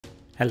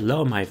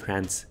Hello my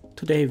friends,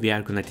 today we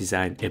are gonna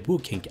design a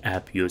booking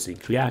app using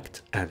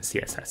React and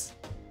CSS.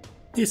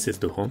 This is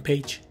the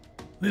homepage.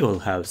 We will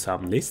have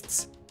some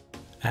lists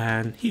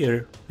and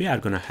here we are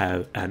gonna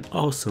have an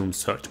awesome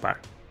search bar.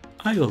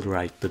 I will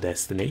write the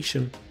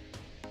destination.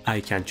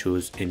 I can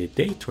choose any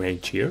date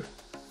range here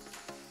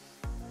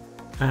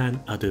and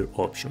other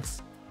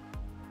options.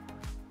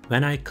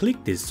 When I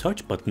click this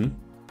search button,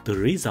 the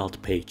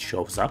result page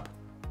shows up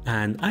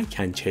and I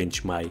can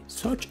change my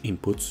search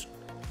inputs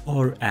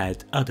or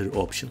add other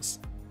options.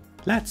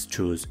 Let's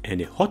choose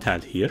any hotel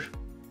here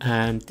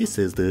and this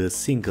is the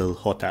single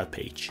hotel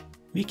page.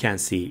 We can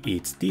see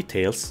its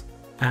details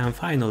and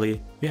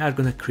finally we are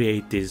gonna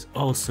create this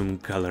awesome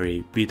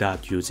gallery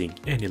without using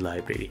any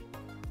library.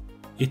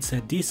 It's a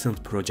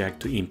decent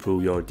project to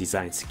improve your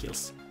design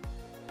skills.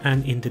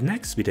 And in the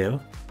next video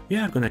we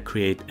are gonna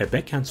create a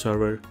backend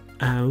server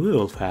and we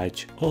will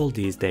fetch all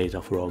these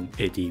data from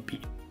a DB.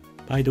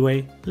 By the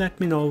way, let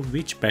me know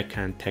which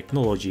backend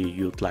technology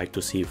you'd like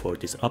to see for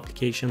this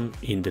application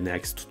in the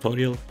next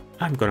tutorial.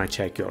 I'm gonna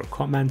check your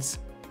comments.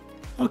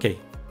 Okay,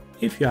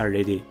 if you are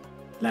ready,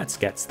 let's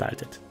get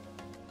started.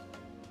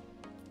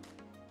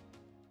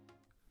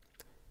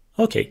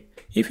 Okay,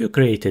 if you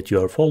created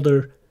your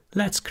folder,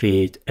 let's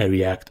create a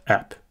React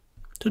app.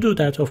 To do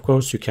that, of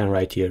course, you can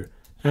write here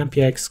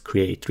npx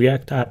create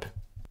React app.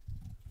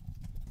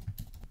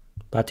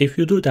 But if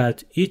you do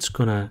that, it's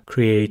gonna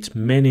create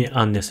many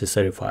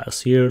unnecessary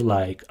files here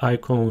like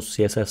icons,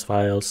 CSS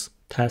files,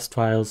 test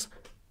files.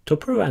 To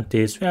prevent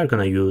this, we are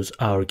gonna use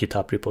our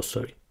GitHub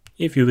repository.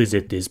 If you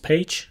visit this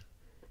page,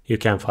 you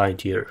can find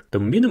here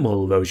the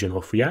minimal version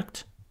of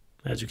React,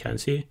 as you can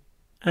see,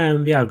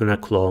 and we are gonna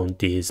clone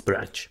this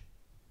branch.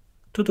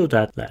 To do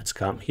that, let's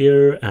come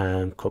here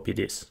and copy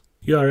this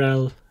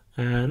URL,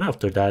 and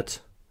after that,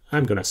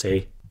 I'm gonna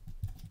say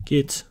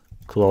git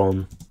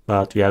clone,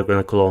 but we are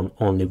gonna clone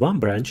only one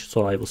branch,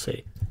 so I will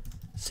say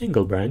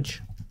single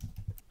branch,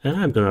 and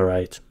I'm gonna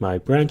write my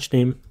branch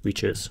name,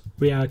 which is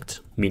React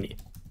Mini,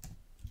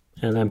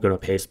 and I'm gonna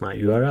paste my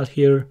URL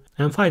here,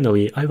 and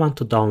finally I want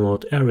to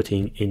download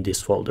everything in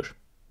this folder.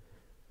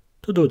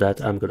 To do that,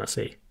 I'm gonna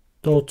say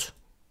dot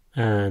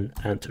and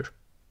enter.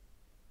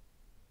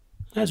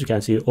 As you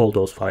can see, all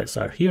those files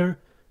are here,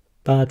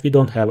 but we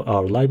don't have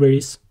our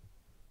libraries.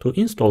 To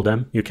install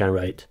them, you can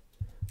write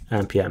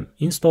npm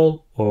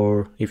install,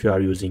 or if you are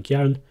using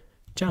yarn,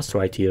 just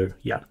write here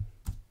yarn.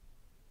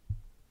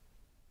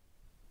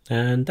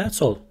 And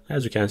that's all.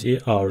 As you can see,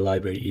 our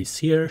library is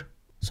here.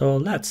 So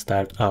let's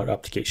start our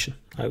application.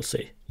 I will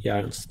say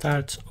yarn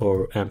start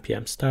or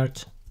npm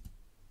start.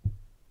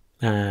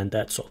 And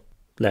that's all.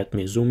 Let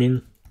me zoom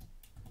in.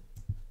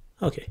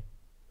 Okay,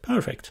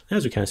 perfect.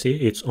 As you can see,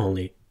 it's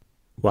only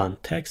one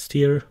text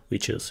here,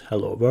 which is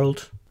hello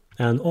world,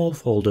 and all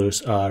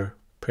folders are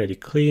pretty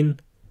clean.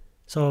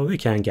 So we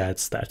can get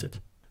started.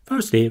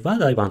 Firstly,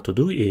 what I want to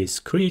do is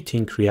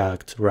creating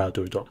React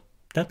router DOM.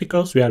 That's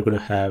because we are going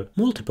to have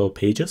multiple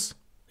pages.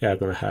 We are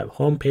going to have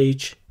home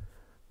page,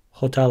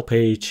 hotel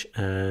page,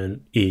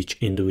 and each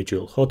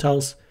individual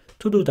hotels.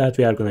 To do that,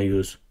 we are going to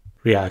use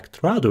React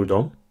router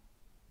DOM.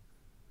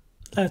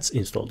 Let's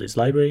install this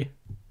library.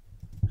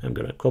 I'm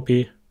going to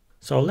copy.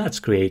 So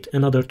let's create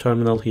another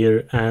terminal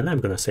here, and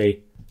I'm going to say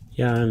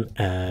yarn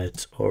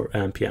add or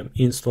npm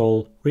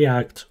install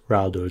React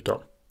router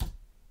DOM.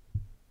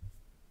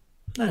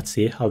 Let's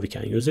see how we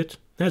can use it.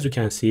 As you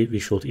can see, we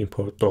should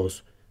import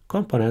those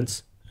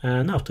components,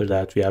 and after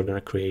that we are going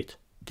to create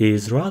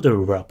this router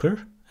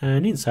wrapper,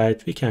 and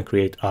inside we can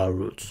create our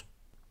routes.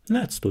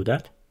 Let's do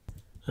that.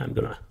 I'm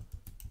going to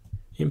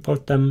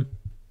import them,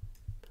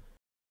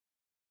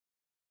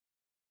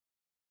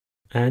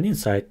 and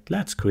inside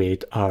let's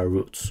create our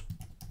routes.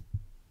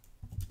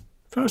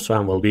 First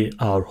one will be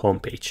our home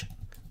page.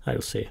 I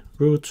will say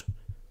route,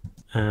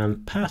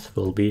 and path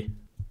will be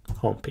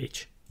home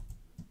page.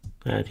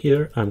 And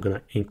here I'm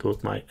gonna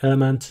include my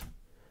element,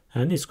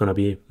 and it's gonna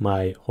be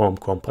my home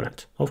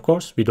component. Of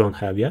course, we don't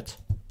have yet.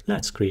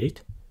 Let's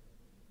create.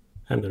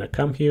 I'm gonna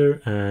come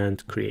here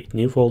and create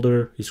new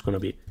folder. It's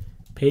gonna be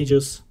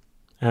pages,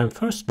 and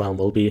first one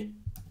will be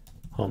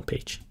home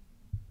page.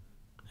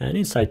 And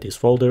inside this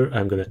folder,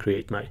 I'm gonna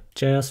create my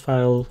JS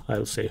file. I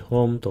will say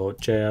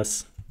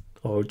home.js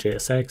or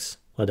JSX,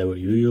 whatever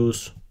you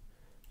use.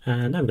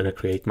 And I'm gonna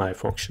create my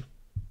function.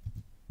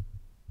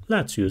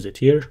 Let's use it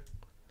here.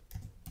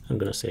 I'm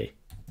gonna say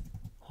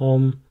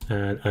home,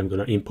 and I'm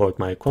gonna import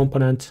my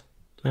component,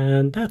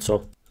 and that's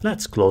all.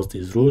 Let's close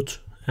this route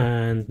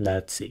and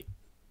let's see.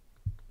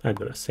 I'm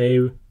gonna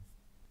save,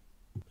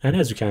 and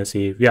as you can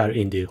see, we are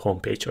in the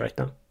home page right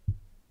now.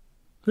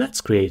 Let's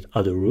create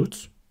other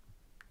routes.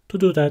 To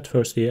do that,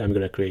 firstly, I'm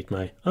gonna create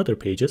my other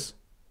pages.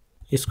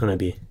 It's gonna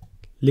be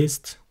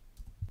list.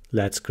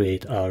 Let's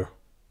create our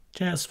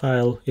JS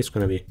file. It's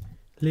gonna be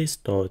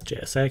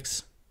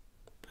list.jsx,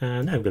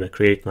 and I'm gonna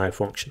create my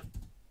function.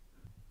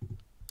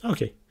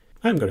 Okay,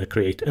 I'm gonna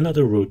create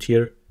another route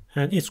here,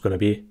 and it's gonna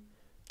be,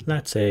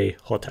 let's say,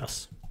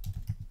 hotels.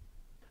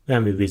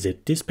 When we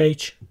visit this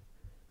page,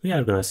 we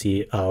are gonna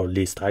see our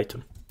list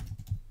item.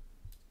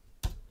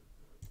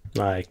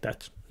 like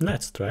that.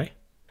 Let's try.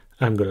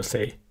 I'm gonna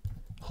say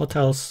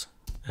hotels,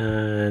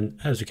 and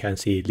as you can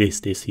see,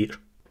 list is here.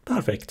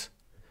 Perfect.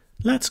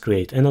 Let's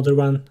create another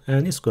one,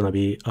 and it's gonna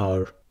be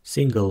our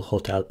single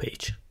hotel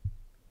page.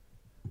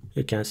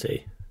 You can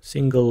say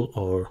single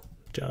or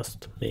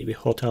just maybe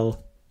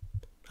hotel.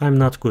 I'm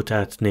not good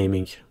at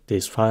naming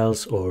these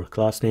files or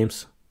class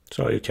names,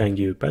 so you can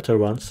give better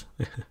ones.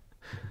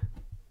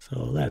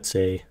 So let's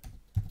say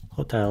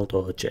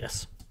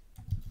hotel.js.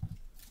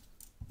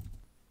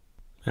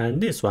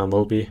 And this one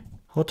will be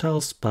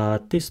hotels,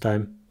 but this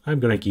time I'm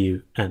gonna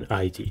give an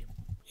ID.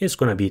 It's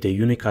gonna be the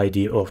unique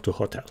ID of the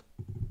hotel.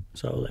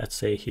 So let's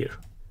say here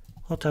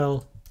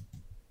hotel,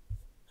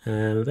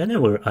 and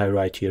whenever I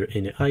write here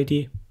any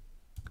ID,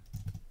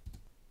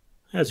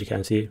 as you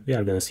can see, we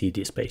are gonna see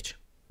this page.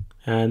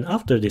 And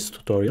after this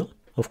tutorial,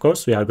 of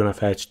course, we are gonna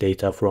fetch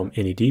data from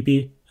any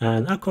DB,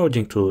 and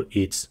according to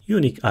its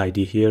unique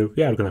ID here,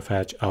 we are gonna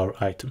fetch our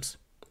items.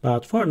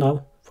 But for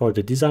now, for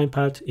the design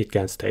part, it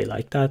can stay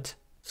like that.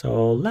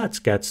 So let's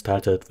get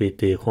started with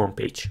the home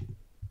page.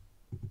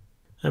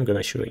 I'm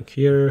gonna shrink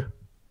here,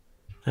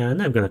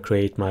 and I'm gonna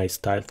create my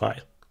style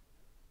file.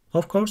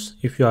 Of course,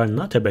 if you are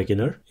not a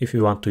beginner, if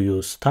you want to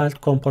use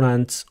styled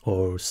components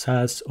or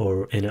Sass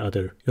or any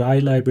other UI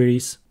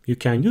libraries, you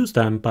can use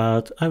them,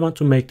 but I want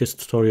to make this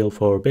tutorial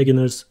for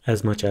beginners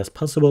as much as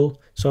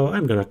possible, so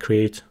I'm gonna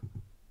create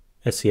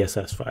a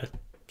CSS file.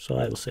 So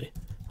I will say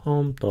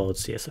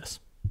home.css.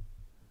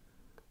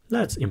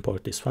 Let's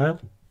import this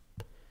file.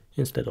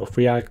 Instead of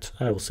React,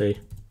 I will say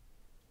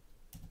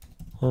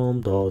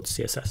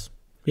home.css.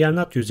 We are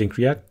not using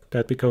React,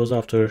 that's because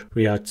after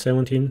React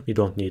 17 we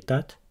don't need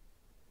that.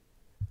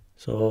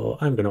 So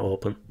I'm gonna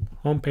open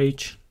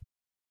homepage.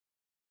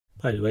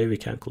 By the way, we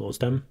can close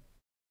them.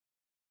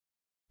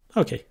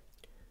 Okay,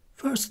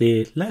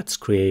 firstly, let's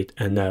create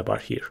a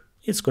navbar here.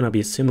 It's gonna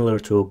be similar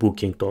to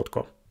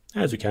booking.com.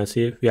 As you can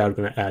see, we are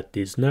gonna add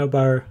this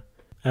navbar,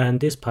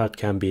 and this part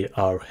can be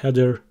our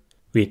header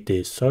with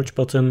this search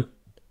button.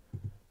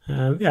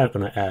 And we are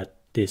gonna add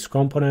this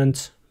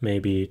component,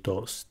 maybe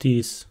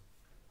these,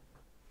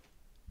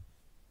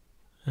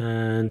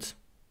 and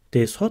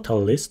this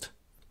hotel list.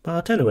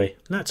 But anyway,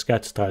 let's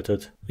get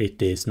started with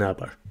this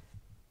navbar.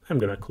 I'm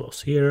gonna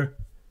close here,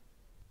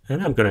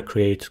 and I'm gonna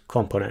create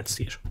components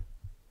here.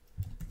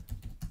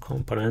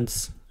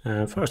 Components,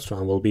 and first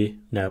one will be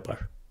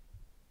navbar.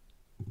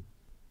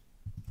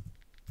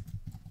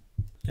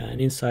 And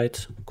inside,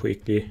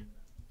 quickly,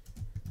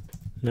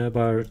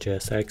 navbar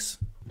JSX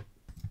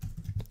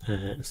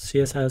and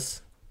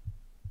CSS.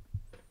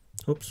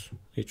 Oops,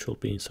 it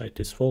should be inside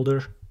this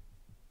folder.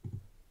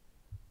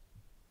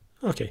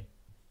 Okay.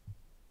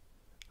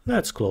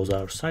 Let's close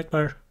our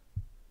sidebar,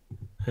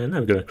 and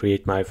I'm gonna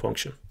create my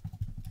function.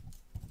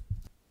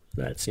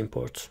 Let's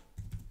import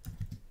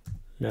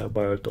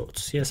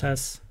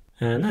navbar.css,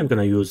 and I'm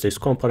gonna use this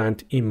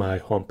component in my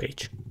home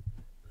page.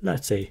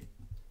 Let's say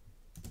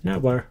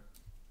navbar,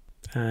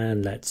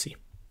 and let's see.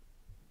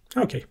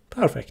 Okay,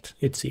 perfect,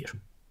 it's here.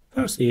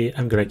 Firstly,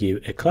 I'm gonna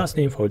give a class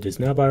name for this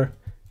navbar.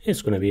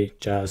 It's gonna be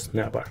just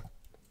navbar.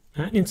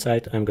 And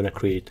inside, I'm gonna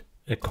create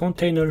a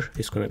container.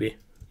 It's gonna be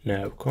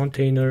nav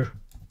container.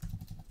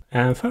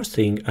 And first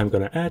thing I'm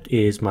gonna add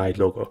is my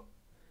logo.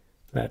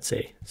 Let's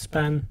say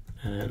span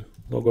and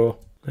logo,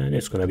 and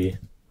it's gonna be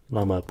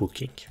Lama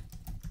booking.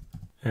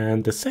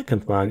 And the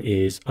second one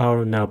is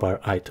our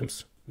navbar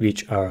items,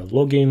 which are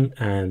login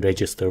and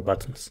register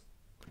buttons.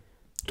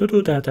 To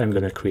do that, I'm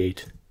gonna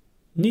create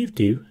new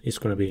div. It's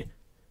gonna be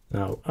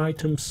now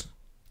items,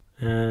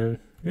 and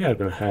we are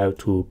gonna have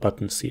two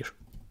buttons here,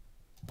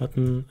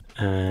 button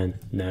and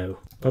now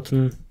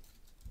button.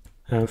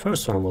 And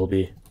first one will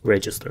be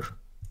register.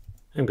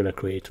 I'm gonna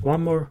create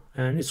one more,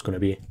 and it's gonna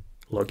be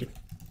login,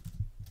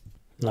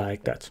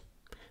 like that.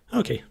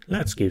 Okay,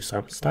 let's give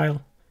some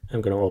style. I'm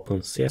gonna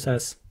open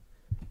CSS,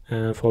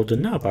 and for the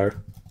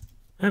navbar,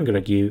 I'm gonna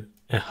give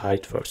a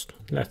height first.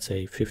 Let's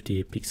say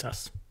 50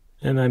 pixels,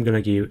 and I'm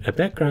gonna give a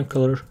background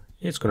color.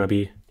 It's gonna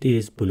be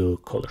this blue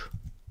color.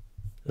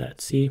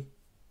 Let's see.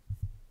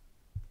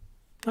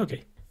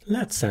 Okay,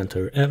 let's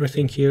center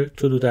everything here.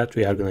 To do that,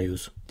 we are gonna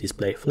use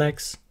display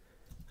flex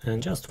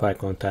and justify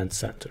content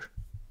center,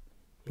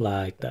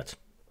 like that.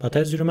 But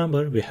as you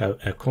remember, we have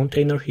a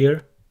container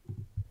here,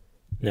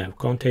 nav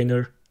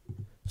container,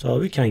 so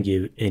we can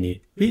give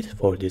any width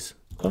for this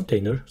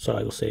container. So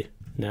I will say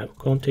nav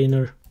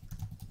container,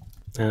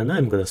 and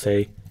I'm gonna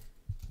say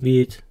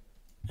width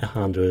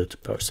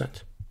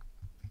 100%.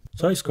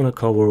 So it's gonna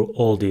cover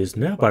all these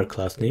navbar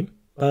class name,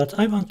 but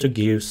I want to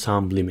give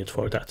some limit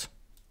for that.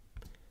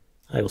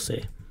 I will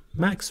say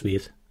max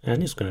width,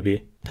 and it's gonna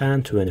be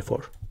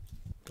 1024,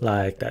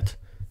 like that.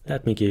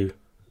 Let me give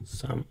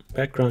some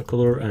background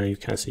color, and you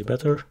can see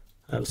better.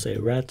 I will say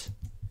red,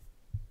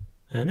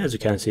 and as you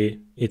can see,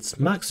 its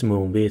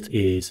maximum width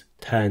is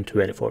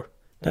 1024.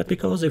 That's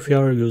because if you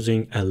are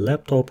using a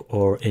laptop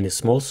or any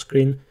small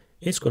screen,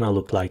 it's gonna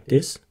look like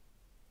this.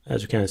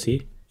 As you can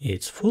see,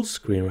 it's full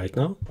screen right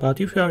now, but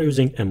if you are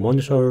using a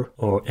monitor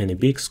or any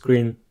big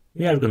screen,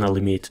 we are gonna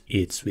limit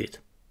its width,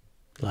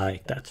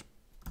 like that.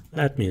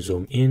 Let me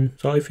zoom in.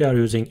 So if you are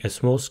using a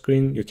small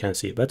screen, you can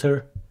see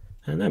better.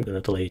 And I'm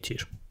gonna delete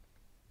here.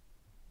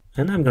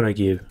 And I'm gonna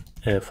give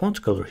a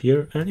font color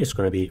here, and it's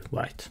gonna be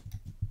white.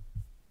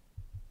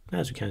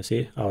 As you can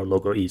see, our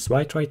logo is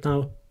white right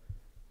now.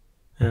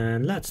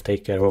 And let's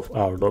take care of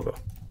our logo.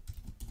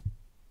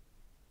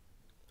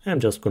 I'm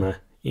just gonna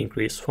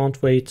increase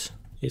font weight.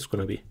 It's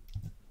gonna be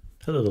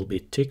a little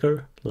bit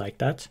thicker, like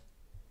that.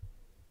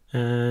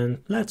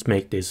 And let's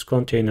make this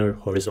container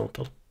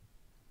horizontal.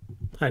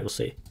 I will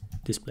say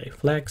display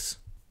flags,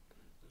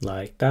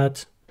 like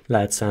that.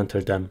 Let's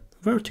center them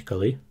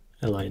vertically,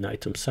 align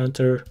item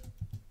center,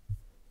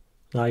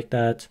 like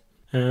that.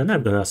 And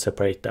I'm gonna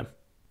separate them.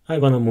 I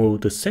wanna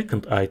move the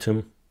second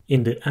item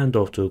in the end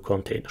of the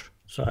container.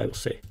 So I will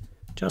say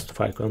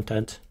justify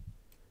content,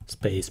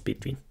 space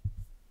between,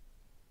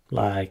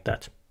 like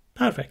that.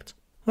 Perfect.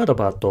 What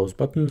about those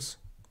buttons?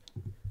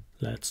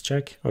 Let's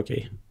check.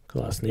 Okay,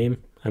 class name.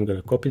 I'm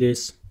gonna copy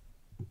this.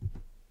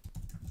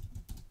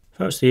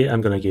 Firstly,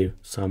 I'm gonna give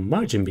some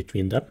margin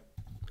between them.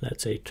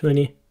 Let's say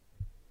 20.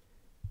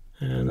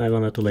 And I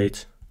wanna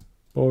delete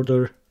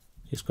border.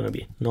 It's gonna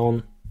be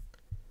none,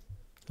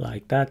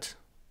 like that.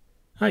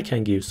 I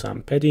can give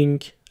some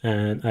padding,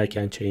 and I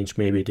can change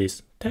maybe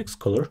this text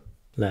color.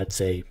 Let's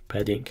say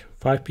padding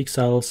 5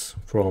 pixels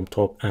from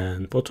top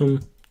and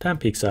bottom, 10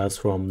 pixels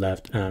from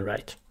left and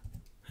right.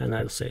 And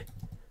I'll say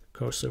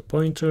cursor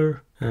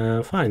pointer.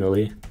 And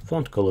finally,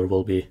 font color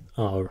will be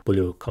our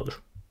blue color,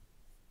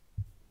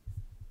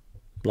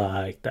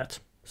 like that.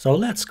 So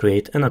let's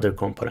create another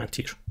component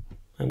here.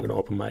 I'm going to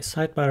open my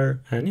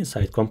sidebar, and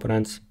inside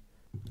components,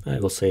 I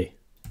will say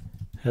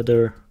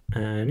header,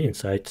 and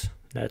inside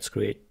let's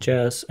create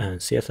JS and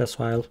CSS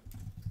file,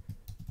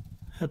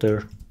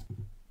 header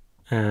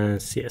and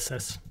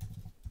CSS.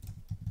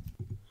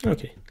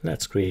 Okay,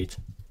 let's create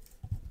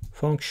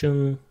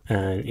function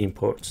and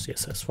import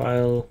CSS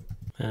file,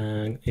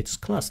 and its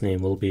class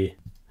name will be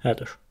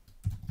header.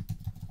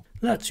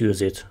 Let's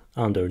use it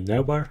under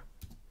navbar.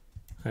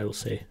 I will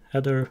say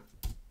header,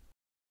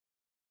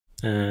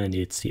 and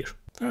it's here.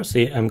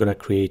 Firstly, I'm gonna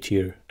create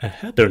here a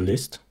header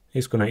list.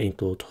 It's gonna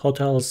include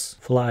hotels,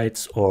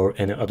 flights, or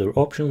any other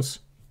options.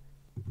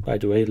 By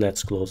the way,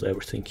 let's close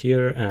everything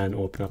here and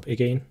open up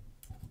again.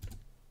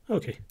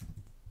 Okay.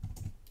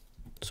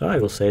 So I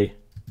will say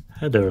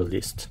header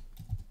list.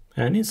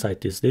 And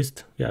inside this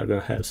list, we are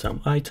gonna have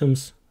some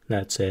items.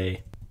 Let's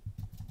say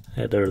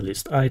header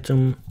list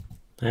item.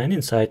 And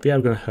inside we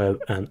are gonna have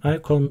an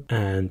icon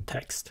and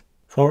text.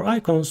 For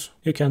icons,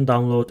 you can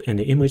download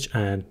any image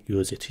and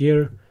use it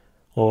here,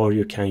 or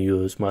you can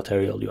use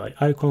Material UI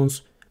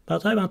icons,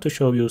 but I want to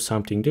show you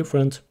something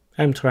different.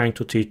 I'm trying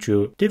to teach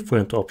you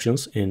different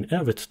options in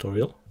every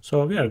tutorial,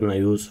 so we are gonna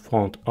use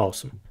Font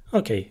Awesome.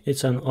 Okay,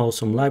 it's an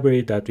awesome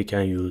library that we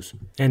can use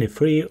any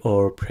free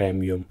or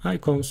premium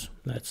icons.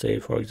 Let's say,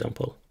 for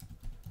example,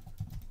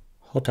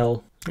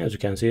 hotel. As you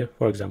can see,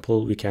 for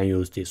example, we can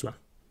use this one.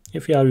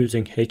 If you are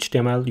using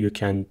HTML, you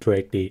can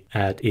directly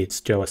add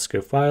its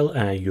JavaScript file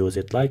and use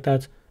it like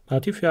that.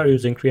 But if you are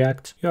using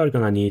React, you are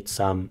gonna need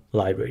some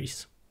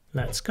libraries.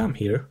 Let's come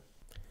here.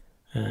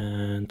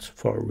 And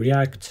for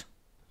React,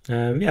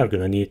 we are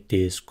gonna need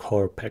this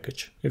core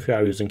package. If you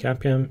are using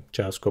npm,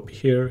 just copy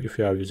here. If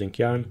you are using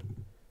yarn,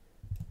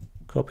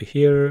 copy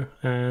here,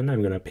 and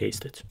I'm gonna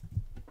paste it.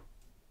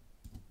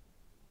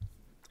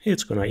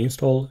 It's gonna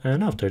install,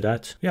 and after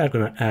that, we are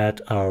gonna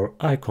add our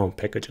icon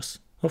packages.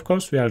 Of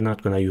course, we are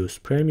not gonna use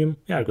premium,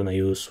 we are gonna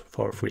use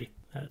for free.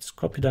 Let's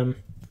copy them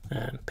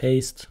and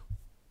paste.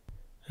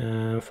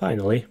 And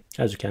finally,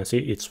 as you can see,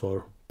 it's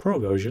for pro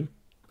version.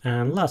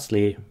 And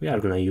lastly, we are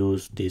gonna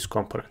use this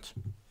component.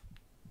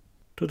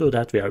 To do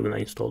that, we are gonna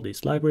install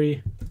this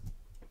library.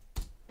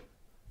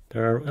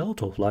 There are a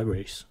lot of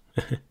libraries.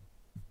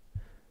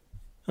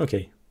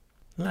 Okay,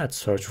 let's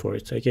search for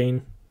it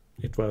again.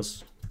 It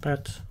was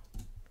pat.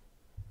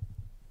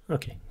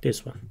 Okay,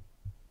 this one.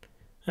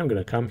 I'm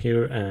gonna come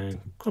here and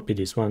copy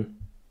this one.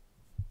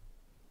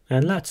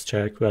 And let's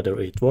check whether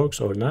it works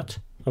or not.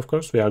 Of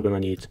course, we are gonna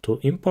need to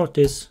import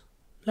this.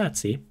 Let's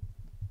see.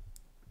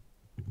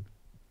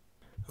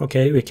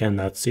 Okay, we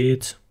cannot see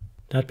it.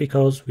 That's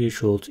because we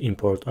should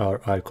import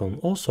our icon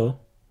also,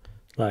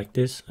 like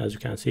this. As you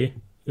can see,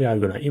 we are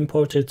gonna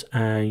import it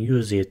and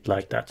use it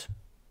like that.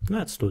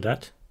 Let's do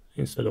that.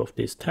 Instead of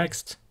this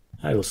text,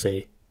 I will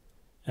say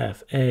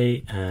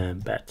FA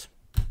and bat.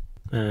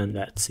 And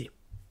let's see.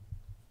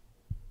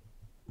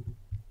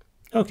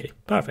 Okay,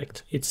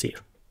 perfect, it's here.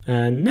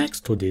 And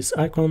next to this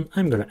icon,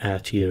 I'm gonna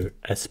add here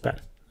a span,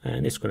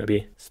 and it's gonna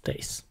be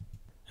stays.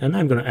 And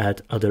I'm gonna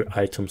add other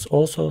items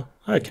also.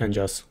 I can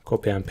just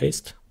copy and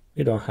paste.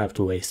 We don't have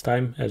to waste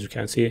time. As you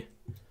can see,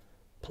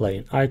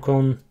 plain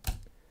icon,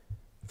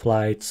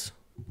 flights,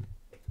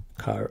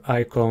 car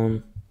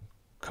icon,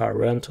 car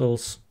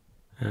rentals,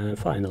 and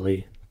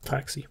finally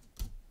taxi.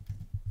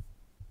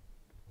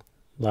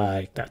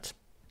 Like that.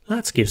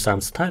 Let's give some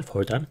style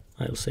for them.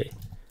 I will say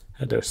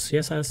header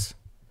CSS,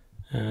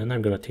 and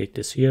I'm gonna take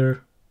this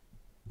here.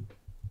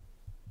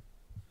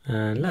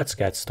 And let's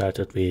get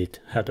started with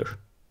header.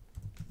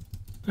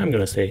 I'm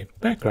gonna say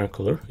background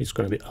color is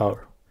gonna be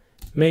our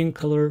main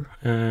color,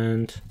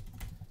 and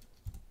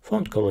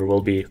font color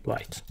will be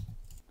white.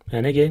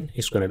 And again,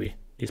 it's gonna be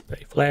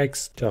display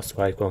flags,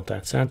 justify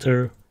content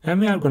center, and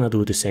we are gonna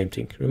do the same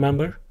thing.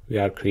 Remember, we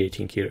are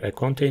creating here a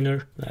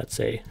container. Let's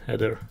say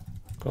header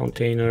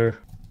container,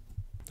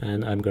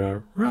 and I'm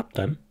gonna wrap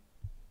them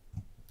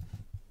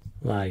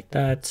like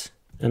that,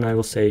 and I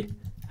will say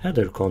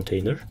header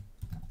container,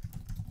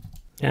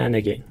 and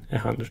again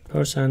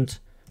 100%,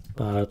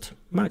 but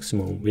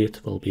maximum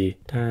width will be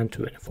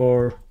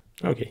 1024.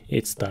 Okay,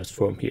 it starts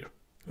from here.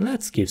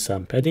 Let's give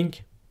some padding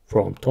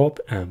from top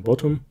and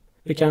bottom.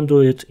 We can do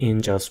it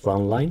in just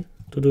one line.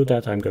 To do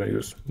that, I'm gonna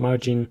use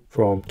margin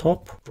from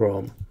top,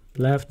 from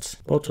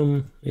left,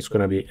 bottom, it's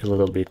gonna be a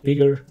little bit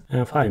bigger,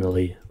 and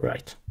finally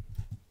right.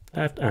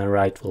 Left and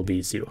right will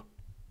be 0,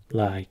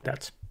 like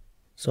that.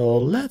 So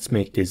let's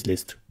make this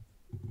list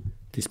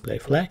display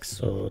flags,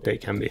 so they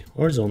can be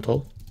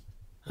horizontal.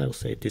 I will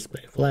say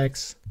display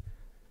flags.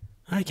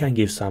 I can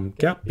give some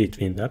gap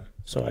between them,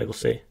 so I will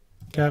say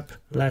gap,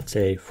 let's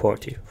say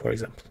 40, for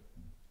example.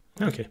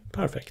 Okay,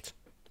 perfect.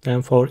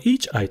 And for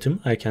each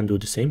item, I can do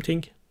the same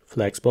thing,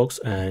 flags box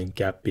and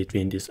gap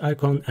between this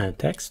icon and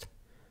text.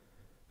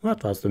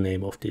 What was the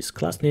name of this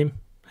class name?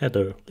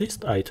 Header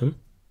list item.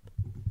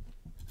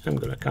 I'm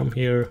gonna come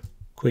here,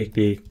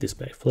 quickly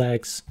display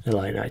flags,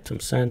 align item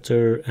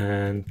center,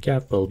 and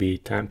gap will be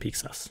 10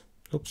 pixels.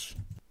 Oops,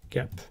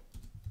 gap.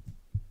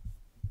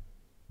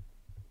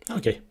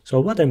 Okay, so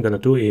what I'm gonna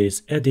do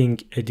is adding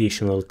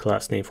additional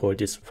class name for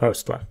this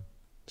first one.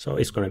 So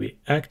it's gonna be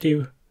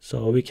active,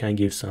 so we can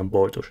give some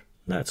border.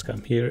 Let's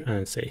come here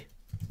and say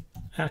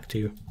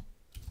active,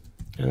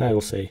 and I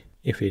will say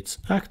if it's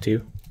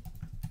active,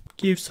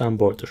 give some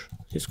border.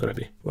 It's gonna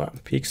be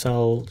 1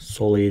 pixel,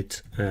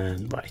 solid,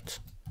 and white.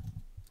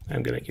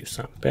 I'm gonna give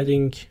some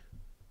padding.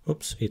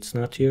 Oops, it's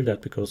not here,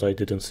 that's because I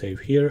didn't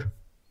save here.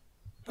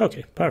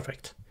 Okay,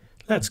 perfect.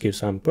 Let's give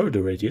some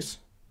border radius.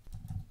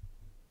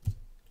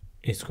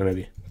 It's gonna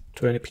be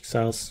 20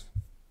 pixels,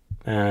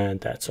 and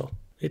that's all.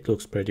 It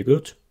looks pretty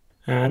good.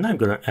 And I'm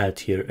gonna add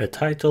here a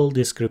title,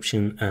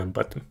 description, and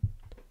button.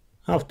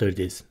 After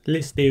this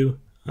list div,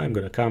 I'm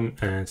gonna come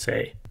and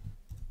say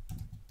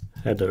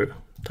header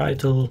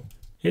title.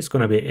 It's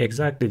gonna be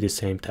exactly the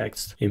same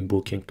text in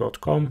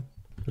booking.com.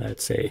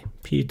 Let's say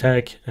p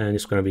tag, and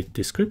it's gonna be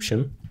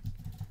description,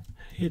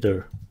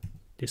 header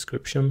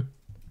description,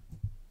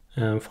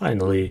 and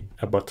finally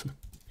a button.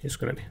 It's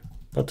gonna be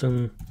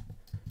button,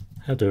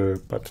 header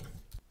button,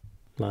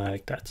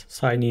 like that.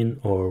 Sign in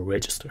or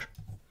register.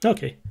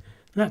 Okay,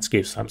 let's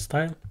give some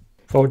style.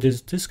 For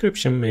this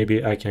description,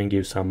 maybe I can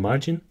give some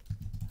margin.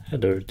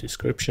 Header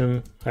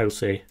description, I will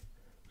say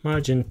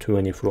margin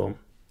 20 from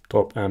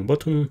top and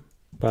bottom,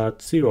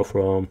 but 0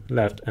 from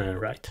left and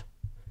right,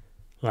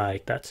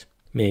 like that.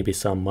 Maybe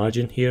some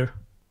margin here.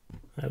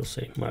 I will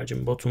say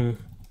margin bottom.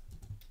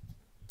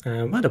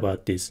 And what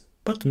about this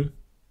button?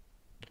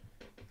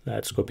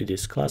 Let's copy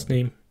this class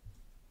name.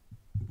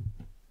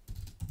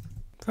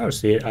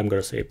 First here, I'm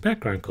gonna say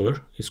background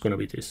color is gonna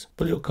be this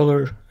blue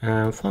color,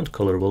 and font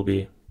color will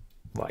be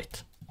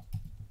white.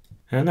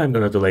 And I'm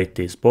gonna delete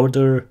this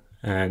border,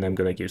 and I'm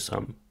gonna give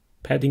some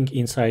padding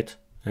inside,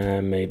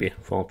 and maybe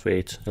font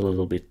weight a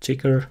little bit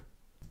thicker.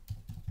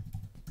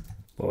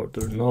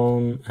 Border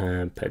none,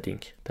 and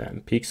padding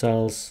 10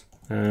 pixels,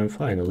 and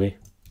finally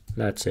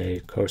let's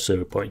say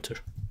cursor pointer,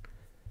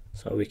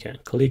 so we can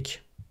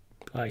click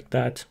like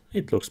that.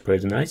 It looks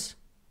pretty nice.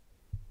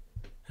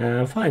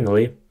 And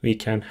finally we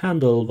can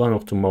handle one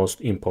of the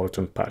most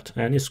important part,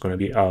 and it's gonna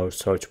be our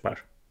search bar.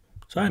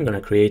 So I'm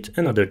gonna create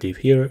another div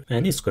here,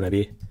 and it's gonna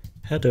be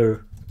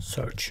header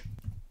search.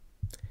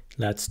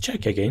 Let's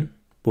check again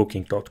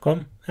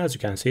booking.com. As you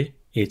can see,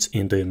 it's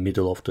in the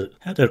middle of the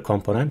header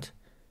component,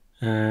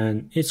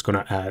 and it's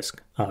gonna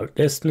ask our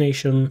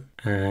destination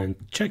and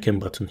check-in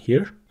button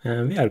here,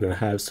 and we are gonna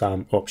have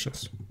some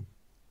options.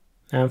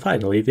 And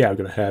finally we are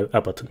gonna have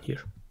a button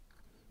here.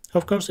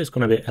 Of course it's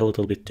gonna be a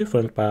little bit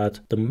different, but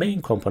the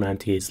main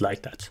component is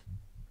like that.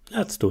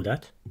 Let's do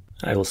that.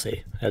 I will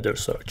say header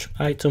search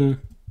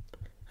item,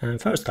 and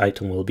first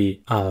item will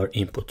be our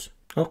input.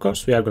 Of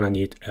course we are gonna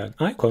need an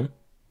icon,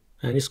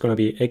 and it's gonna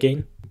be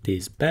again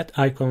this bed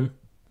icon,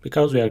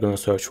 because we are gonna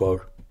search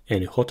for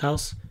any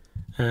hotels.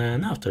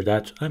 And after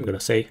that I'm gonna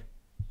say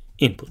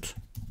input.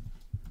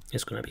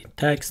 It's gonna be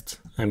text.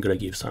 I'm gonna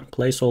give some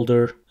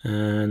placeholder,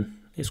 and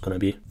it's gonna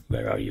be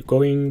where are you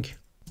going,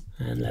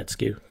 and let's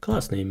give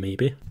class name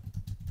maybe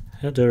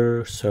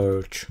header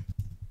search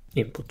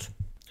input.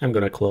 I'm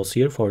gonna close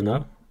here for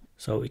now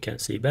so we can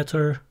see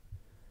better,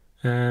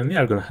 and we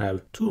are gonna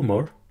have two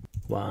more,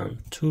 1,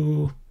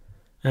 2,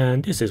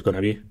 and this is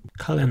gonna be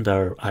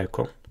calendar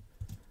icon,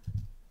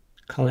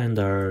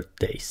 calendar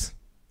days.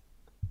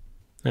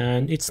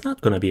 And it's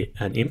not gonna be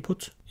an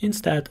input.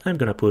 Instead I'm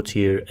gonna put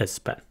here a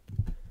span.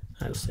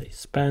 I'll say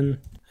span,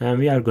 and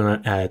we are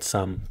gonna add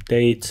some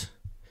date,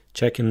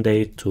 check-in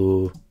date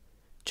to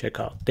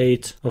checkout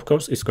date. Of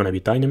course it's gonna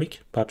be dynamic,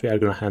 but we are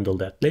gonna handle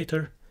that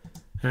later.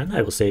 And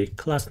I will say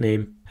class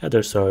name,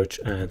 header search,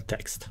 and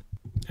text.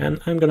 And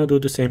I'm gonna do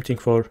the same thing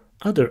for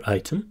other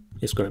item.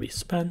 It's gonna be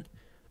span,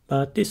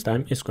 but this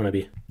time it's gonna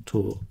be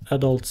 2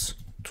 adults,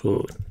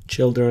 2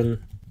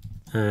 children,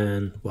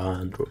 and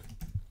 1 room.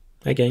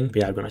 Again,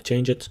 we are gonna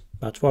change it,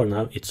 but for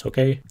now it's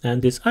okay.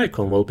 And this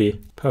icon will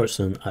be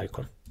person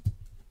icon.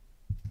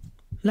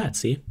 Let's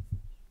see.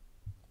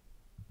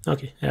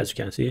 Okay, as you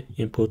can see,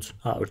 input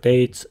our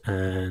dates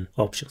and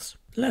options.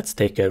 Let's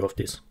take care of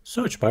this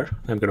search bar.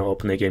 I'm gonna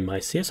open again my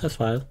CSS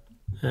file,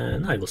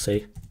 and I will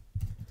say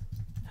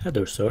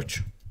header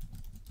search,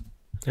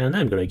 and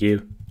I'm gonna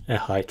give a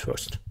height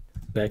first.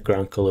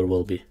 Background color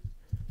will be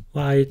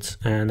white,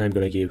 and I'm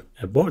gonna give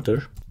a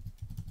border,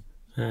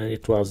 and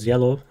it was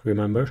yellow,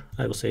 remember.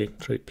 I will say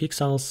 3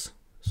 pixels,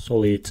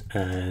 solid,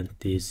 and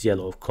this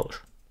yellow color.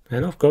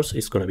 And of course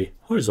it's gonna be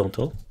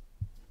horizontal.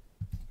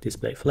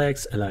 Display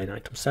flex, align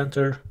item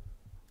center,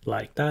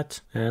 like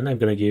that. And I'm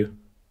gonna give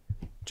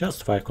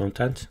justify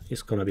content.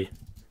 It's gonna be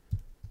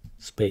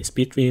space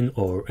between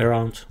or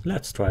around.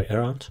 Let's try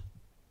around.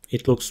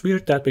 It looks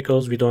weird that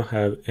because we don't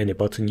have any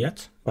button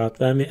yet, but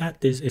when we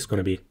add this, it's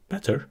gonna be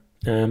better.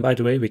 And by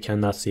the way, we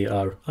cannot see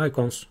our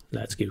icons.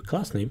 Let's give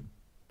class name.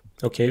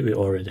 Okay, we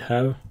already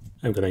have.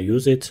 I'm gonna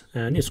use it,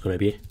 and it's gonna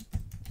be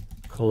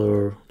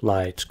color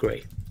light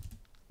gray.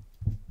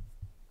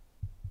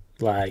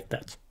 Like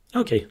that.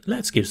 Okay,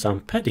 let's give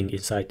some padding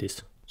inside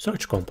this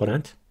search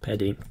component.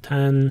 Padding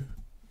 10,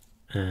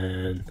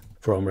 and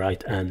from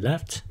right and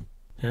left.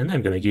 And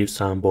I'm gonna give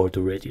some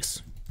border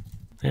radius.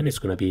 And it's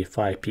gonna be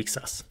 5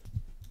 pixels.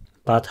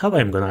 But how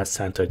I'm gonna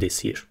center this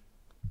here?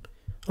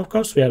 Of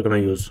course, we are gonna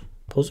use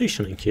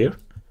positioning here,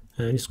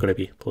 and it's gonna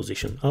be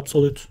position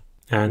absolute,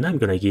 and I'm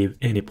gonna give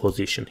any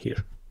position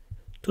here.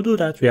 To do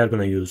that, we are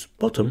gonna use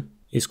bottom.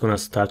 It's gonna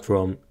start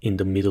from in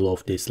the middle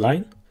of this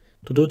line.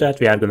 To do that,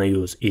 we are gonna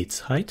use its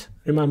height.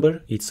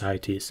 Remember, its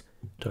height is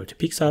 30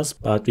 pixels,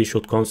 but we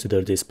should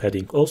consider this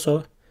padding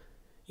also.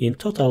 In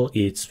total,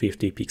 it's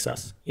 50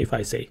 pixels. If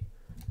I say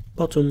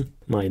bottom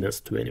minus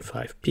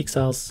 25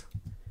 pixels,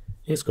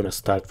 it's gonna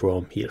start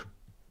from here.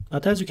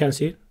 But as you can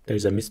see, there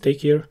is a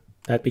mistake here.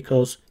 That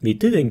because we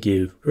didn't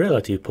give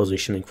relative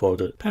positioning for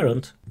the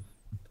parent.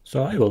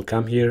 So I will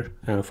come here,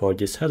 and for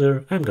this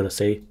header, I'm gonna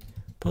say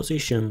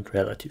position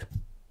relative.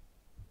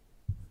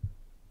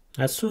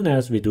 As soon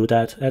as we do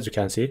that, as you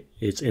can see,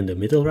 it's in the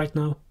middle right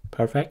now.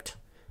 Perfect.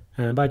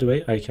 And by the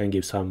way, I can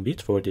give some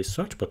width for this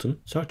search button,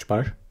 search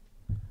bar.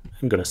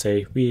 I'm gonna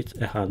say width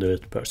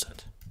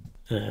 100%.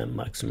 And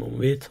maximum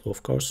width,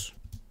 of course.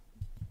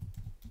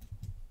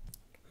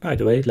 By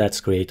the way,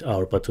 let's create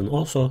our button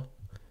also.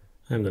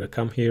 I'm gonna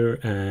come here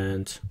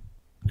and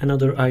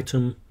another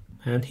item,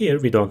 and here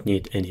we don't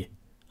need any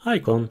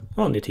icon.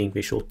 Only thing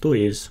we should do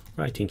is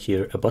writing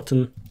here a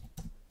button.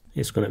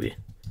 It's gonna be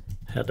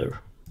header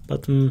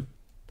button,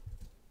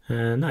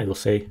 and I will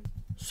say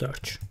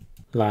search,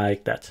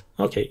 like that.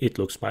 Okay, it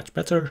looks much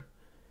better.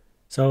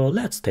 So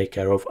let's take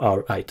care of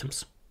our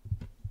items.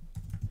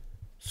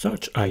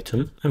 Search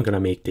item, I'm gonna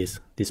make this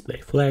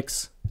display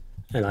flex,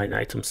 align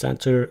item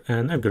center,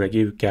 and I'm gonna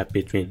give gap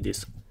between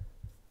these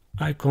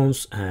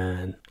icons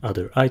and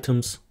other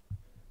items,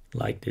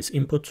 like this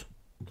input.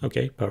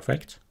 Okay,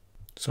 perfect.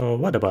 So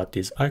what about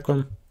this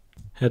icon?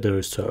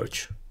 Header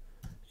search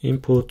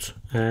input,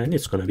 and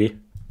it's gonna be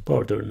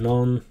border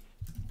none.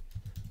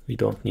 We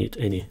don't need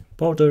any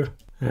border.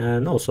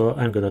 And also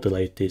I'm gonna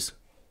delete this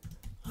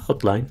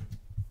outline.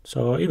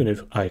 So even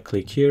if I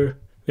click here,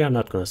 we are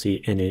not gonna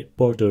see any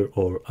border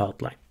or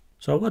outline.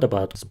 So what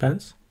about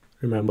spans?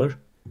 Remember,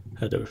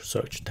 header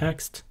search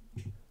text.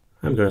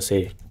 I'm gonna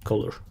say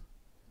color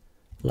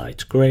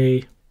light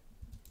gray,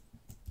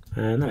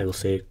 and I will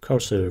say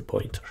cursor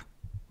pointer,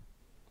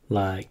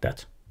 like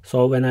that.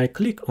 So when I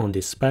click on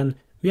this span,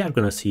 we are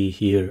gonna see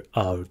here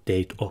our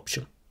date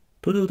option.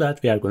 To do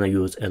that, we are gonna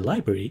use a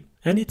library,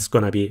 and it's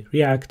gonna be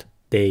React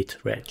date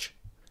range.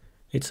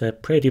 It's a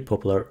pretty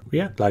popular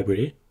React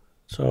library,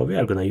 so we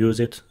are gonna use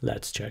it.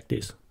 Let's check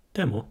this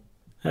demo.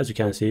 As you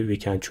can see, we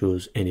can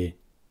choose any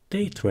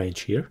date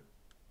range here,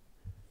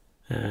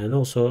 and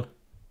also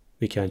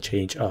we can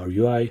change our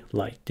UI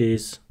like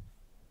this,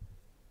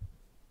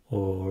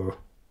 or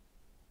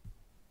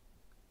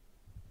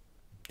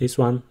this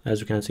one. As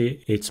you can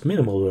see, it's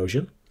minimal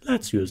version.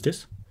 Let's use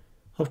this.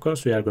 Of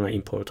course, we are going to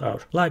import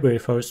our library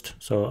first.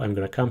 So I'm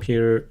going to come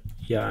here,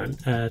 yarn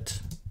add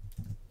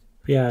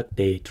React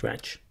date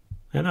range.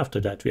 And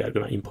after that, we are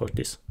going to import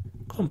this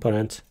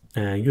component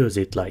and use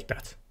it like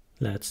that.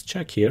 Let's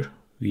check here,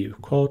 view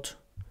code.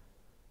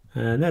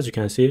 And as you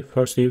can see,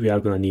 firstly, we are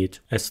going to need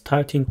a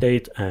starting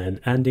date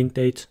and ending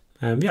date.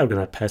 And we are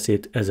going to pass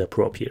it as a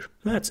prop here.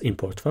 Let's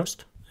import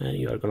first, and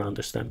you are going to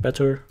understand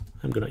better.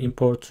 I'm going to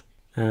import.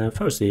 And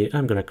firstly,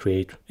 I'm going to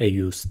create a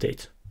use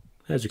state.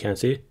 As you can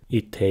see,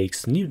 it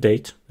takes new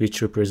date,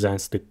 which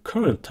represents the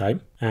current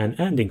time, and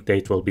ending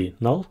date will be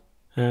null.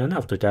 And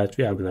after that,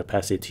 we are going to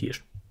pass it here.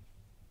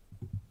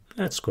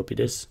 Let's copy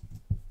this.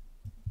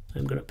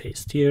 I'm going to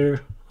paste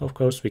here. Of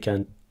course, we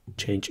can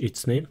change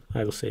its name.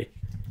 I will say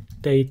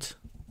date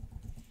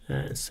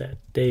and set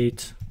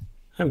date.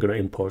 I'm going to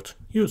import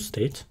use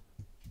state.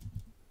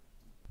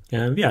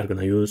 and we are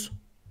gonna use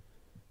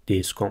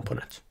this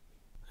component.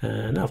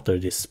 And after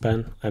this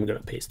span, I'm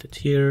gonna paste it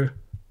here,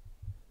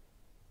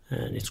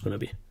 and it's gonna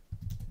be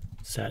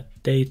set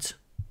date.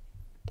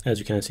 As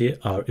you can see,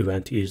 our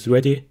event is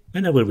ready.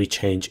 Whenever we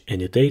change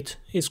any date,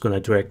 it's gonna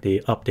directly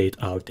update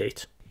our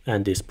date,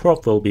 and this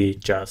prop will be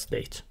just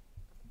date.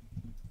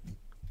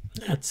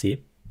 Let's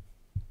see.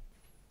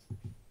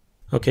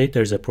 Okay,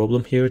 there's a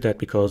problem here that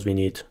because we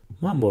need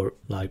one more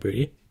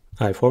library,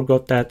 I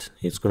forgot that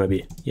it's gonna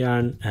be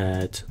yarn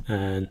add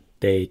and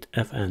date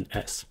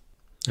fns.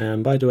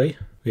 And by the way,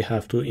 we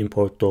have to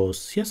import those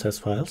CSS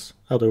files,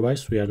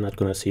 otherwise we are not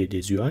gonna see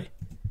this UI.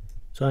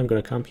 So I'm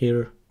gonna come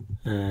here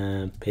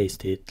and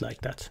paste it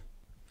like that.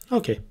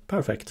 Okay,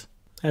 perfect.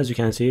 As you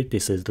can see,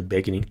 this is the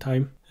beginning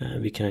time,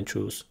 and we can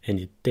choose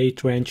any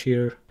date range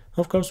here.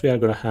 Of course, we are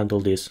gonna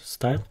handle this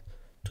style.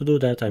 To do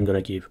that, I'm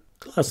gonna give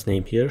class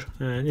name here,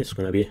 and it's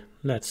gonna be,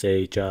 let's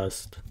say,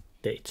 just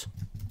date.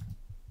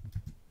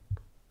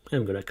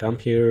 I'm gonna come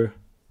here,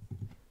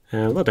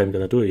 and what I'm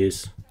gonna do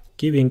is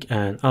giving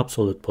an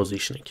absolute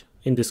positioning.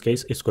 In this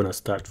case, it's gonna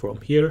start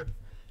from here.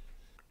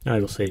 I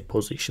will say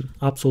position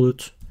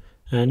absolute,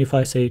 and if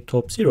I say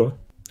top 0,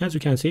 as you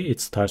can see,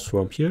 it starts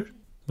from here.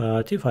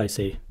 But if I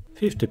say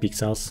 50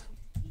 pixels,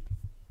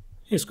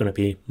 it's gonna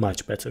be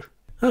much better.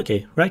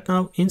 Okay, right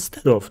now,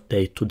 instead of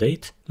date to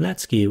date,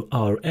 let's give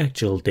our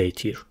actual date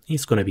here.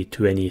 It's gonna be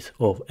 20th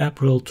of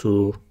April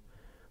to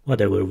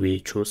whatever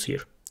we choose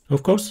here.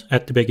 Of course,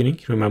 at the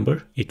beginning,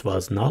 remember, it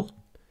was null.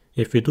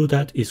 If we do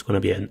that, it's gonna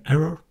be an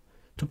error.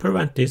 To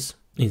prevent this,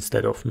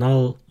 instead of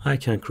null, I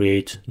can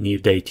create new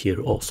date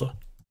here also.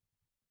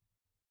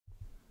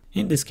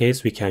 In this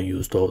case, we can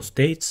use those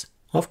dates.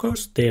 Of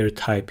course, their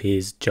type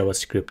is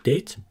JavaScript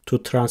date. To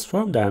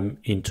transform them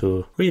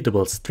into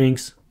readable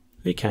strings,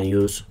 we can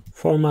use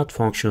format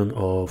function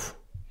of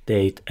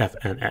date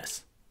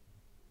fns.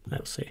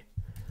 I'll say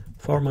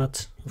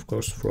format, of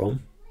course,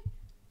 from,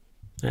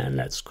 and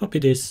let's copy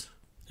this,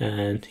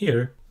 and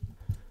here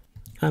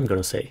I'm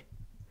gonna say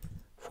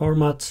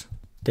format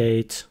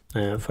date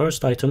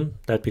first item,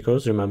 that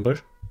because remember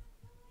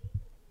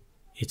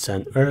it's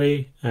an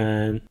array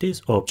and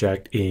this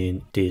object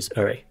in this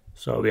array,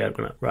 so we are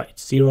gonna write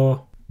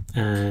 0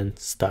 and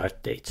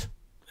start date,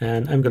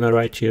 and I'm gonna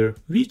write here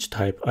which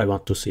type I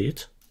want to see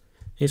it.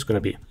 It's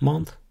gonna be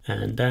month,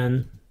 and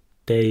then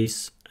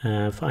days,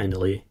 and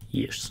finally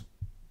years.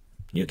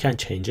 You can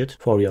change it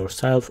for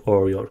yourself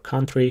or your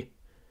country.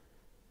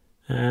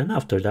 And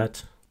after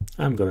that,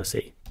 I'm gonna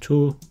say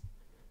 2,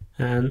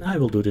 and I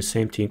will do the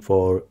same thing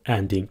for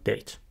ending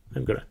date.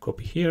 I'm gonna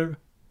copy here,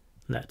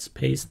 let's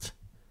paste,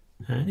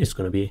 and it's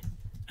gonna be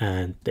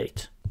end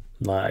date,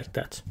 like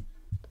that.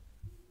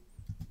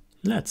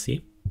 Let's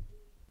see,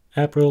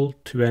 April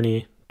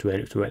 20,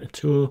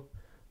 2022.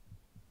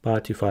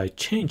 But if I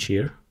change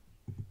here,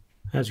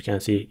 as you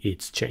can see,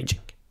 it's changing.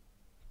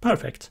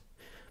 Perfect.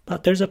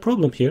 But there's a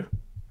problem here.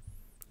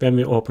 When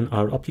we open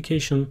our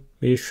application,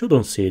 we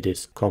shouldn't see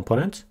this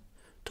component.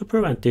 To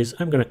prevent this,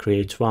 I'm going to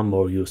create one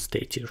more use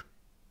state here.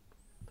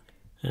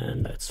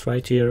 And that's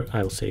right here.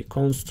 I will say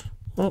const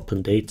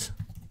open date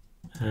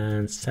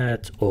and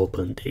set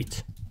open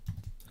date.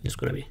 It's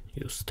going to be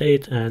use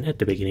state, and at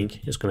the beginning,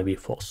 it's going to be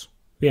false.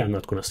 We are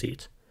not going to see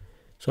it.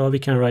 So we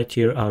can write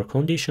here our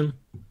condition.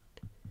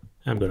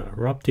 I'm gonna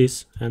wrap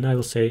this, and I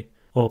will say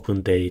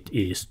open date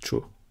is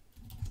true,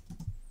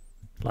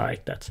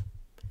 like that.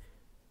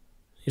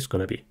 It's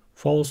gonna be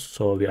false,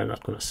 so we are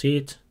not gonna see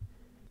it.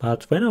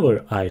 But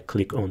whenever I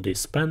click on this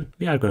span,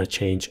 we are gonna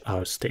change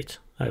our state.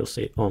 I will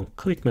say on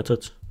click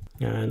method,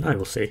 and I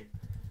will say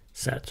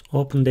set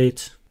open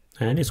date,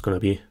 and it's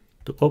gonna be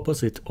the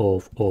opposite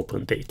of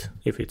open date.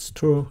 If it's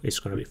true, it's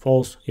gonna be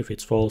false. If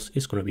it's false,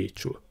 it's gonna be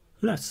true.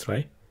 Let's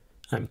try.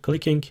 I'm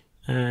clicking,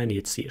 and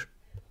it's here.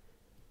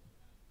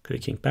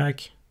 Clicking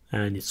back,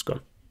 and it's gone.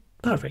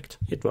 Perfect,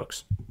 it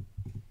works.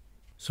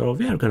 So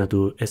we are gonna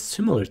do a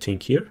similar thing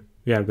here.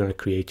 We are gonna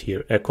create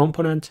here a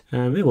component,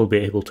 and we will be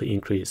able to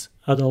increase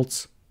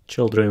adults,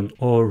 children,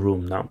 or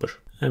room number.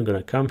 I'm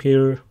gonna come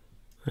here,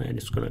 and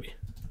it's gonna be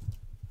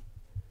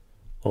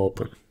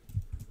open.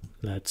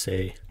 Let's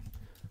say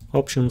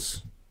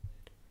options,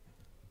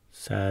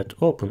 set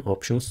open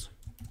options,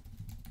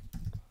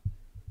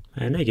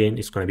 and again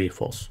it's gonna be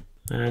false.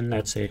 And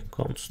let's say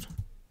const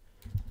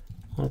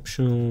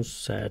options,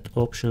 set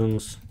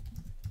options,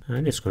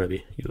 and it's gonna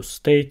be use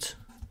state,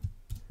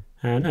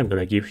 and I'm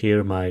gonna give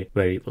here my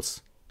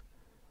variables.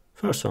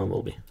 First one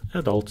will be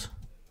adult,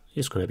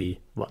 it's gonna be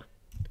 1.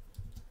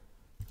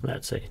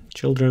 Let's say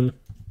children,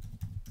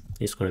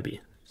 it's gonna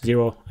be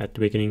 0 at the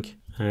beginning,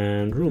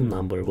 and room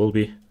number will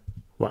be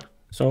 1.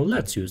 So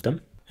let's use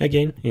them.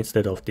 Again,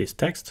 instead of this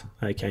text,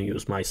 I can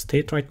use my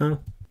state right now.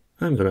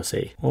 I'm gonna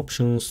say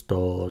options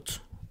dot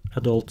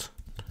adult,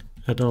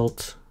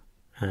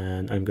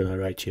 and I'm gonna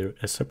write here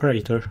a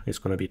separator. It's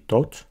gonna be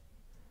dot,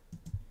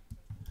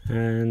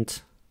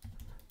 and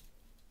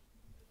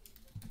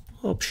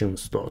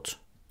options dot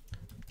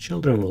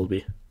children will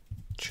be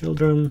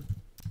children,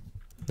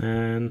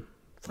 and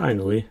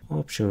finally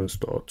options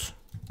dot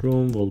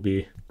room will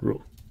be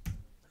room,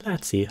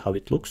 Let's see how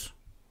it looks.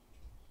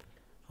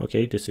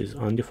 Okay, this is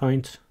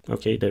undefined.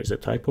 Okay, there's a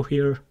typo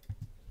here.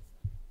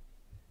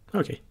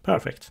 Okay,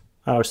 perfect.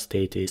 Our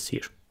state is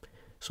here.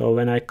 So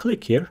when I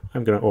click here,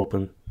 I'm gonna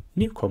open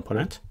new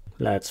component.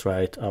 Let's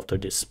write after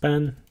this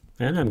span,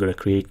 and I'm gonna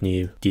create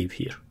new div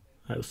here.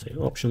 I will say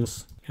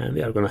options, and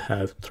we are gonna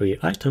have 3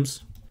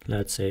 items.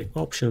 Let's say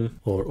option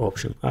or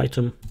option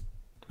item.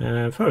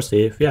 And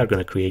firstly, we are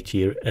gonna create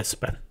here a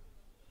span.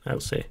 I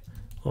will say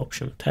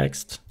option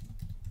text.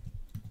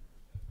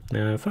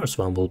 First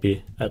one will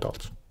be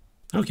adult.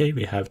 Okay,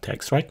 we have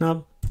text right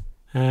now,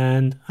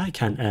 and I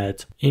can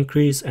add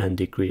increase and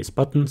decrease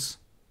buttons.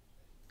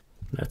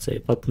 Let's say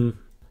button,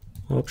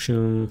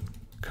 option,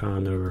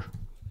 corner,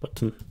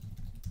 button,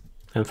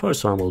 and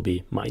first one will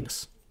be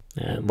minus.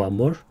 And one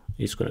more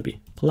is going to be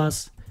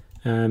plus.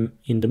 In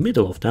the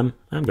middle of them,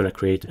 I'm going to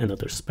create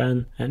another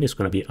span, and it's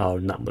going to be our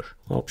number.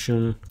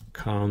 Option,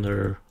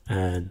 corner,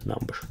 and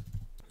number.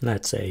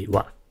 Let's say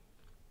 1.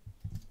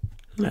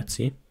 Let's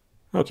see.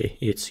 Okay,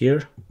 it's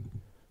here.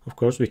 Of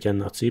course, we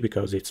cannot see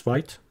because it's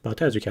white,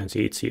 but as you can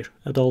see, it's here.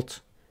 Adult,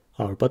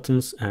 our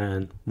buttons,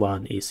 and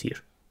 1 is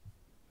here.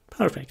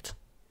 Perfect.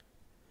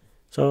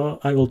 So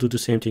I will do the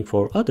same thing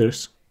for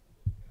others.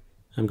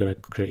 I'm gonna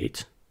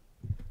create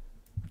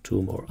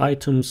 2 more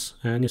items,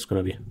 and it's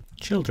gonna be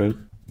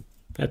children.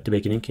 At the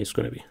beginning, it's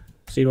gonna be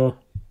 0,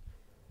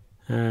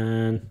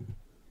 and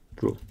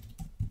room.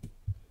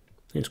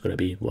 It's gonna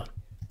be 1.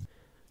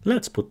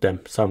 Let's put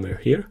them somewhere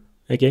here.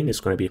 Again, it's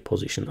gonna be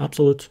position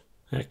absolute.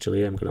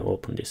 Actually, I'm gonna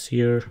open this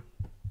here.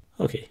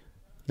 Okay,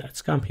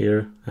 let's come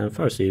here, and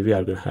firstly we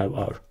are gonna have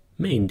our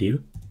main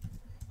div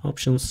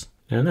options,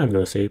 and I'm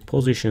gonna say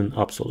position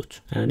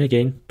absolute, and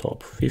again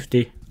top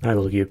 50. I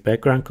will give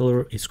background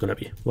color, it's gonna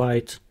be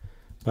white,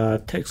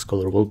 but text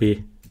color will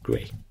be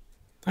gray.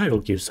 I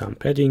will give some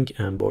padding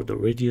and border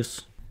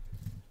radius.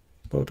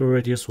 Border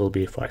radius will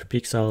be 5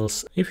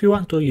 pixels. If you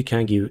want to, you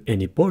can give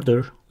any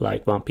border,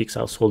 like 1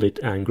 pixel solid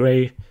and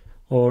gray,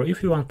 or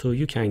if you want to,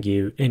 you can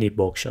give any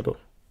box shadow.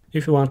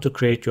 If you want to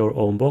create your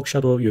own box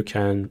shadow, you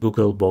can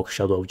Google box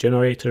shadow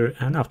generator,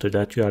 and after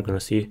that you are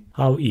gonna see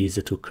how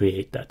easy to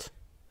create that.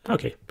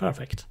 Okay,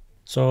 perfect.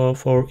 So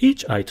for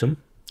each item,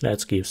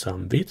 let's give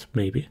some width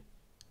maybe.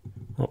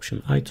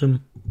 Option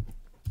item.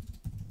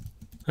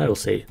 I will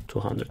say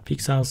 200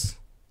 pixels.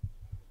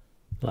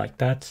 Like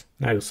that.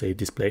 I will say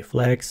display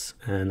flags,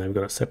 and I'm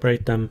gonna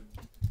separate them.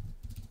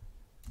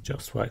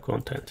 Just white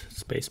content,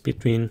 space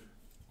between.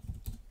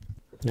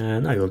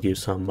 And I will give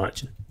some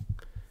margin.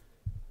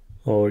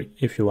 Or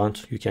if you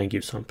want, you can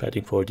give some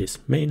padding for this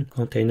main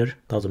container,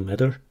 doesn't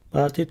matter.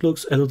 But it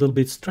looks a little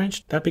bit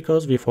strange, that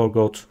because we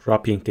forgot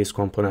wrapping this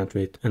component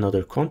with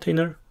another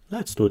container.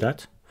 Let's do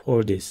that.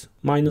 For this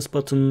minus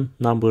button,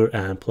 number,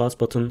 and plus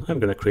button, I'm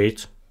gonna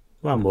create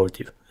one more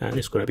div, and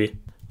it's gonna be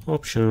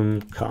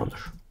option corner.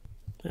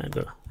 I'm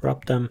gonna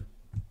wrap them,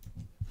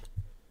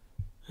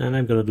 and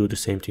I'm gonna do the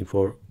same thing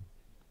for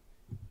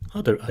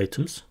other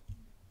items.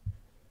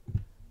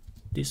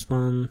 This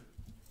one,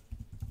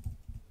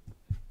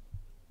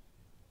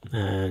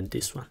 and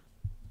this one.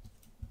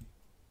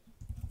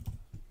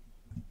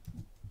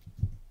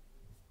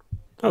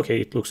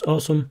 Okay, it looks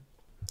awesome.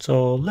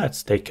 So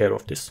let's take care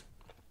of this.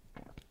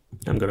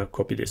 I'm gonna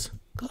copy this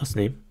class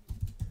name,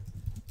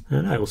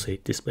 and I will say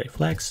display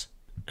flags,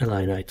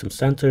 align item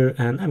center,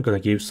 and I'm gonna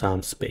give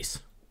some space.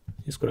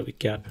 It's gonna be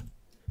gap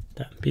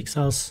 10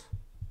 pixels,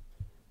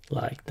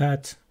 like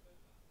that.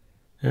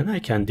 And I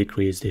can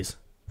decrease this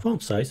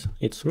font size.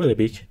 It's really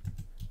big.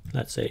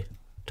 Let's say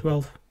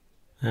 12.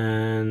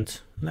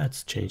 And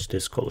let's change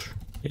this color.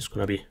 It's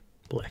gonna be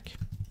black.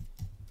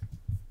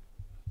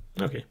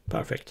 Okay,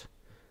 perfect.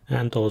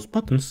 And those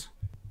buttons,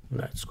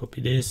 let's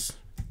copy this.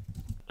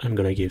 I'm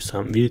gonna give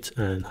some width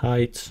and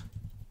height.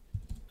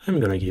 I'm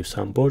gonna give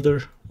some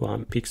border,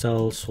 1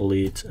 pixel,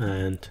 solid,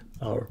 and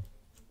our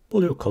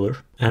blue color.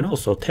 And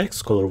also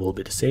text color will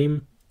be the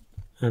same.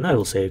 And I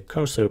will say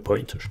cursor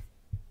pointer,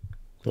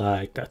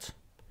 like that.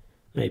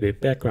 Maybe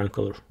background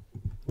color,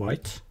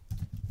 white.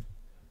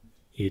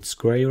 It's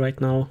gray right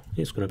now,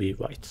 it's gonna be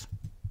white.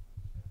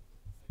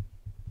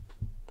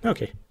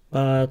 Okay,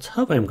 but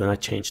how I'm gonna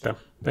change them?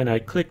 When I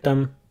click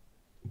them,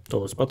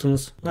 those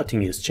buttons,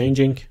 nothing is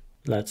changing.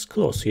 Let's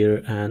close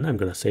here, and I'm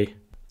gonna say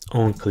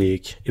on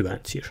click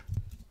event here.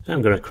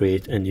 I'm gonna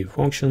create a new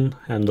function,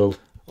 handle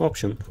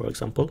option for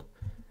example,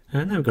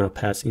 and I'm gonna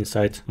pass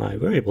inside my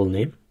variable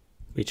name,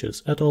 which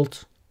is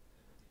adult,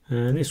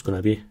 and it's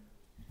gonna be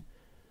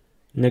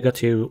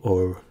negative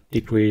or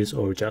decrease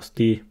or just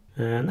D.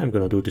 And I'm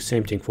gonna do the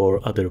same thing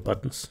for other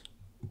buttons.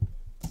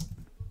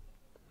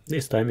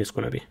 This time it's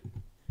gonna be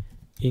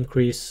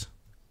increase,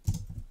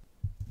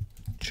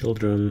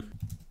 children,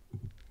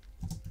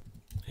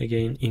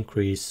 again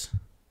increase,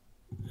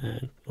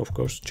 and of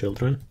course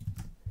children,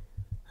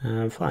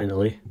 and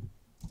finally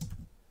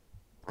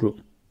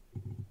room.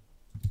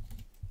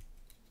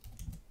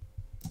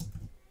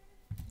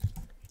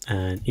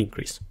 And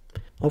increase.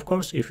 Of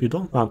course, if you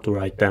don't want to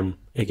write them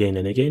again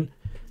and again,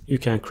 you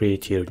can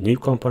create here new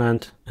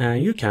component,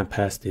 and you can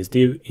pass this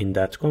div in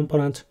that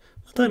component.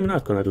 But I'm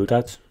not gonna do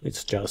that,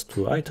 it's just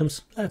 2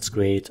 items. Let's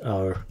create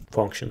our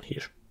function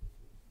here.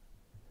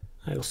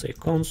 I will say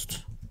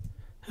const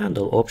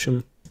handle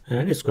option,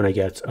 and it's gonna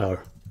get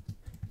our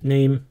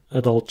name,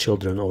 adult,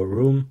 children or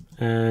room,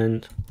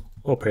 and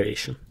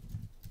operation,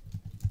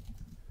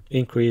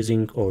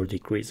 increasing or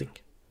decreasing.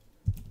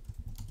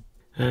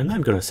 And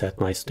I'm gonna set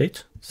my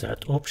state,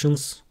 set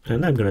options,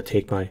 and I'm gonna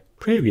take my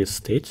previous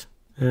state,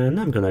 and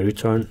I'm gonna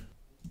return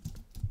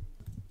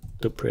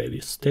the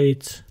previous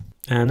state,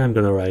 and I'm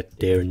gonna write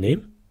their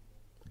name.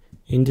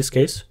 In this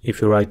case,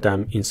 if you write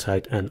them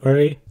inside an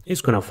array,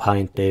 it's gonna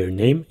find their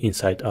name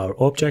inside our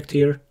object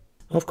here.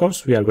 Of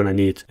course, we are gonna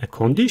need a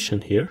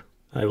condition here.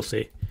 I will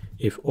say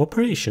if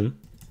operation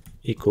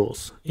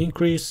equals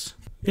increase,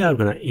 we are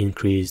gonna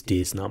increase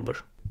this number.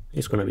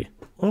 It's gonna be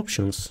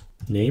options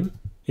name.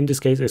 In this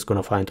case, it's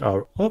gonna find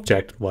our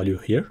object value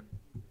here,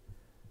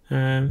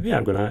 and we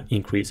are gonna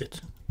increase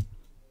it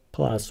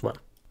 +1.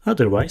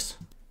 Otherwise,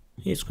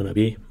 it's gonna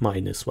be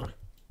 -1.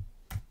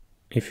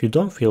 If you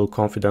don't feel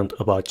confident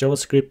about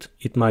JavaScript,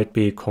 it might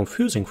be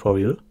confusing for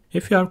you.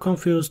 If you are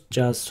confused,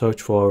 just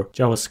search for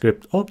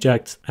JavaScript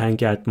objects and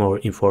get more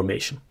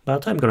information.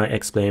 But I'm gonna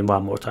explain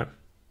one more time.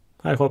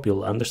 I hope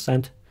you'll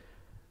understand.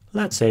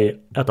 Let's say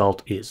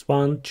adult is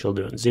 1,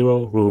 children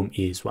 0, room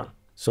is 1.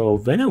 So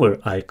whenever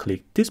I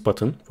click this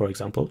button, for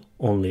example,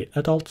 only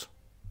adult,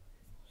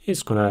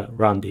 it's gonna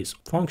run this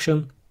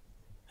function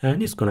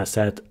and it's gonna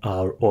set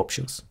our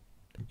options.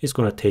 It's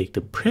gonna take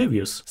the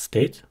previous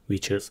state,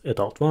 which is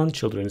adult 1,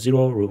 children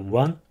 0, room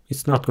 1.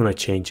 It's not gonna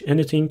change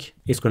anything.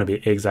 It's gonna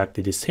be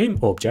exactly the same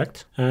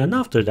object. And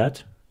after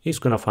that, it's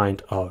gonna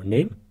find our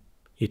name.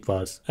 It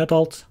was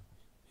adult.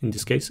 In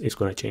this case, it's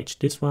gonna change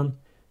this one.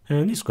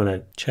 And it's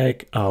gonna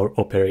check our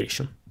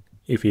operation.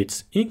 If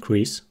it's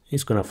increase,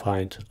 it's gonna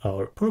find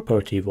our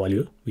property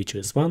value, which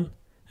is 1,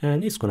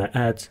 and it's gonna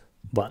add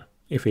 1.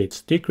 If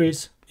it's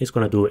decrease, it's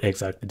gonna do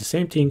exactly the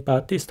same thing,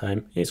 but this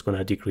time it's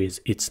gonna decrease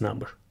its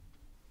number.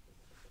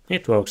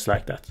 It works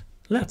like that.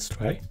 Let's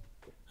try.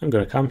 I'm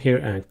gonna come here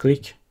and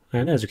click,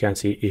 and as you can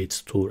see,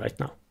 it's 2 right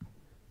now.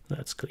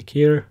 Let's click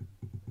here.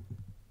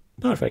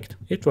 Perfect,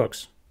 it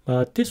works.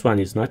 But this one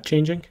is not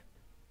changing.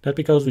 That's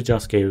because we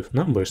just gave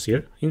numbers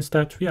here.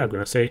 Instead, we are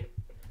gonna say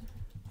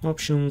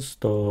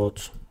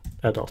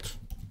options.adult.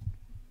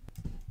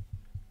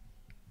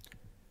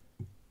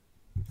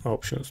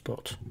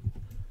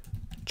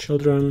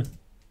 Options.children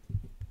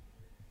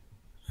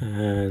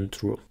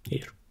and room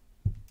here.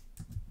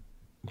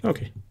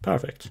 Okay,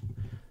 perfect.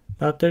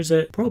 But there's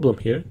a problem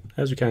here.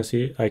 As you can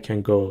see, I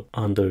can go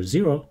under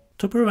 0.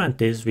 To prevent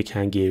this, we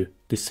can give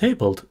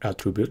disabled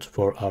attribute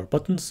for our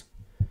buttons.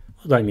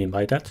 What do I mean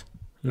by that?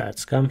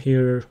 Let's come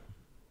here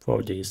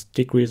for this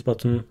decrease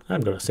button.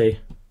 I'm gonna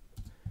say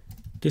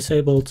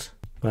disabled,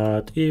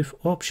 but if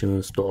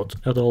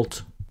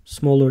options.adult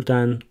smaller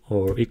than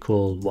or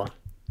equal 1.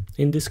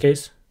 In this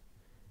case,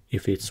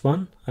 if it's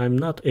 1, I'm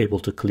not able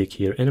to click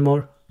here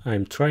anymore.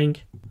 I'm trying.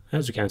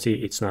 As you can see,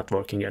 it's not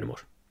working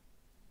anymore.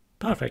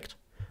 Perfect.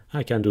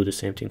 I can do the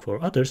same thing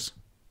for others.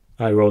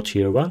 I wrote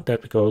here 1,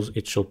 that's because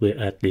it should be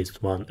at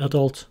least 1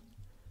 adult.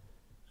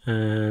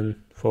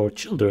 And for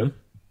children,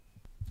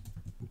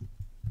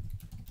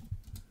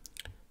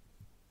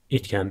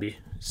 it can be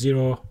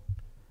 0.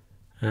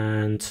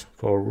 And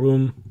for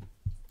room,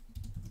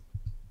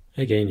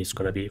 again, it's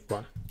gonna be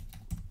 1.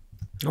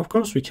 Of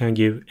course, we can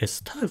give a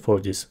style for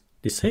this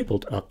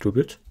disabled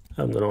attribute.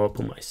 I'm gonna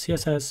open my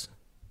CSS.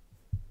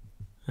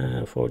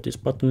 And for this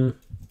button,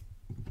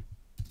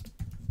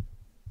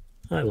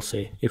 I will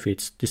say if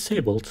it's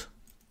disabled,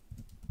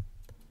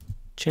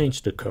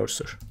 change the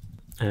cursor.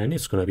 And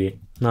it's gonna be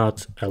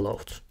not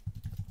allowed.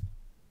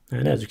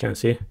 And as you can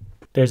see,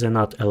 there's a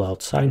not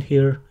allowed sign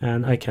here,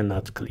 and I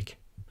cannot click.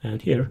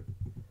 And here,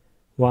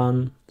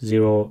 1,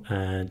 0,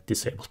 and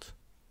disabled.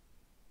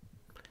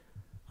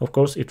 Of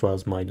course, it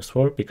was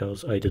 -4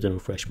 because I didn't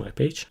refresh my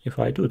page. If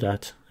I do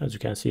that, as you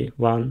can see,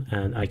 1,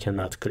 and I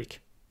cannot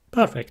click.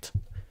 Perfect.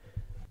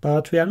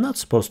 But we are not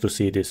supposed to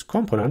see this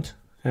component.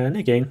 And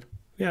again,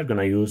 we are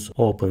gonna use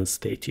open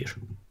state here.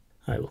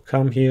 I will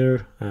come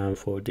here, and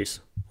for this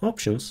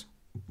options,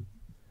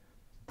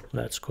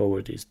 let's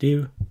cover this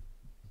div.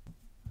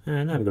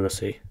 And I'm gonna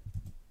say,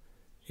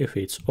 if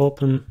it's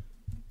open,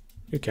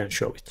 you can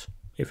show it.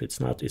 If it's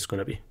not, it's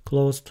gonna be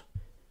closed.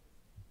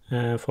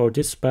 And for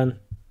this span,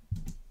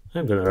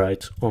 I'm gonna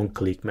write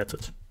onClick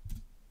method.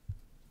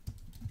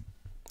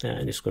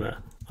 And it's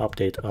gonna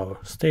update our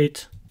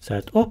state,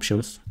 set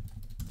open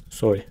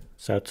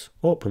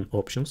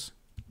options.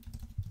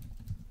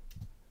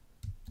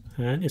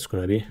 And it's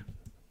gonna be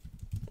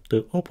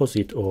the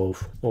opposite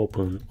of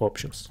open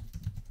options.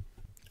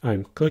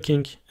 I'm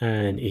clicking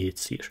and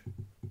it's here.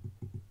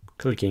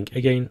 Clicking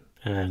again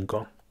and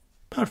gone.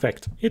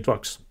 Perfect, it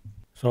works.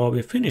 So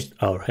we finished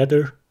our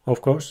header,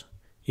 of course.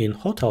 In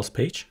hotels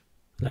page,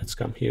 let's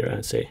come here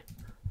and say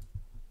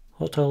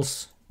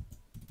hotels.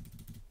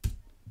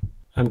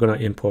 I'm gonna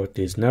import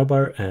this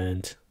navbar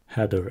and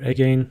header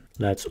again.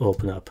 Let's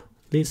open up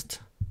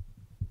list.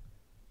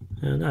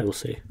 And I will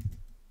say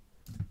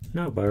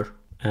navbar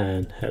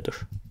and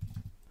header.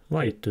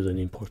 Why it didn't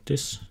import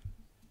this?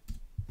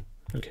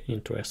 Okay,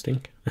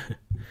 interesting.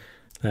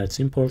 Let's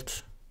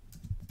import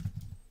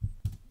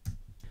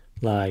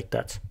like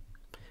that.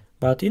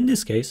 But in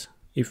this case,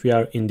 if we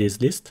are in this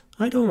list,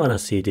 I don't want to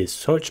see this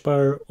search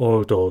bar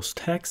or those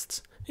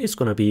texts. It's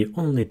gonna be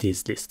only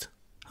this list.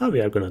 How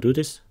we are gonna do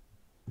this?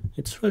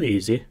 It's really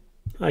easy.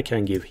 I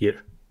can give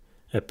here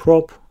a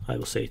prop, I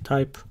will say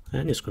type,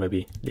 and it's gonna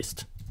be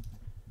list.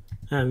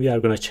 And we are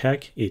gonna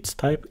check its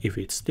type. If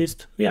it's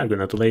list, we are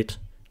gonna delete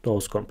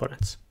those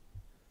components.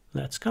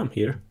 Let's come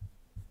here.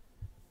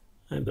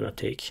 I'm gonna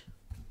take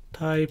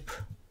type,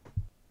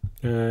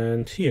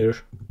 and here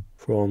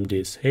from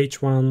this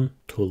h1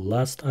 to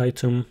last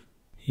item,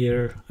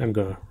 here I'm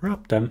gonna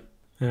wrap them,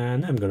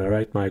 and I'm gonna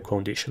write my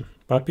condition.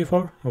 But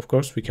before, of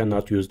course, we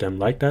cannot use them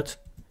like that.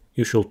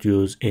 You should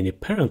use any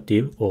parent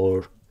div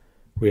or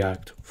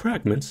React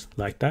fragments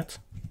like that.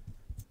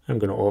 I'm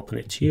gonna open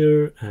it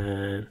here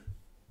and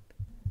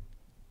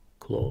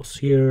close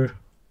here,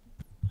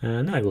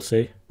 and I will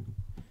say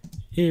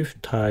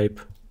if type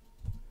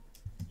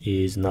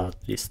is not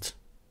list.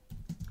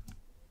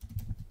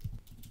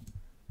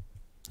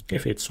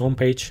 If it's home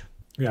page,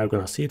 we are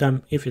gonna see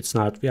them. If it's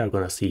not, we are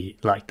gonna see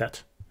like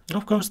that.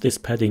 Of course, this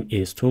padding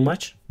is too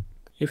much.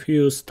 If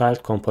you use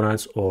styled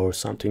components or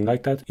something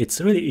like that,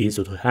 it's really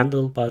easy to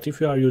handle. But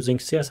if you are using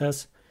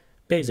CSS,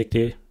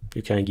 basically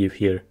you can give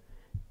here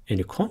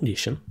any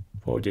condition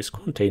for this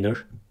container,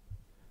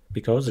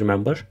 because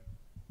remember,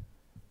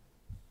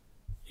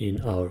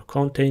 in our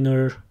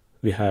container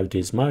we have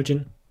this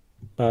margin,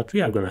 but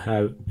we are gonna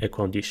have a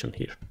condition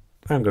here.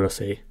 I'm gonna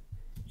say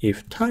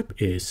if type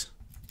is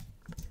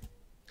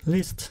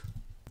list,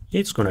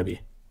 it's gonna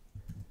be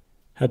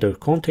header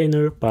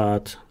container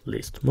but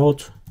list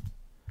mode.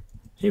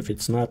 If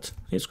it's not,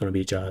 it's gonna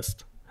be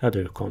just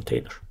header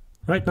container.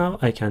 Right now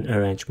I can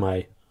arrange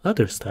my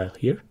other style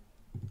here.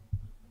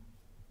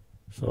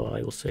 So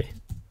I will say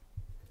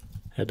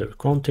header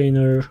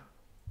container,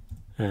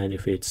 and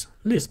if it's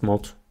list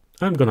mode,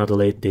 I'm gonna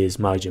delete this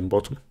margin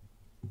bottom,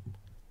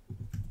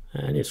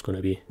 and it's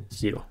gonna be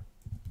 0.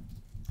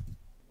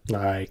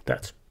 Like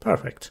that.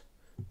 Perfect.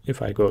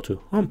 If I go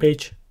to home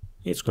page,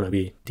 it's gonna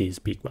be this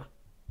big one.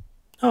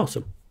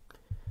 Awesome.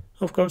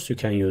 Of course, you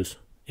can use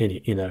any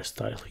inner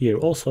style here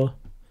also.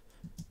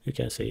 You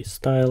can say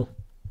style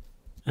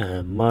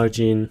and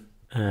margin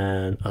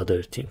and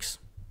other things.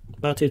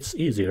 But it's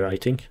easier, I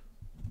think,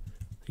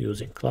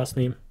 using class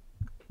name.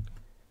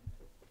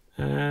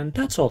 And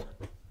that's all.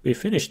 We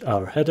finished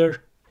our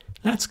header.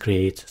 Let's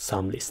create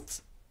some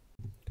lists.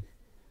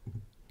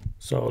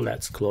 So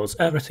let's close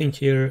everything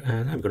here,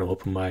 and I'm gonna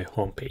open my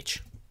home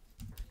page.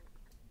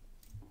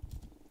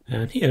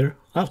 And here,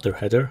 after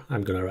header,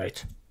 I'm gonna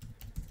write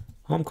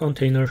home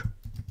container.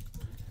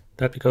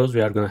 That's because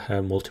we are gonna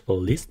have multiple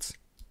lists.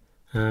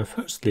 And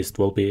first list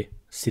will be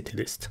city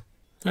list.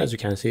 As you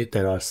can see,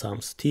 there are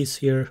some cities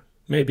here.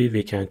 Maybe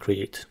we can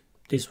create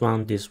this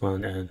one,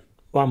 and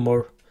one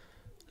more.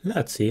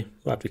 Let's see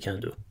what we can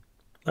do.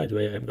 By the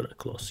way, I'm gonna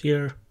close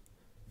here,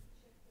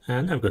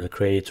 and I'm gonna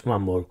create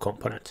one more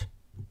component,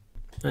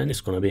 and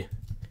it's gonna be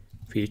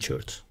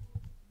featured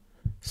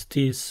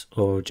cities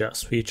or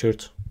just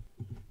featured.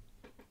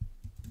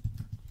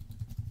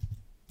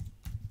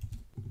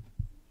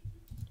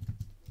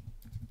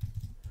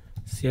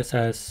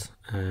 CSS,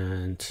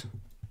 and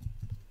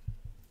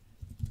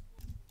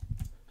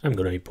I'm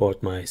gonna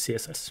import my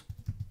CSS.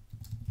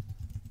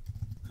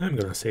 I'm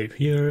gonna save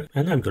here,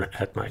 and I'm gonna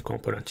add my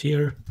component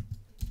here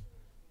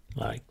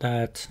like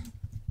that,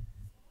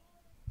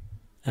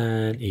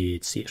 and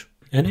it's here.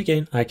 And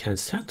again, I can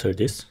center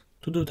this.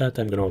 To do that,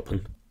 I'm gonna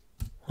open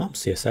home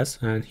CSS,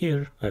 and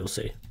here I will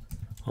say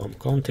home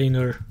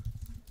container.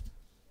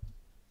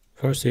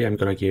 Firstly, I'm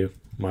gonna give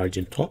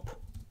margin top,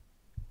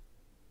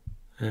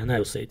 and I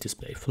will say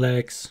display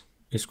flags.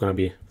 It's gonna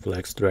be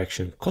flags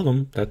direction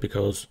column. That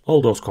because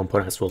all those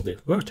components will be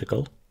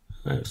vertical.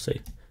 I will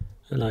say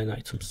align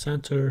item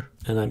center,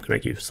 and I'm gonna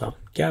give some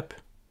gap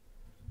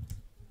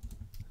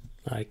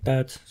like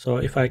that. So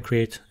if I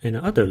create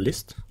another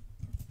list,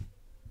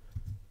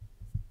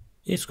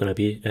 it's gonna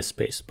be a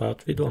space,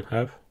 but we don't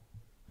have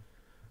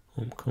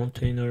home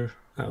container.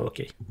 Oh,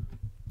 okay,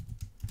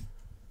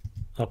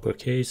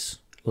 uppercase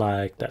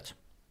like that.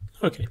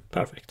 Okay,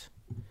 perfect.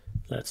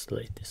 Let's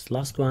delete this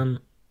last one,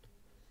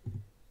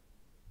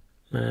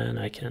 and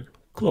I can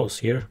close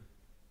here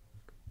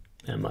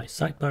and my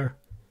sidebar,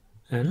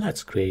 and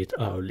let's create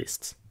our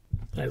lists.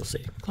 I will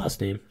say class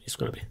name is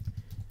gonna be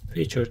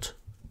featured,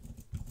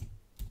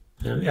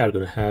 and we are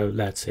gonna have,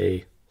 let's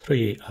say,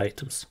 3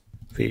 items.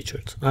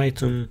 Featured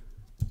item,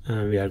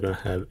 and we are gonna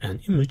have an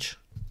image.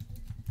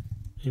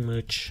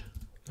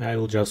 I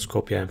will just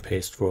copy and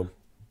paste from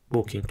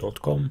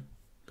booking.com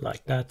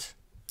like that,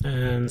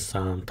 and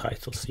some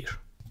titles here.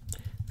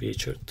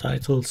 Featured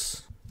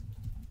titles.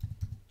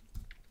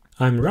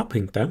 I'm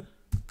wrapping them.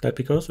 That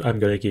because I'm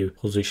gonna give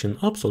position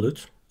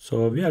absolute,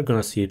 so we are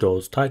gonna see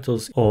those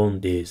titles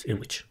on this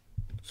image.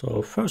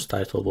 So first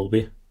title will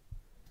be,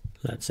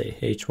 let's say,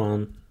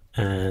 H1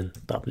 and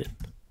Dublin.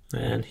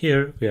 And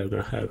here we are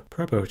going to have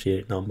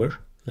property number.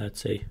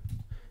 Let's say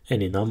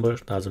any number,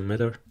 doesn't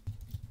matter.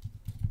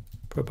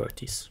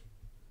 Properties.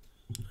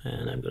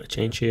 And I'm going to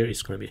change here.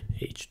 It's going to be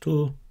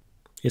H2.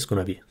 It's going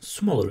to be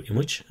smaller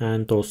image,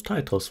 and those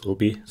titles will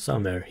be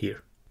somewhere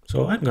here.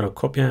 So I'm going to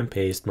copy and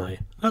paste my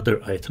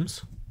other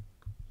items.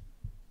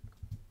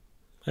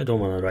 I don't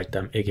want to write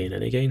them again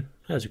and again.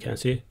 As you can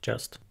see,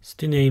 just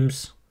city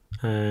names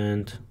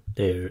and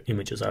their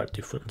images are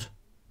different.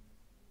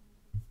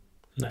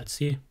 Let's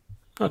see.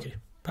 Okay,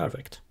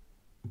 perfect.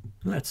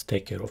 Let's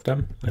take care of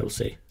them. I will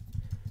say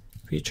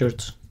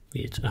featured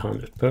with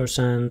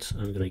 100%.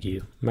 I'm going to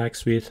give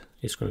max width.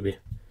 It's going to be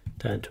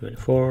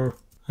 1024.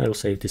 I will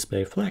say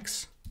display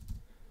flex.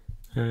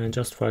 And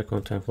justify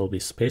content will be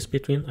space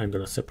between. I'm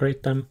going to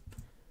separate them.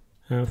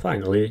 And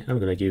finally, I'm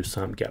going to give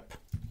some gap.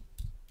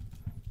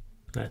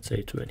 Let's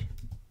say 20.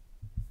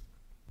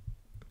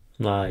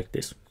 Like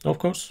this. Of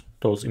course,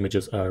 those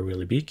images are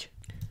really big.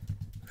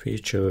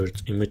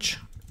 Featured image.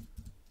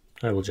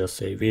 I will just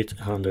say width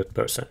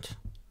 100%.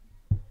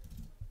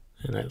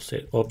 And I will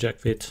say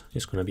object width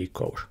is going to be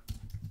cover.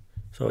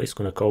 So it's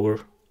going to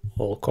cover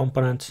all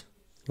components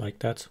like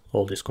that,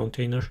 all this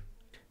container.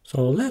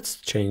 So let's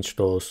change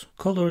those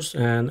colors,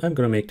 and I'm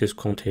going to make this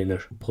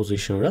container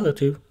position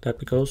relative. That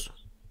because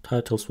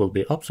titles will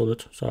be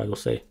absolute. So I will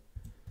say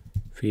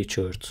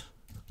featured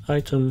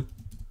item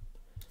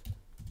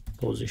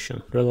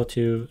position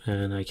relative,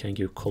 and I can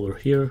give color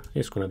here.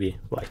 It's going to be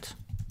white.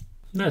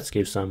 Let's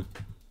give some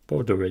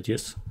border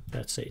radius,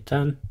 let's say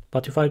 10.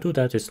 But if I do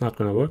that, it's not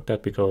going to work.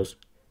 That because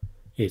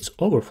it's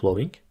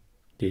overflowing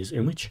this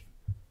image.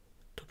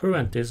 To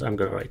prevent this, I'm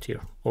going to write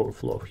here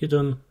overflow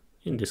hidden.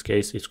 In this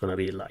case, it's going to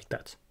be like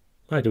that.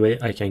 By the way,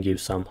 I can give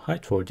some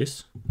height for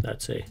this.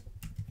 Let's say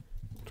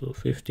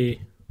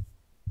 250.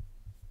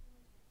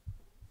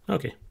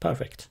 Okay,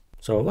 perfect.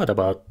 So what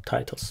about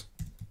titles?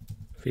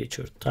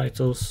 Featured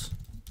titles.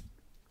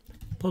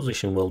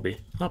 Position will be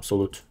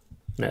absolute.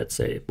 Let's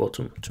say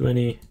bottom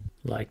 20,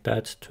 like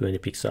that, 20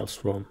 pixels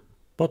from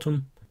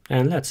bottom.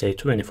 And let's say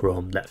 20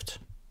 from left.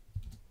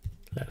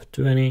 Left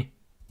 20.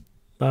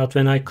 But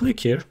when I click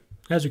here,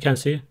 as you can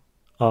see,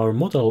 our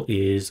model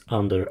is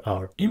under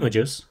our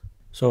images.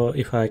 So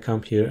if I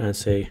come here and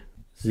say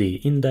z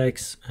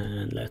index,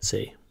 and let's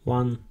say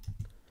 1,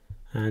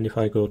 and if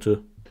I go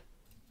to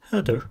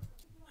header,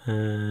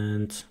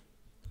 and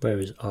where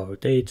is our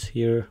date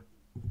here,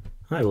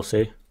 I will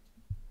say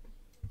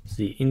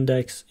z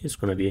index is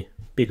going to be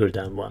bigger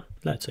than 1.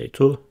 Let's say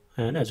 2,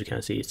 and as you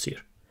can see, it's here.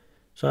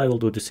 So I will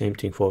do the same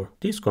thing for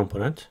this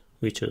component,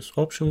 which is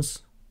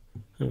options.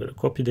 I'm going to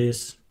copy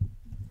this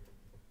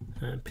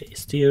and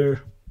paste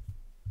here.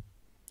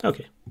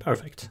 Okay,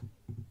 perfect.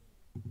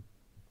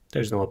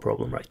 There's no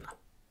problem right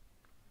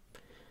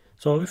now.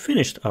 So we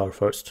finished our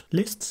first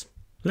lists.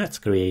 Let's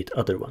create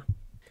other one.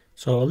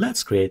 So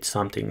let's create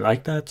something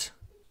like that.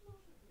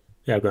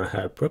 We are going to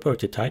have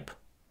property type.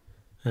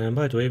 And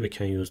by the way, we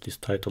can use this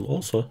title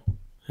also.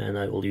 And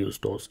I will use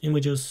those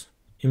images.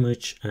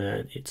 Image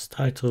and its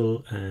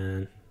title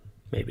and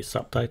maybe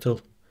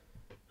subtitle.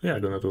 We are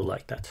going to do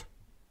like that.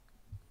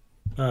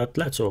 But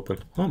let's open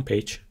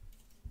homepage.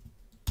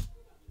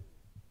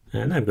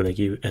 And I'm going to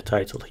give a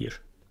title here.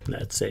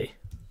 Let's say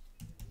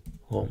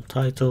home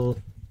title.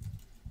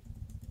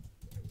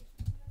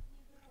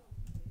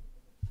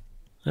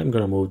 I'm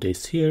going to move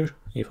this here.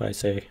 If I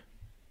say,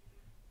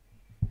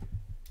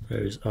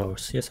 where is our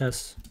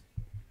CSS?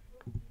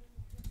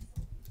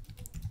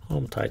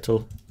 Home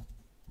title.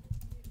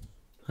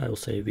 I will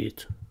say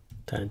width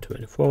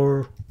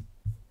 1024.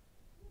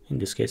 In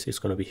this case, it's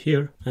going to be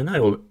here. And I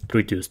will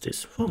reduce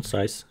this font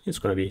size. It's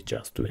going to be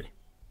just 20.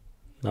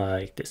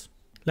 Like this.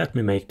 Let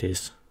me make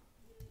this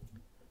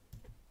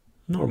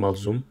normal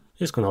zoom.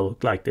 It's going to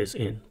look like this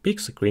in big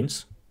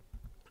screens.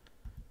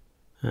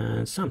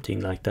 And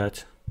something like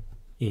that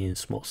in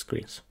small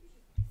screens.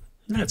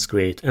 Let's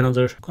create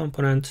another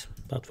component.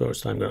 But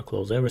first I'm going to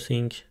close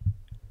everything.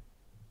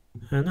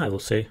 And I will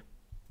say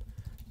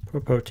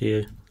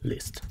property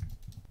list.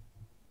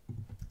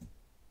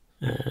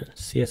 And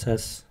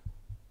CSS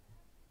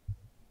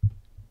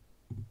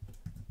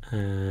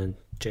and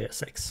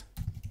JSX.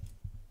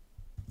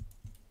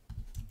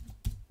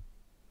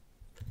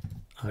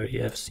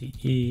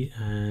 refce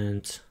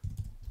and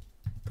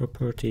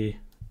property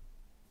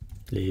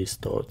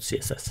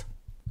list.css.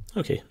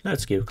 Okay,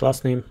 let's give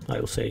class name. I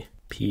will say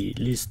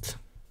plist,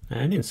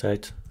 and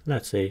inside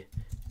let's say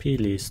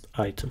plist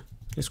item.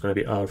 It's going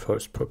to be our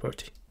first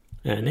property.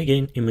 And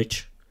again,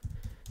 image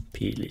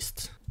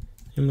plist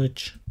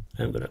image.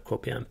 I'm going to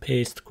copy and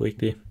paste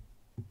quickly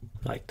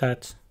like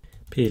that.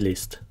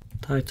 Plist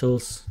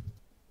titles,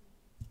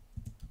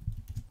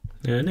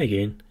 and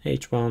again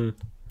h1,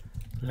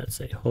 let's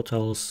say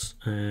hotels,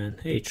 and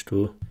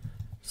h2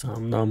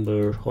 some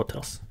number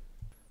hotels.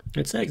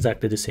 It's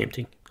exactly the same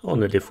thing.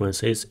 Only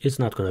difference is it's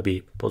not going to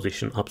be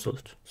position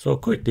absolute. So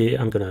quickly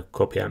I'm going to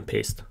copy and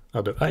paste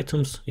other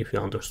items. If you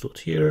understood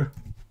here,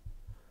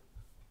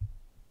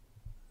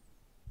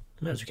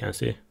 as you can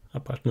see,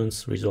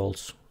 apartments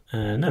results,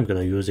 and I'm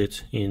going to use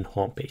it in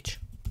homepage.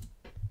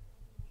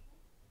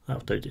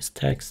 after this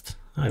text,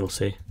 I will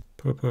say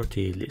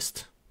property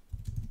list,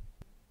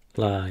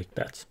 like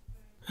that.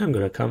 I'm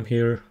gonna come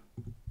here,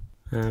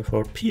 and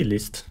for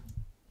plist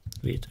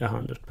with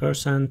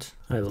 100%,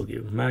 I will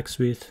give max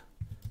width.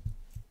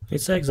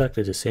 It's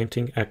exactly the same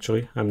thing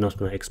actually. I'm not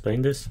gonna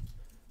explain this.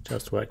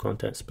 Just write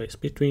content space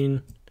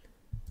between,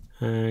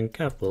 and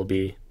gap will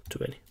be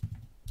 20.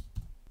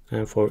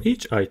 And for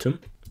each item,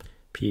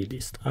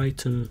 plist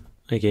item,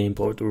 again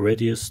border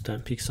radius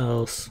 10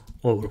 pixels,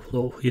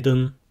 overflow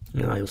hidden,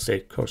 and I will say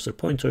cursor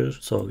pointer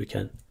so we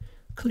can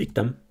click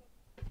them.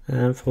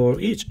 And for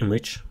each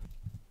image,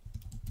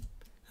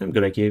 I'm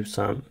gonna give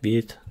some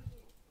width,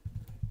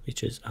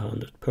 which is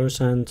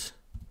 100%,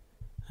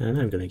 and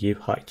I'm gonna give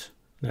height,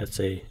 let's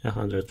say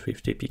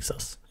 150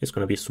 pixels. It's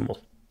gonna be small.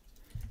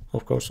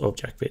 Of course,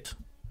 object width,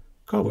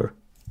 cover.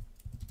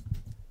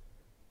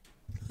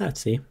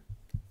 Let's see.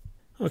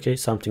 Okay,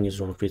 something is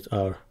wrong with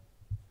our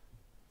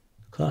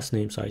class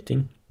names, I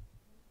think.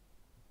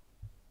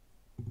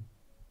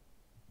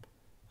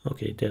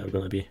 Okay, they are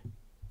gonna be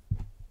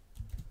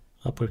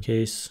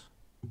uppercase.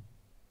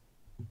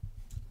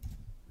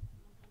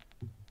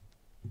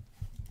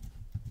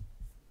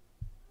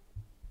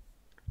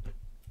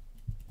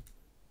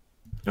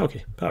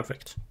 Okay,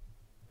 perfect.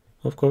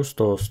 Of course,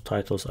 those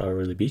titles are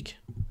really big.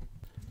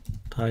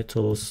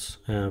 Titles,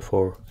 and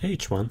for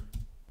H1,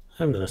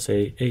 I'm gonna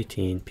say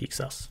 18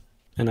 pixels.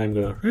 And I'm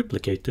gonna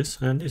replicate this,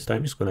 and this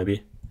time it's gonna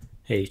be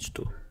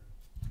H2.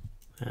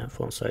 And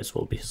font size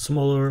will be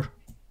smaller.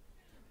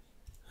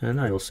 And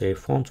I will say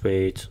font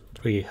weight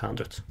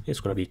 300.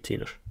 It's gonna be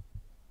thinner.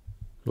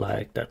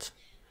 Like that.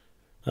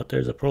 But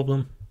there's a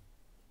problem.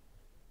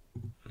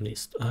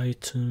 List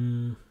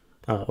item.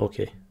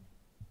 Okay.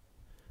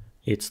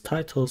 It's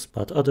titles,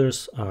 but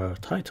others are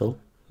title.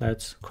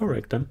 Let's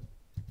correct them.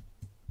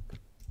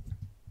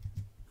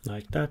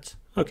 Like that.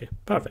 Okay,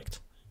 perfect.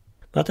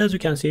 But as you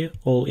can see,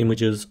 all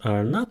images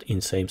are not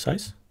in same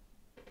size.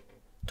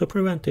 To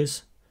prevent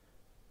this,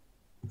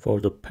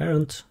 for the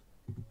parent,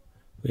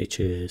 which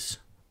is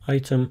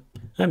item,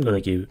 I'm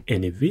gonna give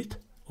any width,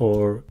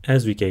 or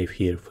as we gave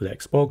here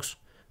flex box,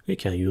 we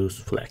can use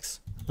flex.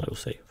 I will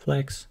say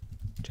flex,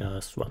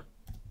 just 1.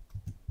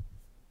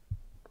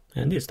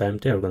 And this time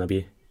they are gonna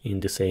be in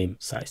the same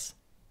size.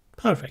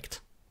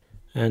 Perfect.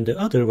 And the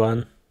other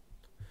one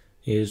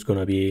is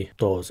gonna be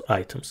those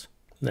items.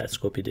 Let's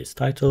copy this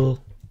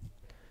title.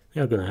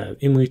 We are gonna have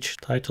image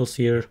titles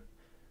here.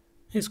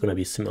 It's gonna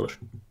be similar.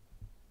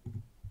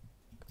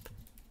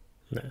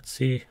 Let's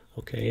see.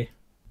 Okay.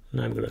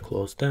 Now I'm gonna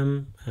close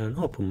them and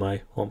open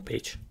my home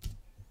page.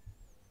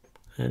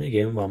 And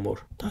again, one more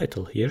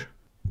title here.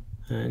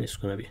 And it's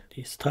gonna be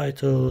this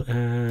title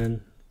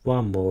and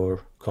one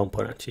more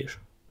component here.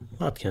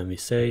 What can we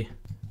say?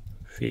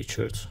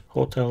 Featured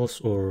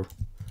hotels or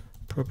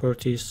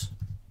properties.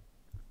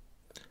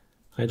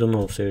 I don't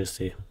know,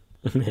 seriously.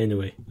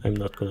 Anyway, I'm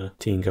not gonna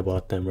think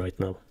about them right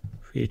now.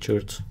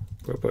 Featured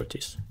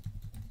properties.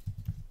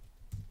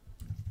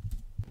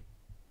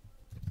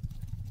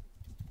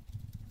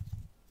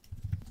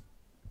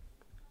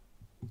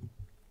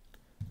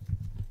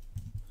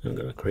 I'm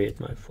gonna create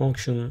my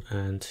function,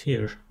 and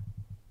here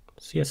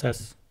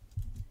CSS,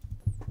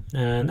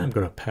 and I'm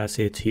gonna pass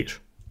it here.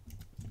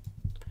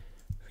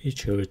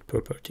 Featured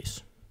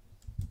properties.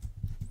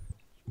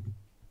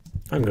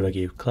 I'm gonna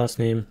give class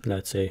name,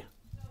 let's say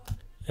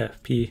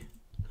FP,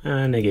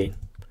 and again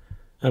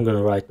I'm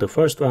gonna write the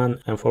first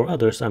one, and for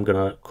others I'm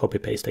gonna copy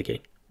paste again.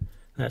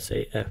 Let's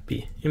say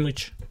FP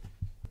image.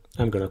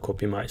 I'm gonna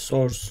copy my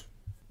source,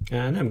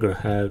 and I'm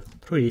gonna have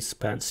 3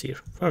 spans here.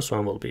 First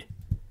one will be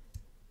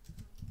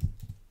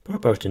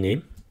property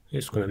name.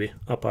 It's gonna be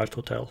Apart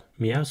Hotel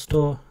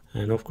Miasto,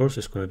 and of course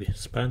it's gonna be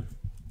span,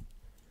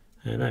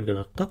 and I'm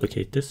gonna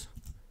duplicate this.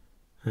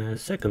 And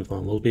second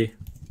one will be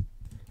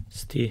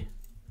st,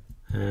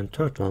 and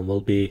third one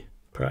will be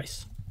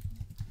price.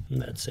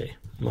 Let's say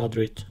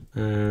Madrid,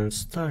 and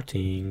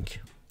starting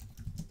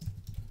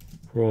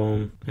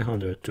from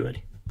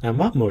 120. And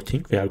one more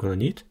thing we are gonna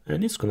need,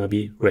 and it's gonna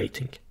be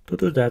rating. To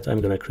do that,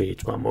 I'm gonna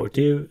create one more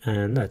div,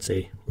 and let's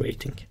say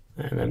rating.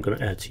 And I'm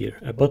gonna add here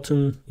a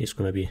button. It's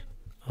gonna be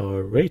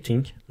our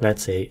rating.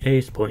 Let's say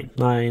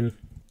 8.9.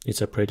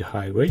 It's a pretty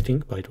high rating,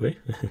 by the way.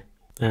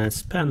 And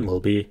span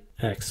will be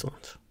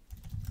excellent.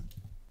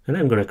 And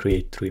I'm gonna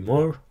create 3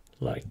 more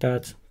like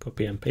that.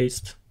 Copy and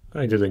paste.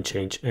 I didn't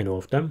change any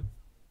of them.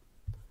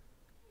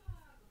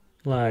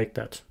 Like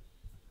that.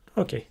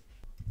 Okay.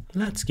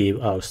 Let's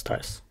give our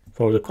styles.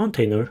 For the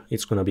container,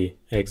 it's gonna be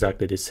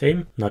exactly the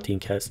same. Nothing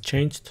has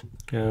changed.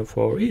 And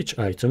for each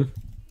item,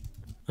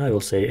 I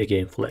will say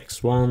again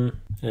flex 1,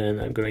 and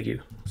I'm gonna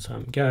give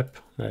some gap.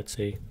 Let's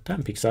say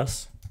 10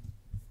 pixels.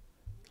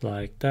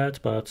 Like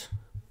that, but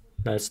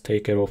let's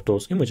take care of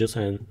those images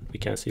and we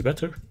can see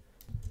better.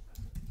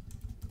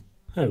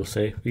 I will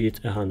say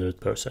with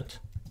 100%.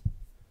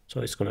 So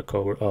it's gonna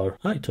cover our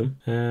item.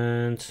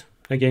 And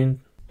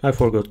again, I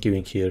forgot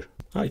giving here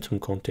item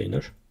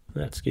container.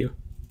 Let's give.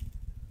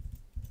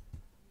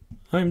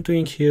 I'm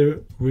doing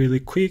here really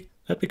quick,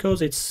 that's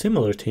because it's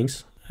similar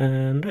things,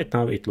 and right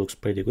now it looks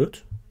pretty good.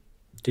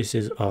 This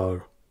is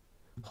our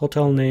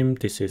hotel name,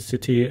 this is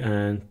city,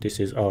 and this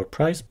is our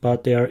price,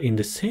 but they are in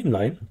the same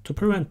line. To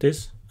prevent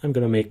this, I'm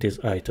gonna make this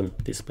item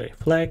display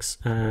flex,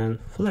 and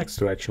flex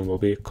direction will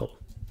be column.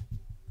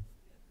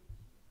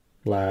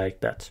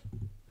 Like that.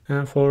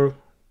 And for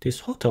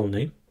this hotel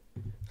name,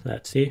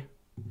 let's see,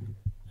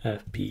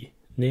 FP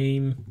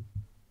name,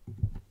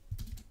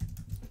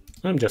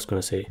 I'm just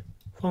gonna say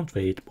font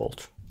weight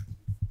bold,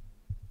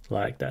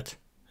 like that.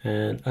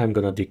 And I'm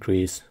gonna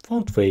decrease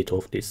font weight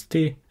of this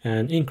T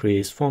and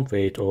increase font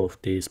weight of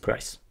this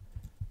price.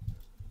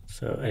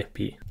 So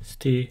FP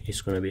T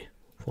is gonna be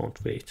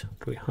font weight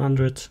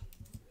 300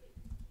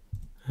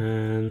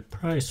 and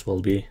price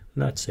will be,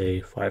 let's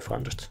say,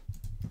 500.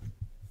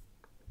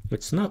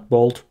 It's not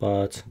bold,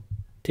 but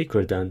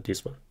thicker than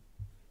this one.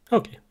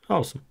 Okay,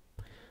 awesome.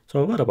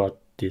 So what about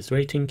this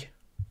rating?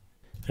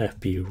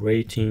 FP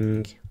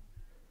rating,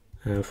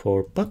 and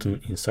for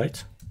button inside,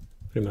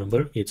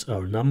 remember it's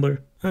our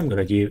number. I'm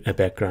gonna give a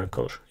background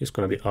color. It's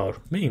gonna be our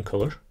main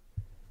color,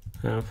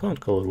 and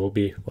font color will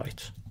be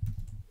white,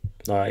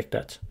 like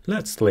that.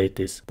 Let's delete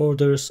these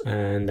borders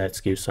and let's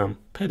give some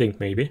padding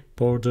maybe.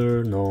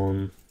 Border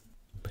non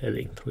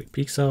padding 3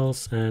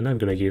 pixels, and I'm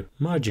gonna give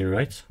margin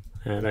right,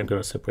 and I'm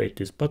gonna separate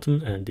this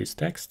button and this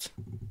text.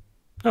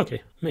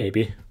 Okay,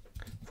 maybe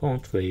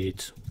font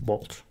weight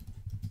bold.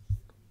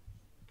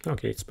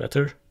 Okay, it's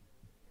better.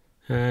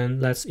 And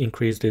let's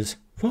increase this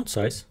font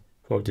size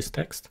for this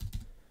text.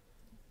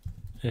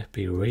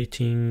 FP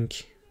rating,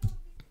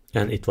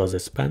 and it was a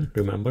span,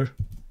 remember,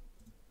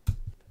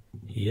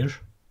 here.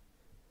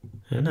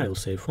 And I will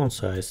say font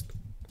size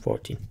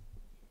 14.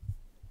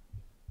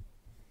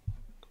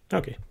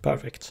 Okay,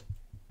 perfect.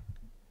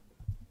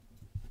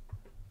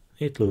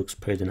 It looks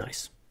pretty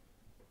nice.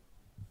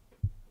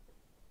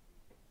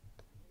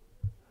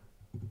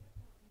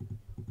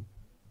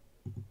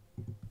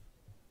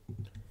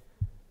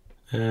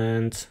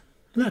 And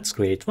let's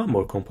create one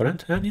more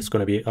component, and it's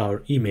gonna be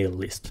our email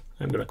list.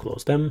 I'm gonna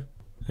close them,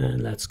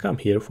 and let's come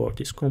here for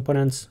these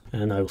components,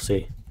 and I will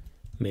say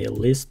mail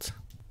list,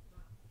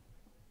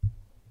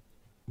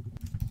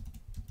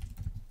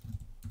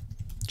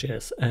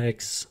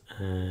 JSX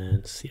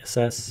and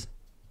CSS.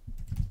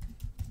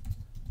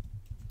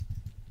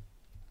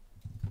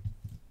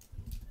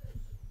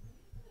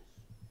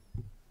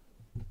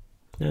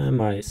 And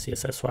my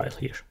CSS file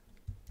here.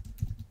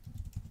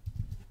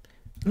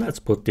 Let's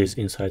put this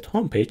inside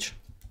homepage,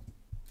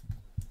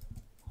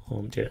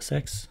 home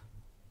JSX.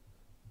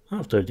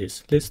 After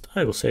this list,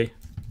 I will say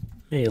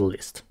mail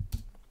list.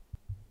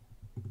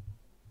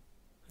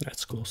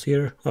 Let's close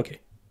here. Okay.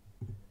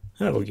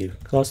 I will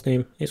give class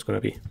name. It's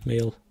gonna be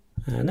mail,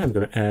 and I'm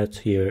gonna add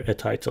here a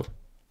title.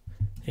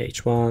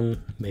 H1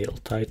 mail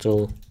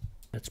title.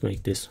 Let's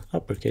make this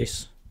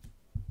uppercase.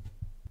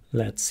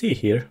 Let's see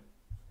here.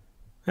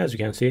 As you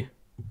can see,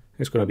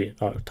 it's gonna be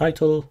our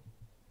title.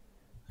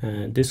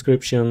 And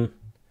description,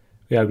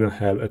 we are going to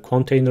have a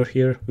container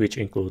here which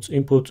includes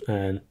input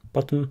and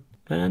button,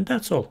 and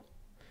that's all.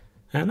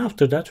 And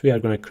after that we are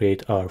going to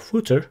create our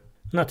footer.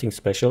 Nothing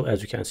special.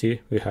 As you can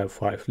see, we have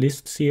 5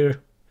 lists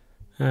here,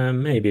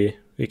 and maybe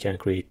we can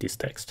create this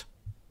text.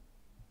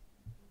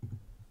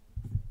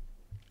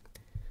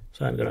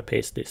 So I'm going to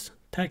paste this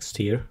text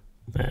here,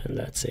 and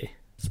let's say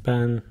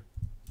span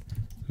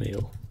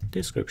mail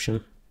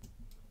description,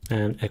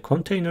 and a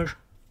container,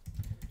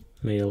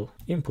 mail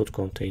input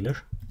container.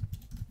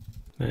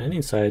 And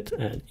inside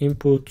an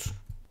input,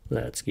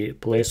 let's give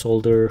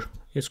placeholder.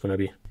 It's gonna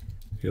be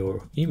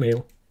your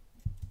email,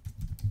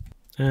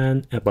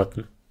 and a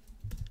button.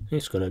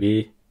 It's gonna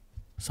be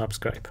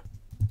subscribe.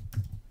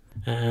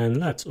 And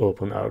let's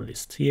open our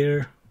list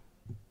here.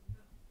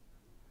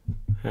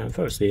 And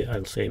firstly,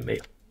 I'll say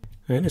mail,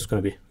 and it's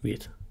gonna be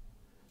with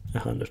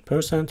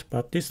 100%.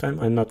 But this time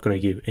I'm not gonna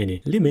give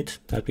any limit,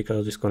 that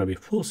because it's gonna be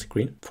full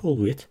screen, full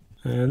width,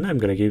 and I'm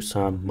gonna give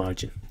some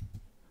margin.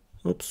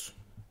 Oops.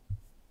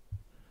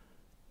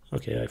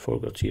 Okay, I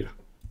forgot here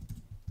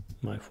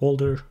my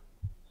folder.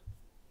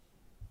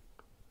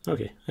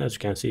 Okay, as you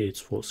can see, it's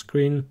full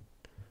screen.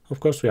 Of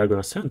course, we are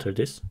gonna center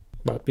this,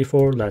 but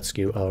before, let's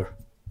give our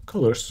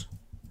colors,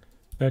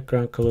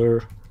 background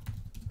color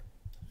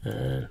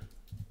and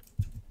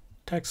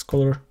text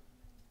color,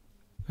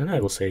 and I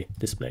will say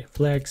display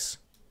flags,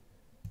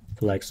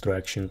 flags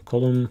direction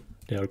column,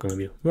 they are gonna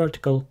be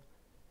vertical,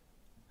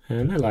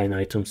 and align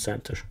item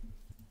center.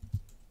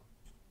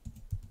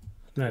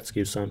 Let's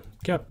give some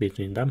gap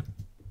between them,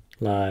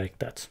 like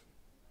that.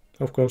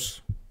 Of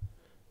course,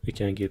 we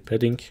can give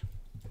padding.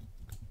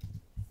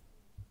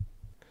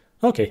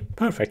 Okay,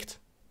 perfect.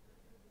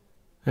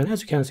 And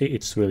as you can see,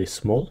 it's really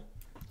small.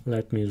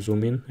 Let me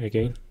zoom in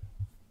again.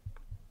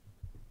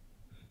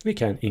 We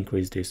can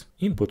increase this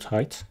input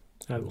height.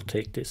 I will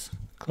take this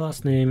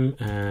class name,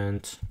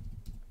 and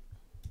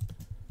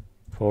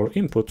for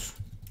input,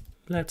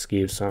 let's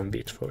give some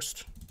width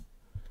first.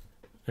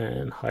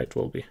 And height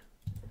will be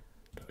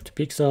 30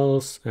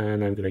 pixels,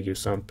 and I'm gonna give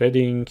some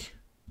padding.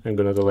 I'm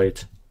gonna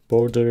delete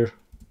border,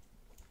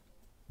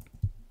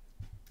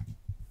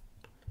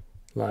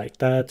 like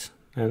that.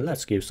 And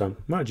let's give some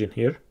margin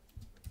here.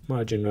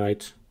 Margin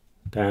right,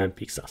 10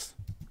 pixels.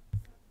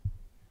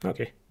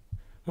 Okay,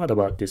 what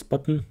about this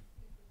button?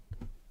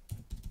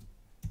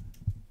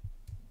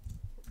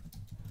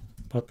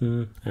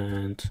 Button,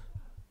 and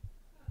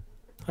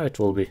height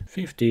will be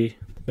 50.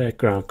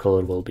 Background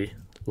color will be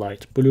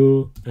light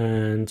blue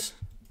and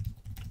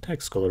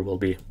text color will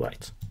be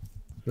white.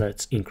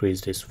 Let's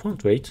increase this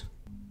font weight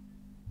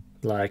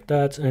like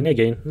that, and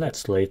again let's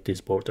select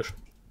this border.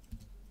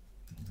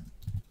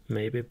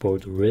 Maybe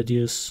border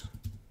radius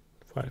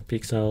 5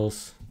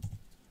 pixels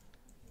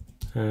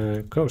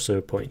and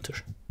cursor pointer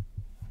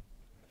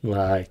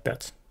like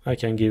that. I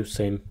can give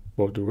same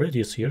border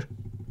radius here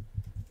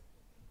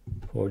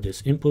for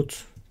this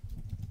input.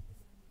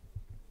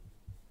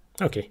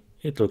 Okay,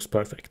 it looks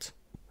perfect.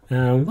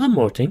 And one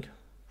more thing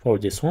for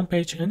this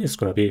homepage, and it's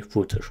gonna be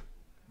footer.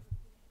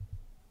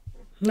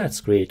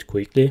 Let's create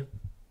quickly.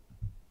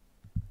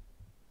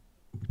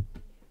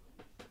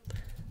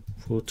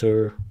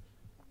 Footer.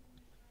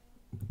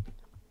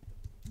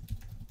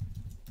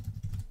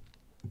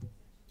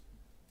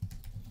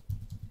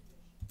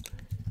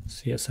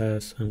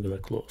 CSS, I'm gonna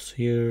close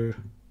here.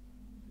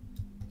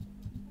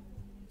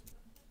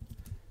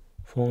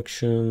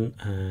 Function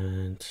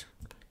and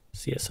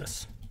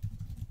CSS.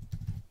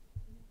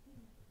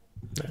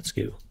 Let's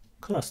give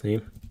class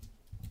name.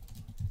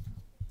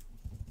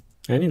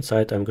 And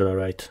inside I'm gonna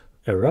write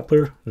a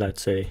wrapper,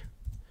 let's say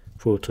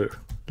footer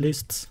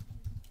lists.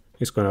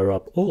 It's gonna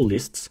wrap all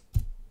lists.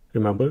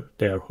 Remember,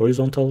 they are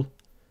horizontal.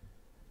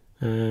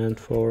 And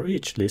for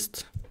each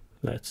list,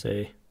 let's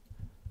say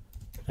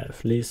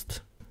f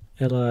list,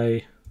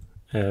 li,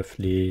 f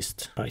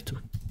list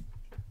item.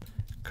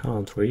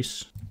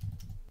 Countries.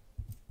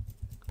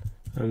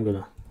 I'm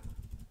gonna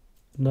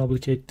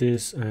duplicate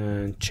this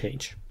and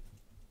change.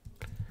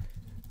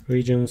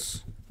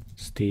 Regions,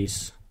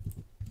 cities,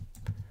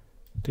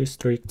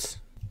 districts,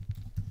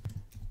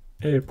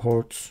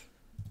 airports,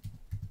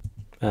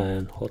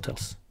 and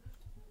hotels.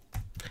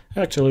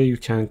 Actually, you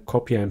can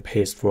copy and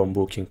paste from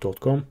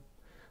booking.com.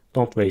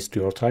 Don't waste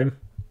your time.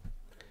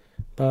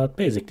 But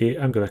basically,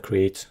 I'm gonna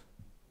create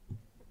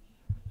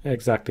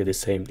exactly the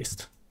same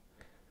list.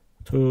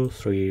 2,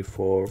 3,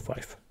 4,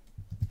 5.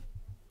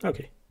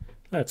 Okay,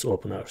 let's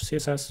open our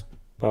CSS.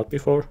 But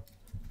before,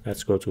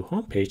 let's go to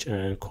homepage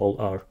and call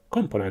our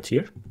component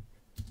here.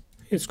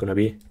 It's gonna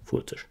be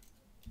footer.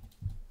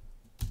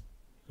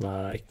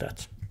 Like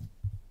that.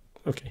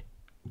 Okay.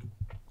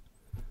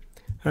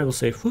 I will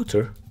say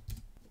footer.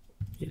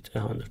 It's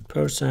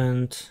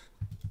 100%.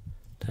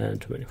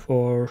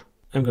 1024.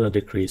 I'm gonna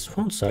decrease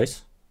font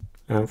size.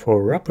 And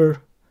for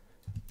wrapper,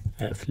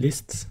 f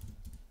lists,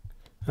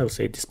 I will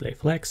say display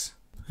flex.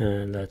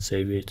 And let's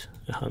say with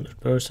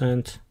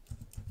 100%.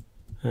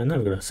 And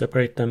I'm gonna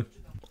separate them.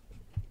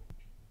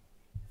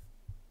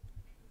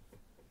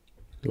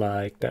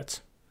 Like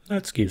that.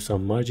 Let's give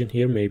some margin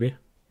here maybe.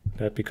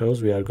 That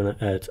because we are gonna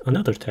add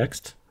another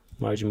text.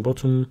 Margin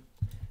bottom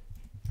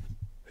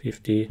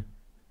 50.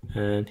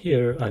 And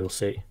here I will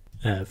say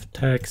f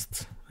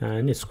text,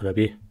 and it's gonna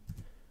be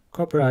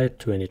copyright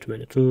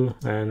 2022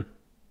 and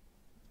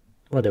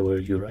whatever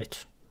you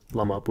write.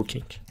 Lama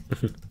booking.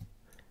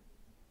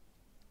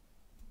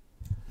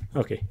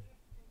 Okay.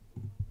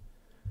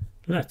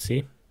 Let's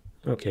see.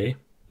 Okay.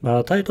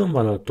 But I don't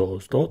want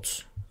those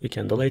dots. We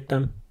can delete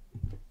them.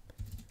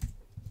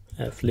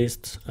 F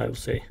list, I will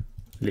say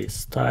list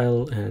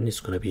style, and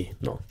it's gonna be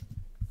none.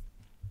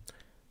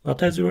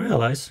 But as you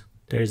realize,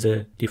 there is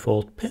a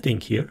default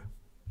padding here.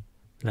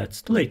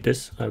 Let's delete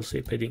this. I will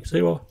say padding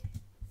 0.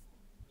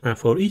 And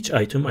for each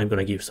item, I'm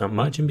gonna give some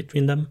margin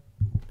between them.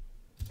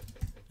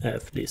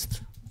 F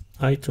list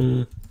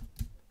item,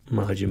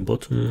 margin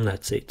bottom,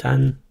 let's say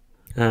 10.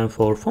 And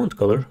for font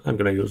color, I'm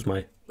gonna use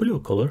my blue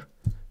color.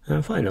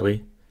 And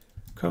finally,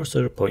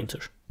 cursor pointer.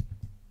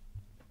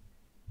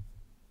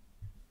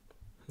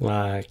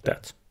 Like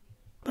that.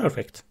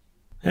 Perfect.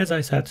 As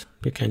I said,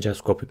 you can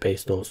just copy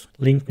paste those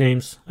link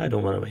names. I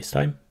don't want to waste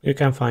time. You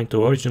can find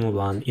the original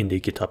one in the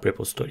GitHub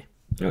repository.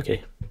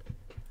 Okay.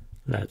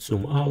 Let's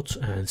zoom out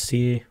and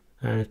see.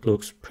 And it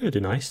looks pretty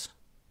nice.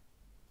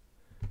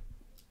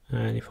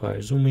 And if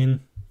I zoom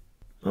in,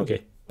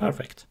 okay,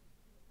 perfect.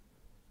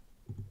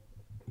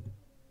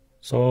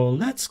 So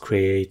let's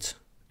create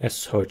a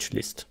search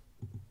list.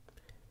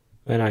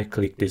 When I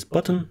click this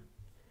button,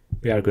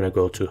 we are gonna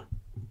go to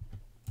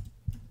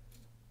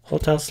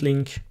hotels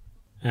link,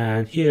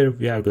 and here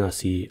we are gonna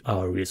see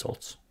our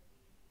results.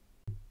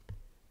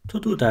 To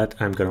do that,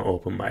 I'm gonna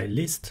open my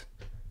list,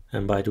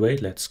 and by the way,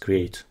 let's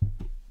create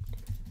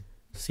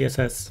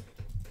CSS,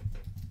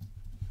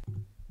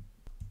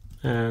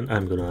 and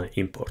I'm gonna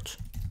import.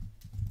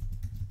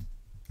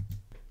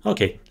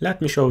 Okay,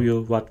 let me show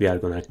you what we are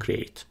gonna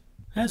create.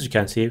 As you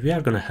can see, we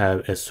are gonna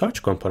have a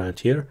search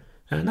component here,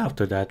 and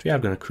after that we are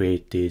gonna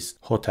create this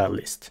hotel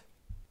list.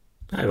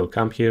 I will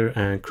come here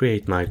and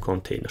create my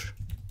container.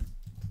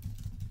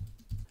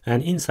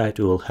 And inside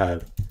we will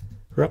have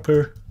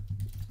wrapper,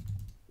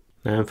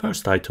 and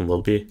first item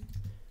will be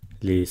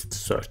list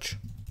search,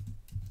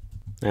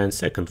 and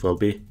second will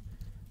be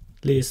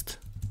list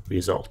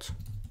result.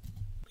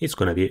 It's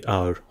gonna be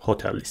our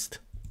hotel list.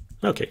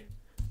 Okay,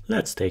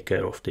 let's take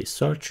care of this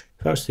search.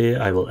 Firstly,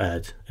 I will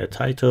add a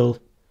title.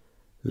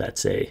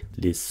 Let's say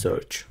list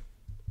search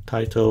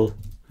title,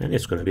 and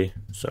it's gonna be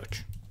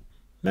search.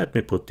 Let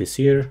me put this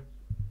here,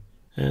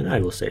 and I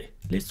will say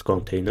list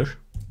container,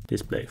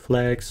 display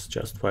flags,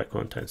 justify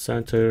content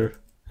center,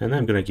 and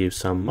I'm gonna give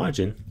some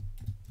margin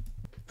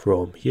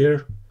from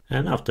here.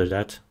 And after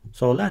that,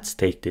 so let's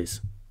take this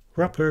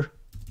wrapper,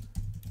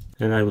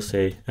 and I will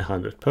say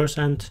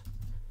 100%,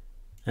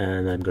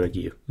 and I'm gonna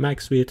give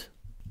max width,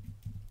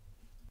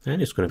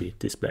 and it's gonna be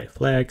display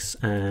flags,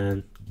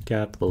 and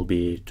gap will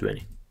be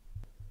 20.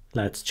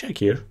 Let's check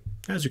here.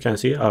 As you can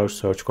see, our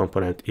search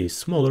component is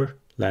smaller.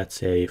 Let's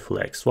say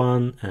flex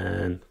 1,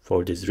 and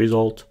for this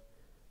result,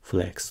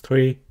 flex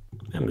 3.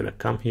 I'm gonna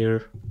come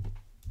here,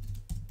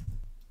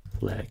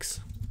 flex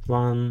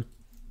 1,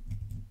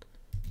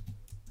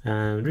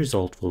 and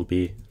result will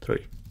be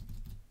 3.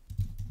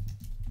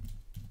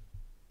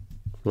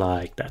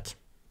 Like that.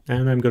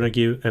 And I'm gonna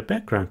give a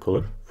background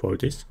color for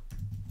this.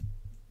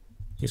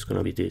 It's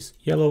gonna be this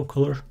yellow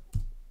color.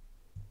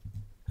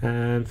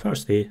 And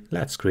firstly,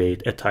 let's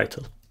create a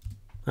title.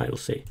 I will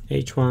say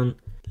h1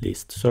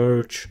 list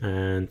search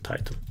and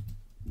title.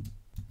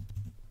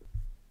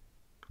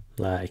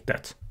 Like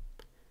that.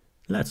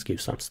 Let's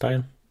give some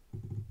style.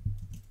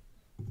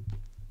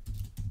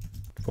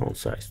 Font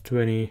size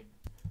 20.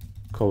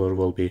 Color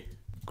will be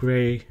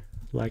gray,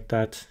 like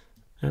that.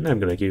 And I'm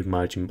gonna give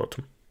margin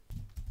bottom.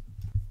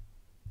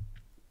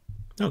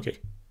 Okay,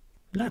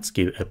 let's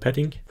give a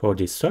padding for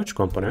this search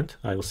component.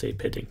 I will say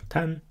padding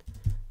 10,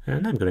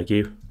 and I'm gonna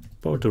give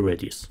border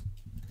radius.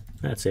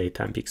 Let's say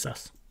 10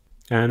 pixels.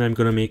 And I'm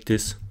gonna make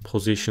this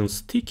position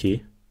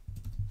sticky.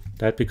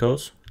 That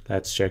because,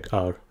 let's check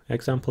our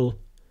example.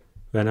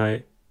 When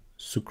I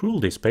scroll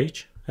this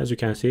page, as you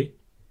can see,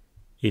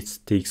 it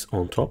sticks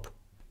on top.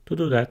 To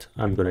do that,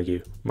 I'm gonna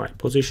give my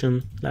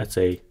position, let's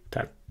say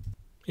 10.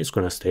 It's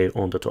gonna stay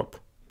on the top.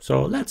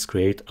 So let's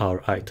create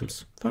our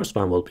items. First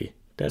one will be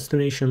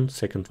destination,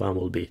 second one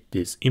will be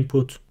this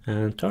input,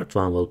 and third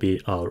one will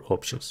be our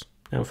options.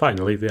 And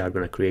finally, we are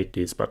gonna create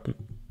this button.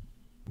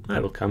 I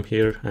will come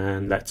here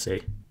and let's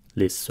say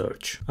list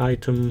search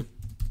item,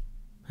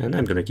 and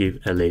I'm gonna give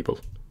a label.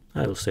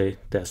 I will say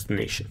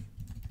destination.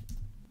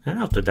 And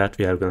after that,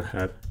 we are gonna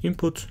have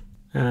input,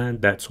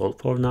 and that's all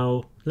for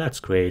now. Let's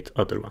create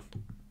other one.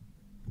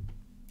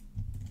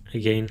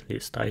 Again,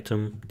 list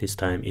item. This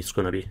time it's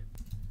gonna be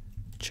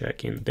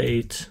check-in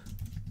date.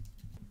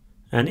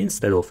 And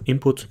instead of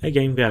input,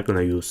 again, we are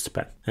gonna use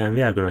span, and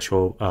we are gonna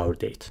show our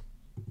date.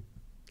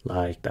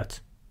 Like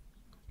that.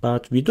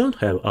 But we don't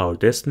have our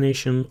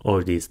destination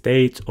or this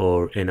date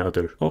or any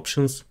other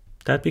options.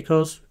 That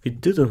because we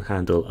didn't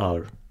handle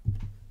our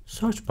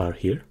search bar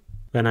here.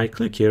 When I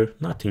click here,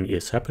 nothing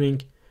is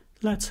happening.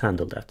 Let's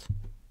handle that.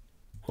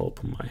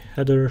 Open my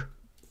header.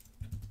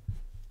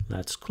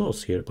 Let's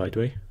close here, by the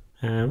way.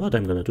 And what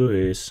I'm gonna do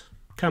is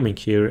coming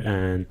here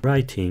and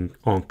writing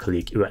on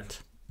click event.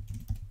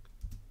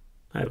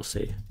 I will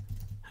say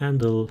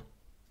handle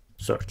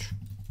search.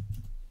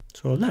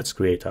 So let's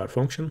create our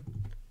function.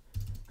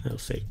 I'll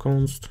say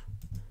const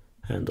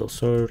handle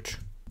search,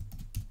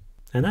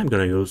 and I'm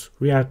gonna use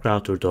React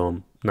Router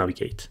DOM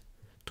navigate.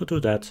 To do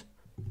that,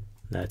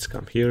 let's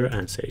come here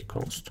and say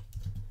const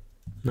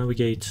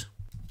navigate.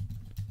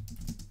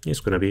 It's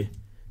gonna be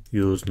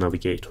use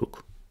navigate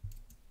hook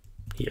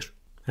here.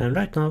 And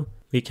right now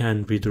we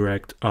can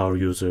redirect our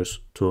users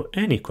to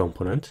any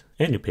component,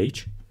 any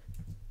page,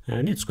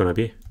 and it's gonna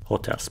be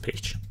hotels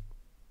page.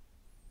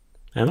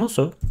 And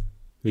also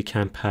we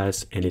can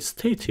pass any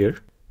state here.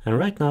 And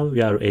right now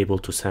we are able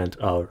to send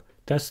our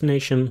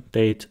destination,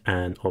 date,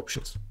 and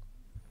options.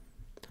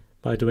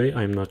 By the way,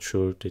 I'm not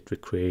sure did we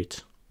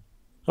create.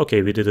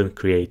 Okay, we didn't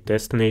create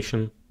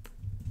destination.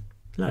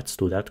 Let's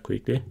do that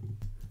quickly.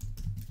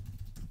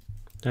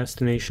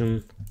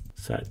 Destination,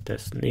 set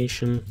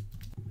destination.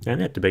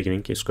 And at the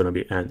beginning it's gonna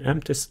be an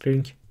empty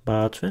string.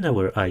 But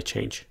whenever I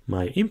change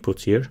my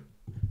input here,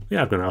 we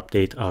are gonna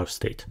update our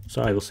state.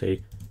 So I will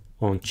say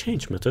on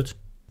change method,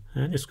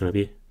 and it's gonna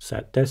be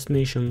set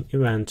destination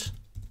event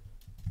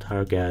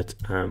target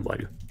and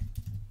value.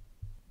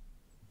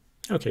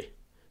 Okay,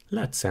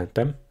 let's send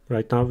them.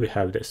 Right now we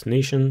have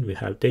destination, we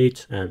have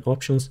date and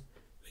options.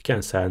 We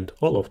can send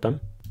all of them.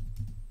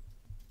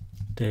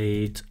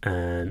 Date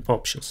and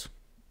options.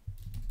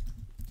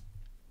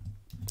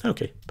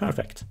 Okay,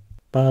 perfect.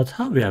 But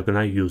how we are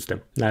gonna use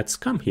them? Let's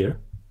come here,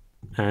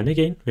 and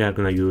again we are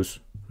gonna use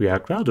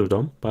React Router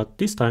DOM, but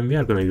this time we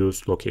are gonna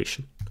use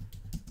location.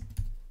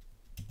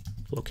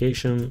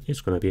 Location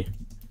is gonna be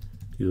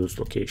use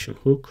location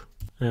hook.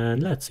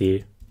 And let's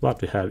see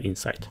what we have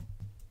inside.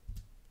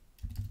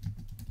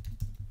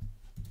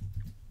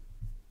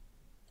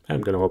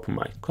 I'm gonna open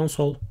my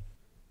console.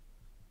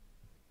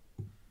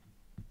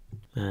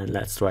 And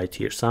let's write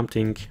here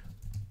something.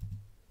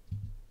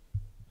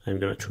 I'm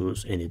gonna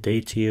choose any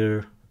date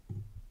here.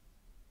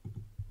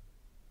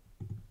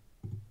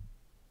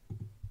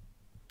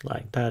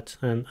 Like that.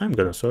 And I'm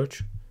gonna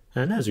search.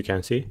 And as you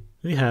can see,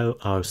 we have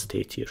our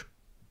state here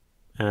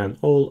and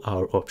all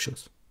our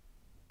options.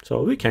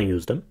 So we can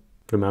use them.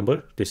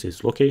 Remember, this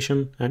is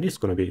location and it's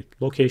going to be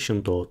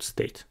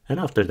location.state. And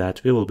after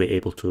that, we will be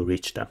able to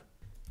reach them.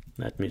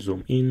 Let me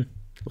zoom in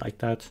like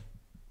that.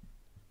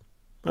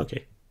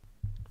 Okay.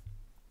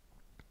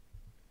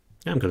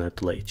 I'm going to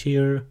delete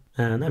here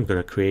and I'm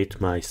going to create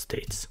my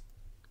states.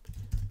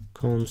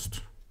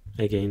 Const,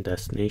 again,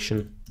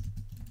 destination.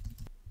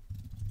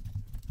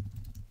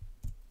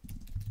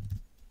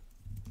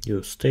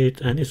 Use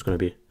state and it's going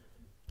to be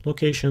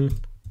location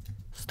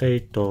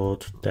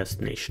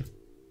state.destination.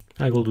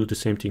 I will do the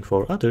same thing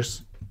for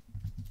others.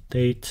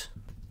 Date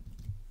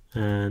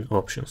and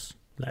options.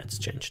 Let's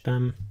change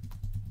them.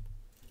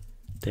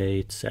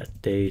 Date,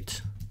 set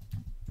date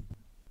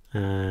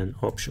and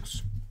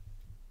options.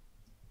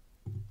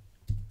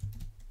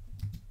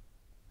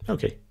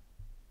 Okay.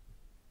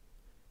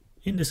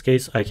 In this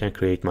case, I can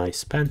create my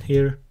span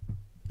here.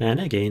 And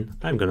again,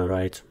 I'm gonna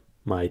write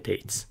my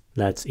dates.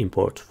 Let's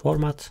import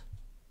format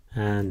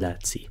and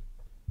let's see.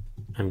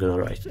 I'm gonna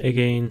write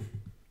again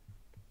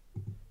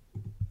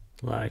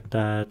like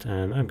that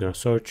and I'm gonna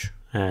search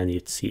and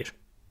it's here.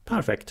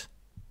 Perfect.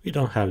 We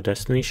don't have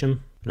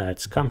destination.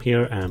 Let's come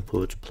here and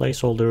put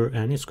placeholder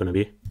and it's gonna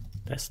be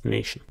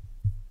destination.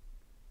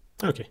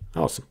 Okay,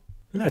 awesome.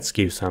 Let's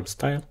give some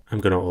style. I'm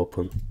gonna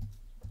open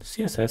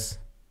CSS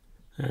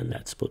and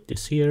let's put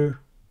this here.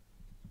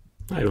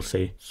 I will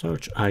say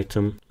search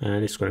item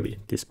and it's gonna be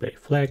display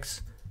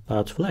flex,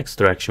 but flex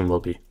direction will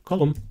be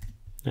column.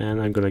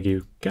 And I'm gonna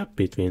give gap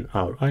between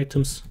our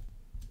items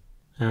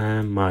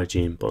and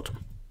margin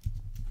bottom.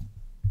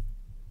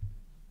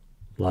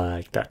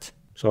 Like that.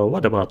 So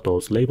what about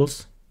those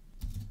labels?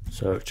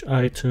 Search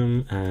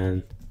item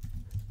and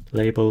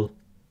label.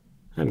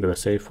 I'm gonna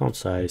say font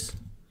size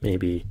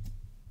maybe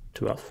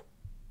 12.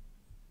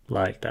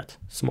 Like that,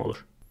 smaller.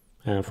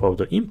 And for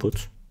the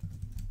input,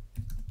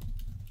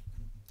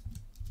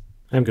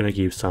 I'm gonna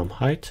give some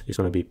height. It's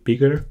gonna be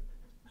bigger.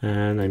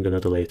 And I'm gonna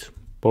delete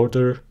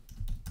border.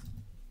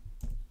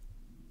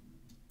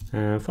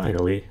 And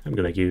finally, I'm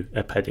gonna give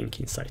a padding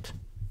inside.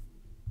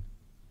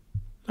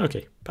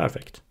 Okay,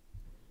 perfect.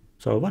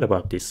 So what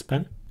about this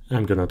span?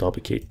 I'm gonna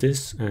duplicate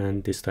this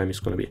and this time it's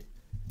gonna be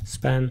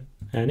span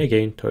and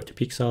again 30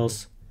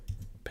 pixels,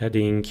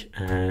 padding,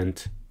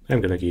 and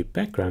I'm gonna give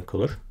background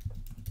color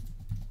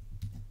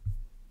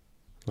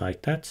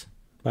like that.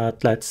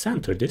 But let's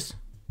center this.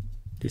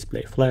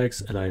 Display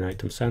flags, align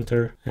item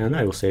center, and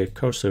I will say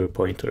cursor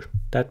pointer.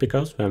 That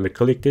because when we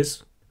click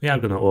this, we are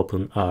gonna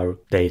open our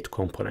date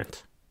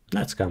component.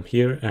 Let's come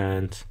here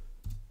and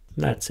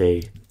let's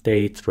say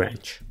date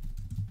range.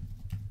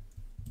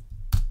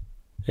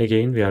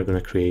 Again, we are going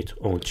to create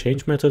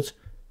onChange method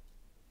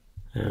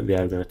and we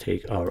are going to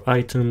take our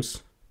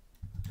items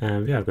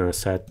and we are going to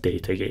set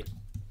date again.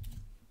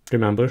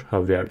 Remember how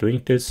we are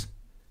doing this?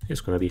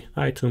 It's going to be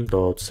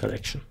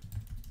item.selection.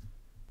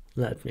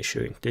 Let me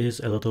shrink this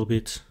a little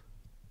bit.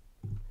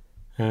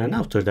 And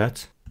after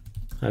that,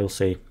 I will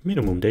say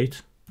minimum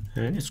date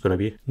and it's going to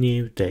be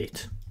new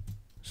date.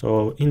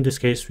 So in this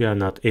case, we are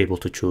not able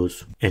to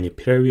choose any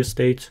previous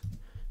date.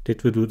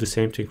 Did we do the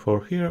same thing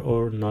for here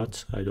or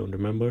not? I don't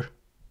remember.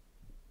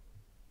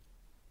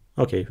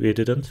 Okay, we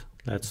didn't.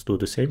 Let's do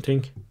the same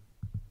thing.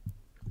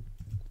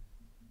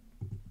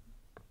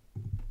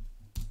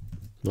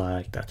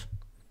 Like that.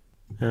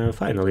 And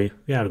finally,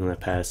 we are gonna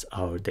pass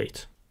our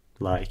date,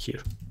 like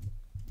here.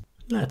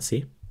 Let's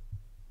see.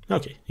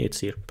 Okay,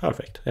 it's here.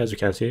 Perfect. As you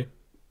can see,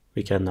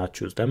 we cannot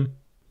choose them.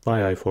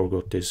 Why I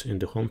forgot this in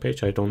the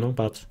homepage, I don't know,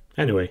 but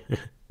anyway,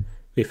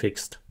 we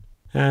fixed.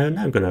 And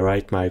I'm gonna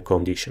write my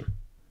condition.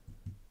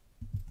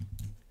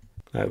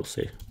 I will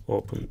say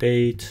open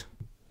date,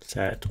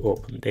 set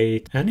open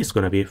date, and it's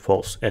gonna be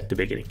false at the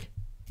beginning.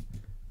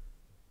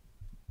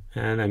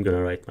 And I'm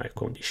gonna write my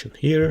condition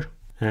here,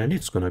 and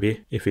it's gonna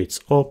be if it's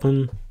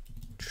open,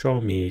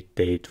 show me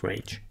date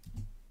range.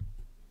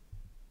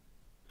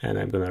 And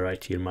I'm gonna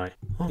write here my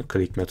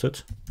onClick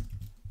method,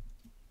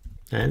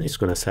 and it's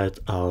gonna set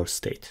our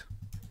state.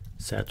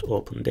 Set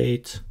open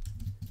date,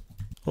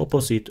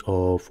 opposite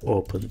of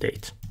open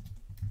date.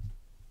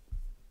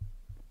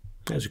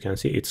 As you can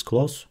see, it's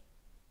close.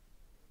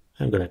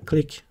 I'm gonna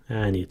click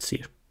and it's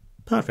here.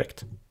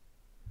 Perfect.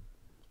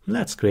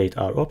 Let's create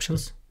our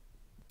options.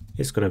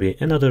 It's gonna be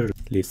another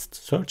list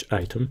search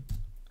item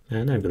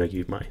and I'm gonna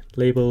give my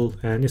label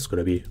and it's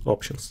gonna be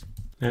options.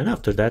 And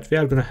after that we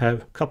are gonna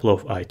have a couple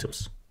of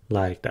items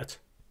like that.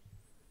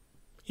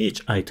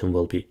 Each item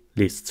will be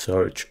list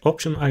search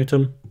option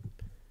item.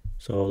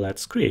 So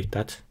let's create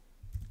that.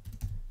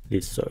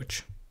 List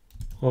search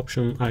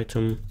option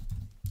item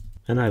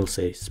and I will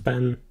say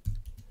span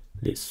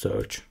list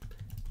search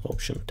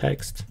option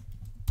text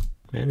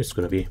and it's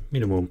going to be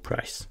minimum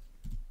price.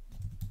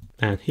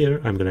 And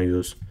here I'm going to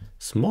use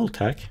small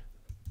tag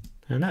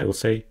and I will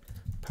say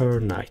per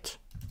night.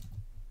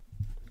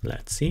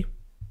 Let's see.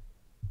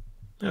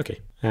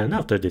 Okay, and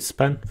after this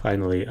span,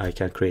 finally I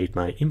can create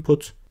my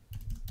input.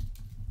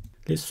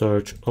 List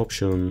search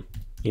option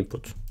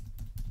input.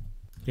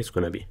 It's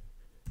going to be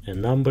a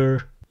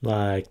number,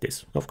 like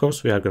this. Of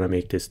course, we are going to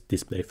make this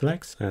display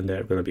flags and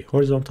they're going to be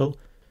horizontal.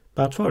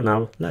 But for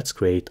now, let's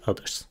create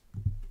others.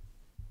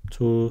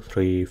 2,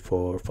 3,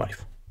 4,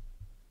 5.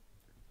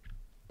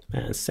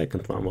 And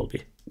second one will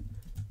be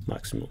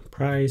maximum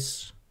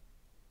price.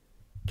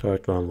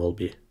 Third one will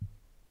be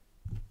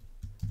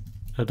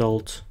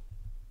adult.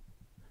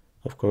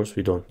 Of course,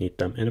 we don't need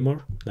them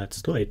anymore.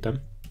 Let's delete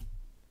them.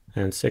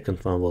 And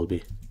second one will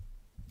be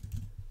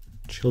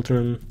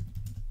children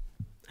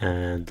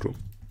and room.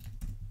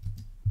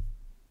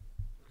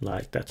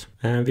 Like that.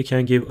 And we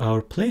can give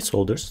our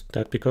placeholders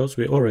that because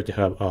we already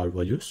have our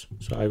values.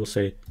 So I will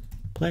say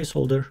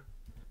placeholder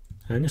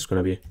and it's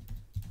going to be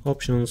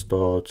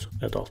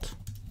options.adult.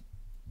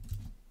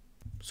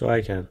 So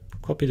I can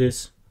copy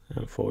this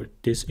and for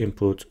this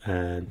input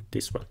and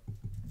this one.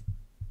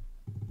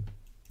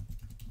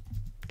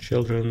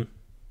 Children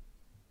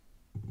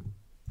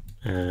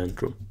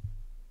and room.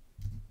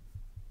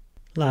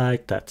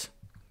 Like that.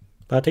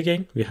 But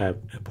again, we have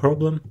a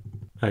problem.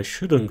 I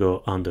shouldn't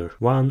go under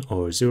 1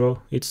 or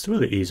 0. It's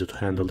really easy to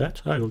handle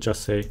that. I will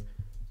just say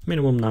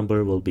minimum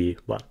number will be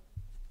 1.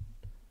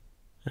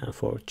 And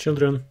for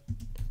children,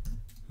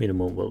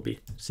 minimum will be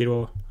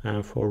 0.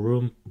 And for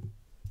room,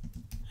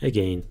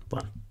 again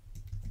 1.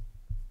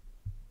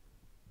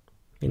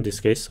 In this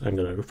case, I'm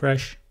going to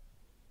refresh.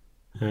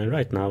 And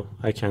right now,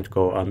 I can't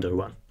go under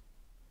 1.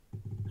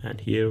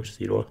 And here,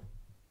 0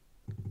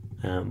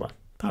 and 1.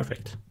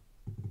 Perfect.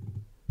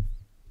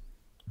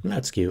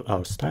 Let's give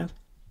our style.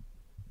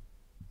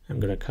 I'm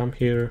gonna come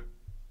here.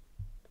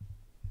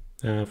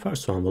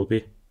 First one will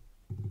be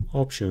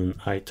option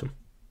item.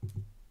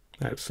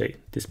 I'll say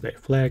display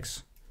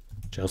flags,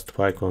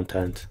 justify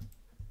content,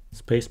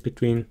 space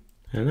between,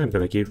 and I'm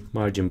gonna give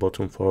margin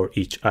bottom for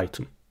each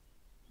item.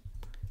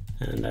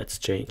 And let's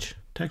change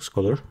text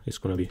color. It's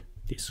gonna be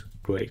this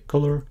gray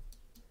color,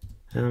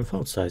 and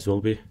font size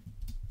will be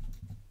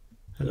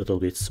a little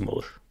bit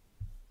smaller.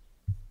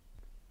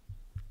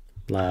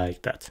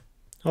 Like that.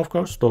 Of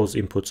course, those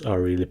inputs are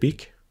really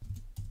big.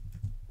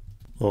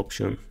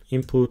 Option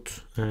input,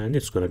 and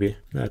it's gonna be,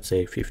 let's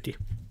say 50.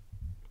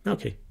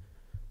 Okay.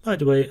 By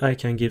the way, I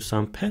can give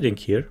some padding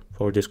here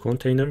for this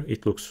container.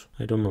 It looks,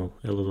 I don't know,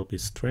 a little bit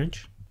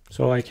strange.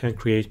 So I can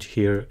create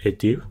here a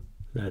div.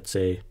 Let's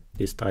say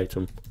list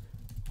item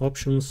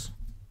options.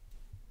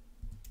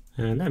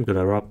 And I'm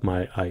gonna wrap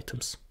my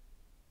items.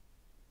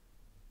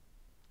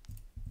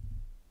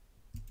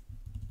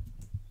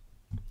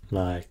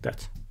 Like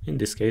that. In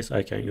this case,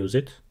 I can use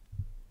it.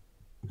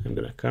 I'm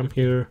gonna come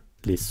here,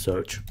 list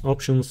search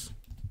options,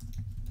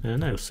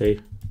 and I'll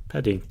say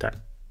padding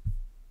 10.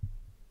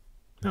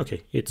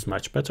 Okay, it's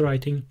much better, I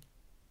think.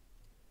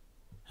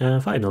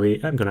 And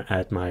finally, I'm gonna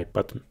add my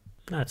button.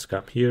 Let's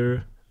come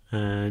here,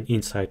 and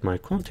inside my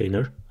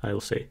container, I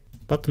will say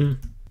button,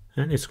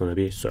 and it's gonna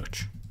be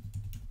search.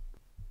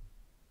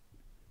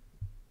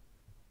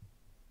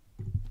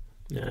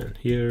 And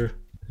here,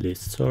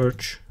 list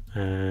search,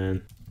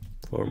 and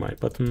for my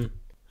button,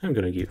 I'm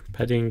gonna give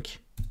padding.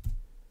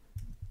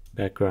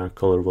 Background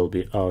color will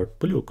be our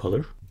blue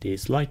color,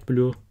 this light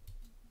blue,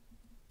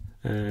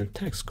 and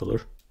text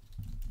color.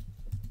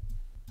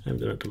 I'm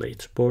gonna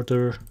delete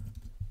border.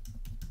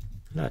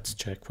 Let's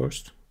check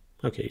first.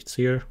 Okay, it's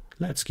here.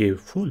 Let's give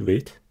full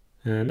width,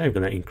 and I'm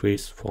gonna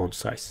increase font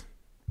size.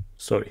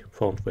 Sorry,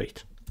 font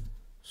weight.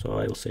 So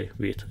I will say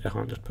width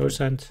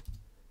 100%,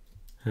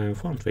 and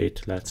font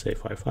weight, let's say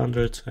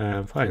 500,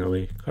 and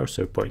finally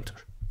cursor pointer.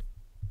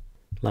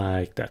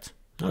 Like that.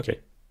 Okay,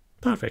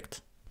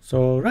 perfect.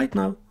 So right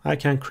now I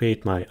can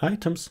create my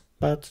items,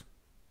 but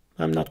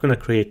I'm not gonna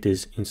create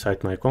this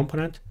inside my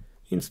component.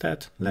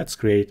 Instead, let's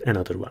create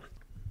another one.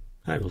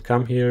 I will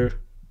come here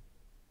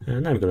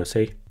and I'm gonna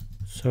say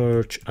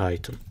search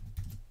item.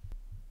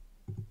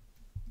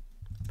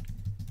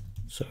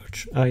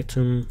 Search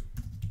item,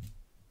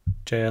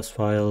 JS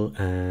file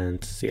and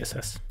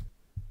CSS.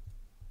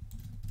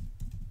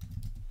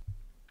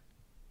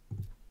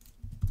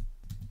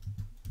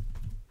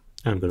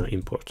 I'm gonna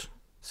import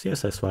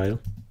CSS file.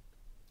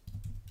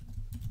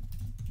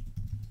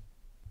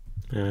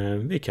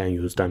 And we can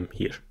use them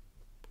here.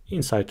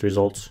 Inside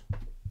results,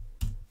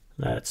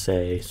 let's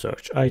say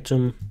search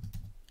item,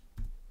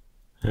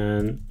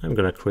 and I'm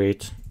gonna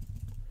create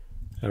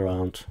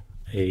around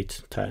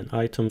 8-10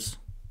 items.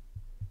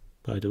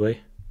 By the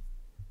way,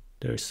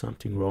 there is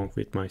something wrong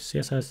with my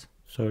CSS.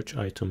 Search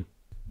item,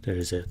 there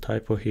is a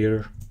typo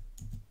here.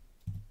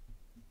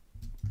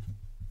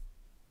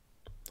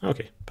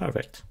 Okay,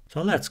 perfect.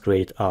 So let's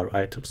create our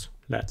items.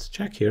 Let's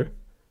check here.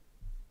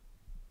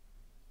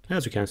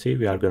 As you can see,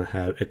 we are going to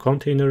have a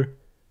container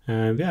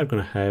and we are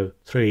going to have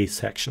 3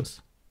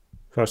 sections.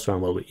 First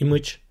one will be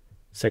image,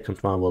 second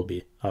one will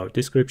be our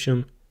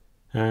description,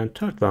 and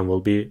third one will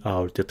be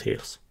our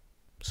details.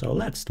 So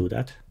let's do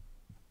that.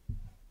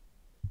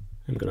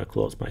 I'm going to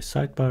close my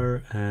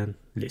sidebar and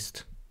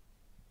list.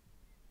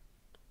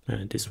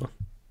 And this one.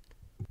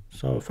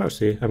 So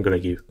firstly, I'm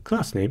going to give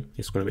class name.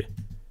 It's going to be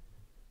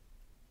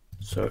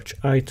search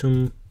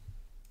item,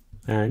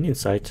 and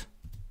inside,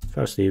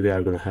 firstly, we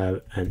are going to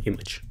have an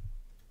image.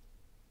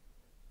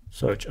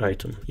 search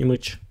item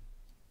image,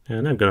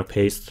 and I'm gonna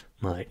paste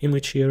my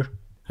image here.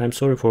 I'm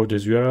sorry for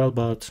this URL,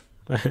 but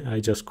I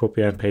just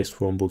copy and paste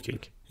from Booking.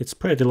 It's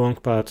pretty long,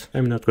 but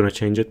I'm not gonna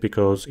change it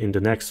because in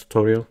the next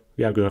tutorial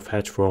we are gonna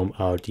fetch from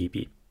our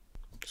DB.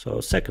 So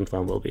second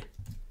one will be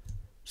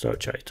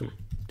search item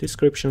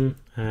description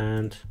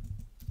and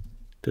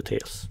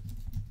details.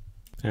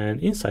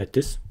 And inside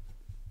this,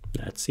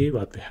 let's see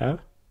what we have.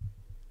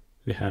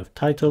 We have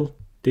title,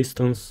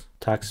 distance,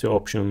 taxi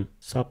option,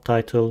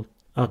 subtitle,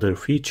 other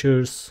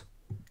features,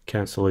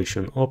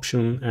 cancellation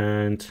option,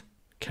 and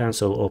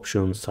cancel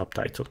option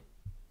subtitle.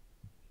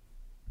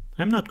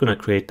 I'm not gonna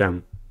create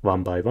them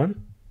one by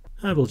one.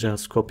 I will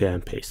just copy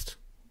and paste.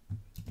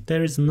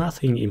 There is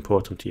nothing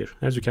important here.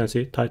 As you can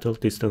see, title,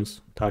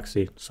 distance,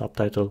 taxi,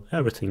 subtitle,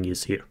 everything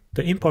is here.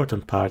 The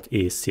important part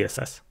is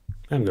CSS.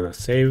 I'm gonna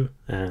save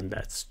and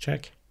let's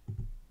check.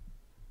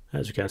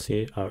 As you can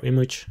see, our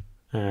image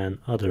and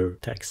other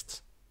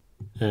texts.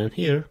 And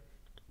here,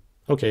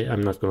 okay,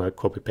 I'm not gonna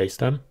copy paste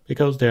them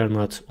because they are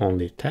not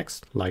only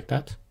text like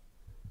that.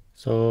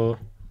 So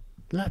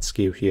let's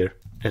give here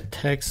a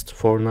text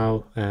for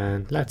now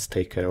and let's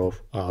take care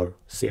of our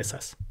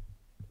CSS.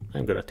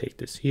 I'm gonna take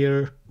this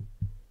here.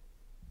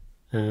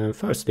 And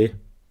firstly,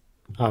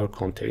 our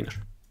container.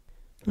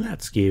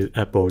 Let's give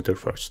a border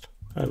first.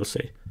 I will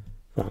say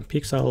 1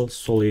 pixel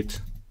solid,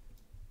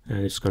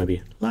 and it's gonna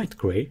be light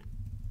gray,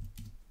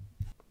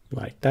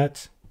 like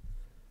that.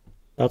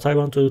 But I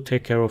want to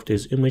take care of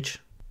this image,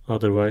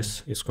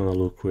 otherwise it's gonna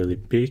look really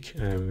big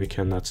and we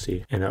cannot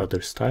see any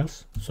other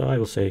styles. So I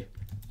will say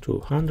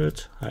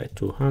 200, height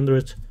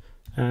 200,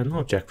 and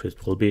object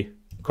width will be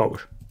cover.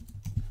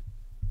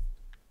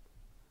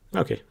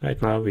 Okay,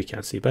 right now we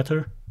can see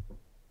better.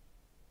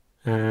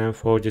 And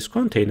for this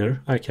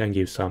container, I can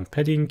give some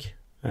padding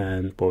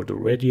and border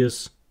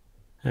radius,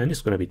 and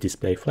it's going to be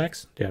display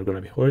flags. They are going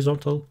to be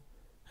horizontal,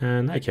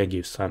 and I can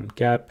give some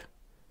gap.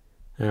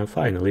 And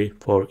finally,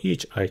 for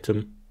each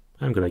item,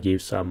 I'm going to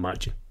give some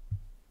margin.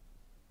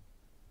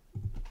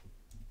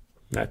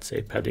 Let's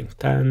say padding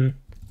 10,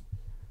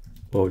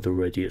 border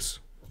radius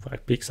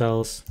 5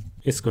 pixels.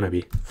 It's going to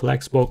be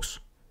flags box.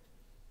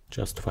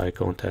 Justify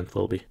content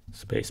will be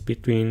space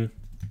between,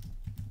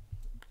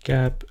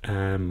 gap,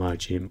 and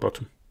margin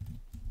bottom.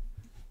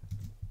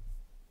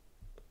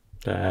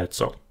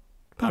 That's all.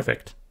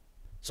 Perfect.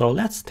 So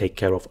let's take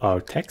care of our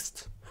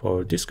text.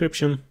 For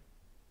description,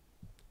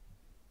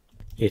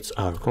 it's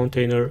our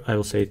container. I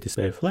will say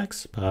display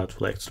flags, but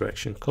flags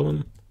direction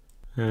column,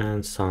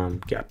 and some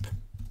gap.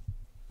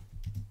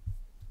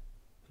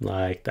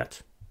 Like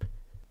that.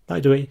 By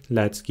the way,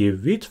 let's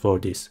give width for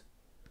this.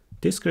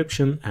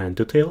 Description and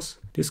details.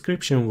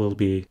 Description will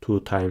be 2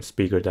 times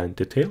bigger than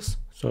details.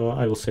 So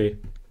I will say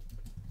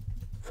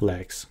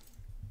flags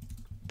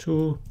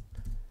 2,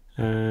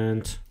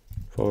 and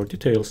for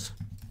details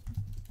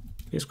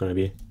it's going to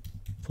be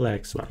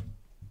flags 1,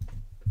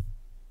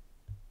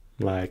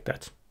 like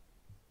that.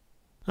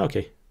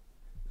 Okay,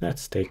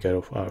 let's take care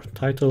of our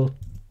title.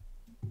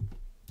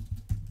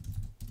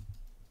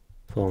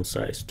 Font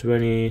size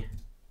 20,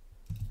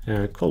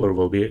 and color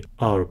will be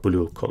our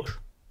blue color.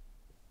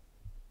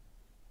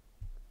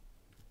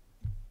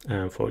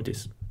 And for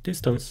this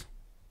distance,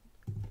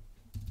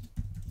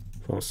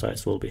 font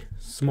size will be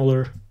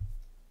smaller,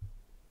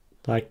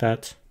 like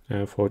that.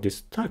 And for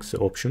this taxi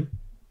option,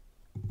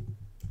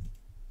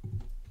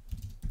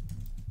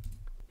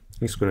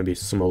 it's going to be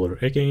smaller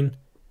again,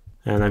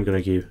 and I'm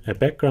going to give a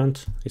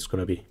background. It's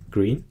going to be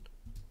green,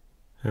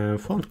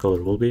 and font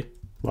color will be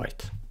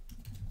white.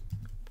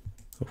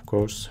 Of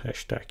course,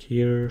 hashtag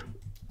here,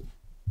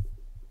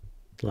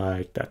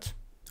 like that.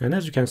 And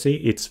as you can see,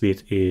 its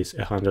width is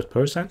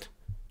 100%.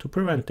 To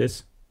prevent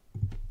this,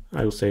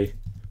 I will say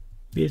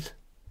width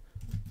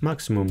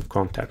maximum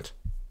content.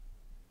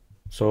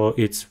 So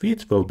its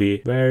width will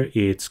be where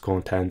its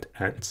content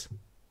ends.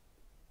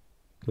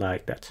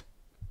 Like that.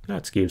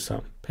 Let's give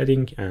some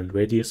padding and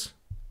radius.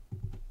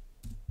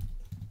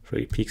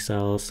 3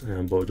 pixels,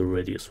 and border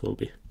radius will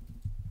be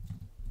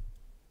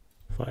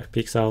 5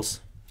 pixels.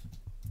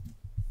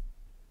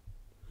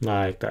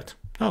 Like that.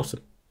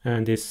 Awesome.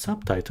 And this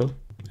subtitle,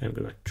 I'm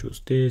gonna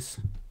choose this.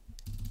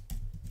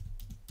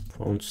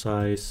 Font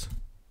size,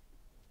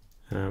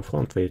 and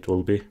font weight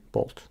will be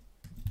bold.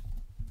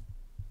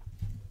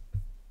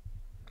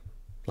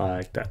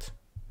 Like that.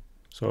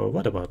 So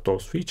what about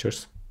those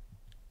features?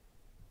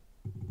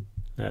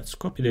 Let's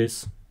copy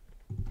this.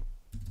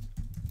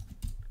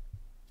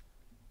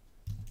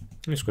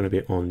 It's going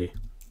to be only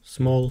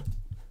small,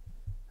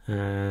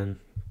 and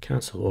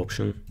cancel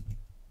option.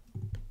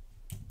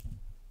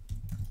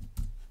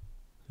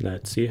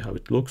 Let's see how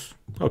it looks.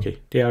 Okay,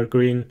 they are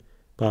green,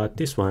 but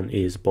this one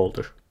is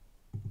bolder.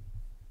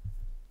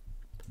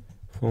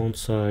 Font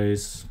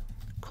size,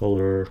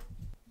 color,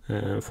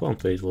 and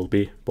font weight will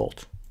be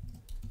bold.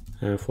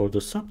 And for the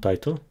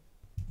subtitle,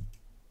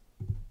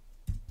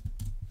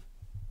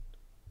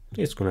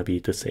 it's gonna be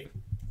the same,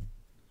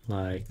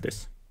 like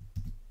this.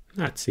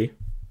 Let's see.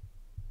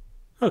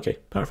 Okay,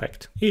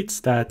 perfect. It's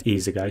that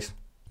easy, guys.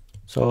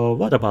 So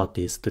what about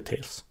these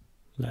details?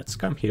 let's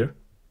come here.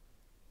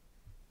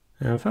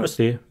 And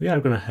firstly, we are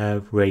going to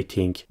have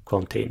rating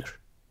container.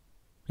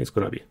 It's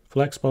going to be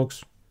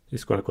flexbox.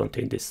 It's going to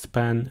contain this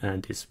span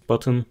and this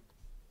button.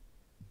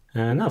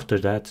 And after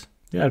that,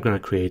 we are going to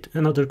create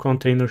another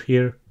container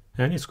here.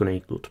 And it's going to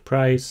include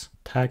price,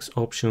 tax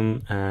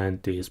option,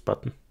 and this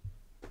button.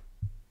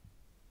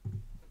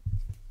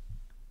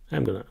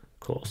 I'm going to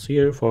close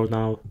here for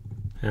now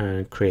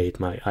and create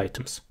my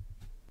items.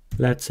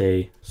 Let's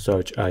say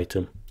search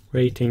item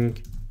rating.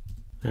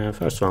 And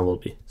first one will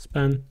be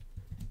span.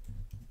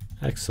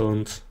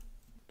 Excellent.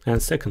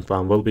 And second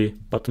one will be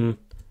button,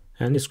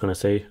 and it's gonna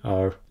say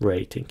our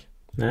rating.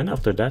 And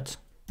after that,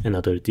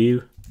 another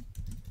div,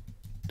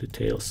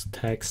 detailed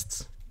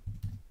texts.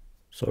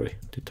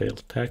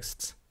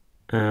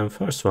 And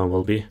first one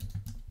will be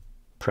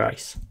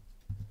price.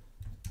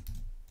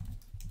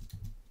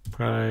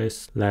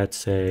 Let's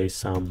say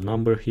some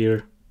number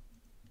here.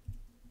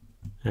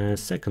 And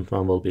second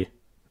one will be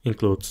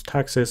includes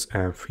taxes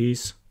and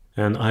fees.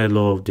 And I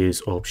love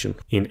this option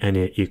in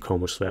any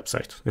e-commerce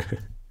website.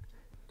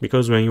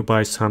 Because when you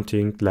buy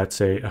something, let's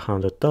say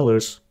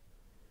 $100,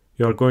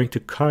 you're going to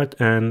cart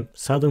and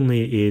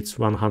suddenly it's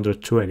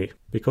 120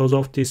 because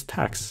of this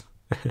tax.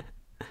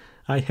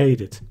 I hate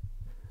it.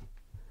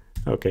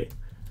 Okay,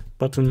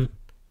 button,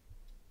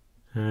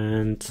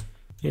 and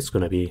it's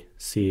gonna be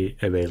see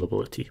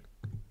availability.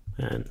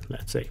 And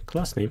let's say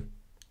class name,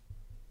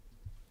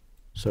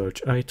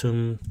 search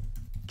item,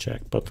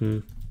 check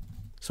button.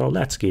 So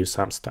let's give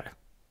some style.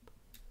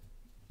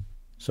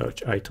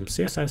 Search item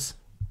CSS.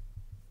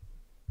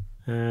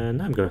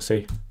 And I'm gonna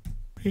say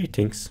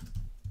ratings.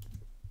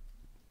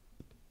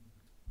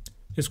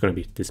 It's gonna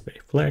be display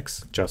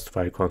flex,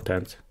 justify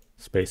content,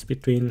 space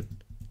between.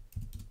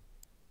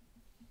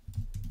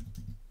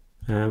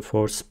 And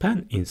for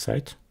span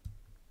insight,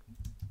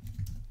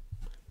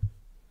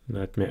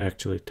 let me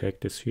actually take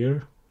this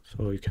here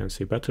so you can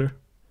see better.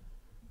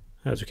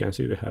 As you can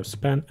see, we have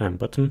span and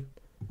button.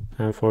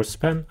 And for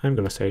span, I'm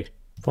gonna say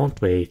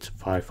font weight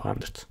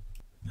 500.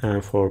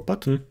 And for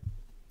button,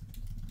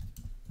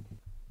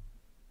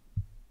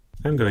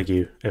 I'm gonna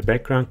give a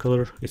background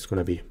color. It's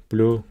gonna be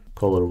blue.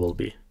 Color will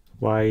be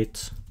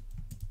white.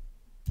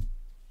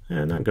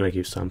 And I'm gonna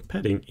give some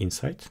padding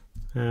inside.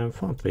 And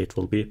font weight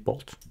will be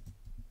bold.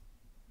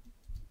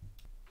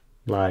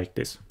 Like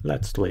this.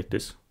 Let's delete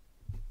this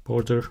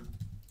border.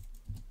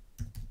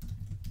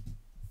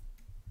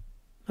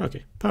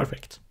 Okay,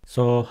 perfect.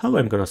 So how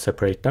I'm gonna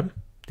separate them?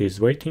 This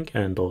rating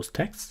and those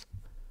texts.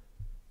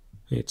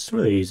 It's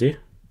really easy.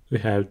 We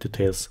have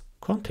details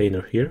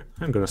container here.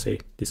 I'm gonna say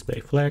display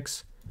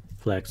flex,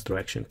 flex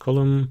direction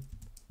column,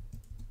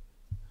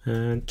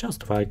 and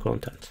justify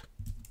content.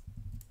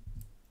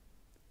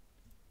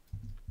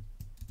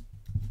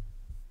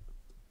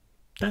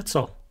 That's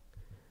all.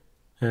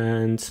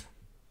 And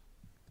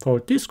for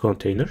this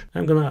container,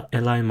 I'm gonna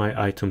align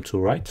my item to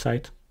right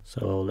side.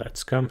 So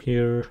let's come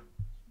here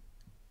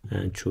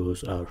and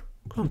choose our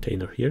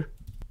container here.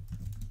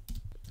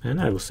 And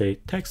I will say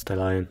text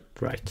align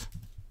right.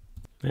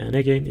 And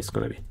again, it's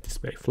gonna be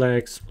display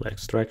flex,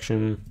 flex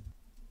direction,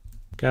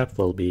 gap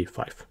will be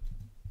 5.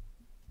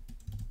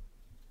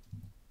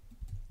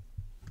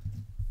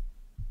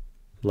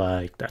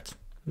 Like that.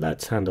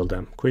 Let's handle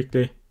them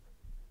quickly.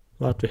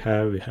 What we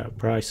have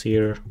price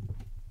here,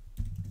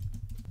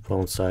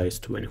 font size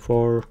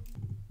 24,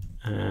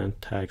 and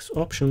tags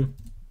option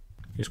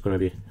is gonna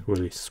be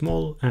really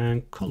small,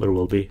 and color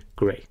will be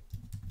gray.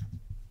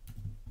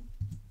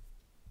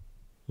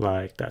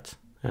 Like that.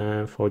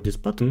 And for this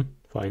button,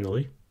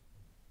 finally,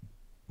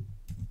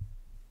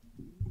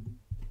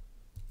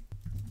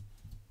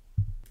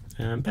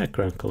 and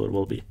background color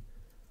will be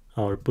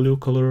our blue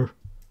color.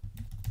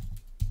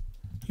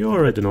 You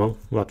already know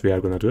what we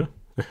are gonna do.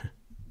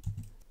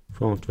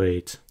 Font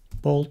weight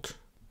bold,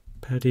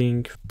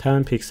 padding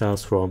 10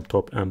 pixels from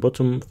top and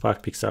bottom,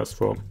 5 pixels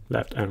from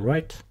left and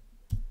right,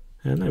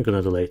 and I'm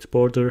gonna delete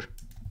border.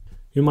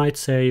 You might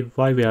say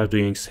why we are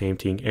doing same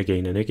thing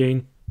again and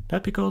again.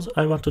 That's because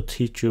I want to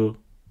teach you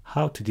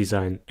how to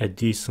design a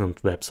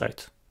decent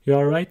website. You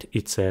are right,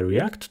 it's a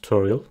React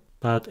tutorial,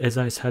 but as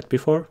I said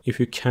before, if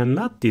you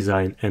cannot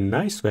design a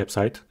nice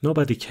website,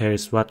 nobody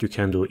cares what you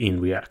can do in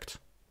React.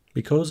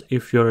 Because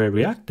if you're a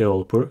React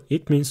developer,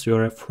 it means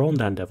you're a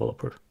front-end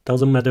developer.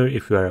 Doesn't matter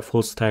if you're a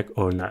full stack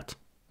or not.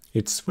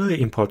 It's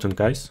really important,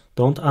 guys.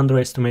 Don't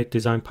underestimate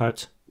design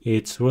part.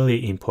 It's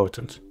really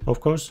important. Of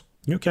course,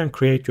 you can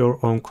create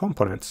your own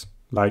components,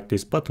 like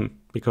this button,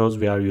 because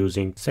we are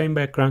using same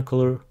background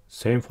color,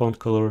 same font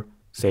color,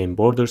 same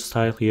border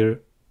style here.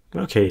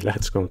 Okay,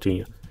 let's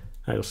continue.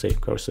 I will say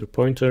cursor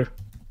pointer.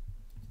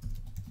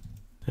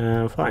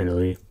 And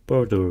finally,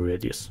 border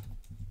radius.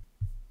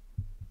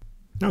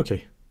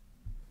 Okay,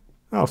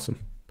 awesome.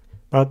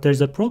 But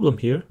there's a problem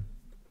here.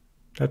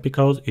 That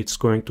because it's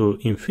going to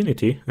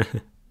infinity.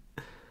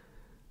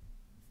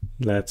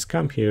 Let's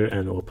come here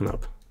and open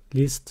up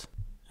list.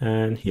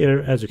 And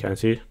here, as you can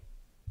see,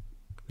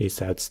 we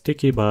said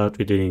sticky, but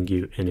we didn't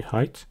give any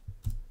height.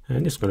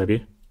 And it's gonna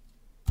be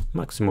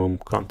maximum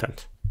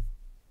content.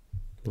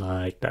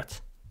 Like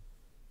that.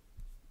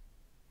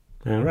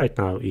 And right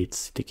now it's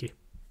sticky.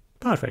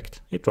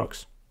 Perfect, it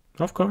works.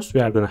 Of course,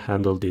 we are going to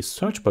handle this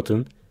search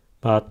button,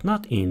 but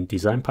not in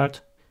design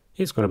part.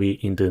 It's going to be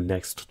in the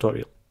next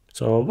tutorial.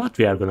 So what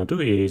we are going to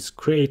do is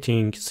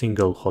creating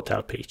single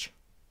hotel page.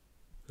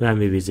 When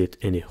we visit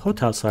any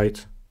hotel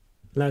site,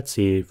 let's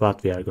see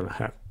what we are going to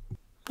have.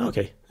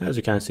 Okay, as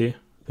you can see,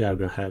 we are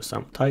going to have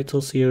some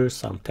titles here,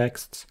 some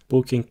texts,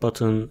 booking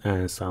button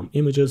and some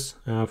images,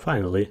 and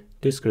finally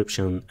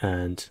description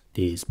and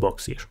this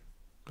box here.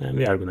 And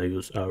we are going to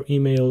use our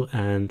email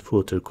and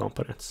footer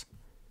components.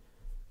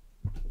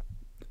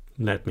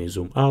 Let me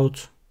zoom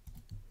out.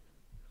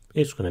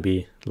 It's going to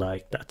be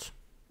like that.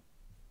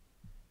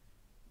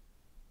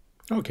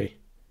 Okay,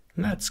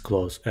 let's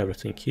close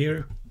everything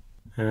here.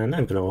 And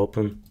I'm going to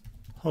open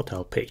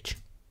hotel page.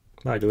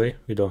 By the way,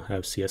 we don't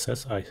have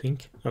CSS, I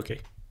think.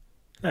 Okay,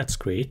 let's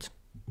create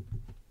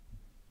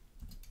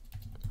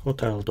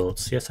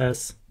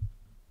hotel.css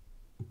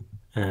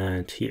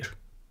and here.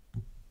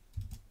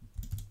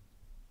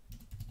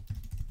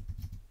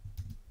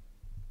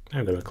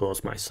 I'm going to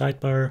close my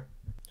sidebar.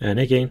 And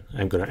again,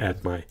 I'm going to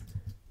add my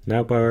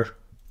navbar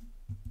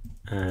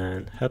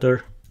and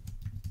header.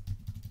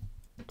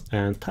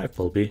 And type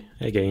will be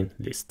again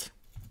list.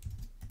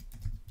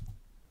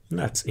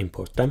 Let's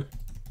import them.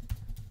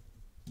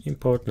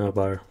 Import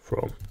navbar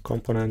from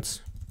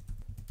components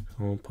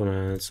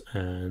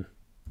and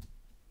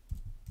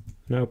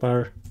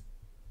navbar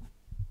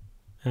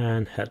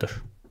and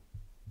header.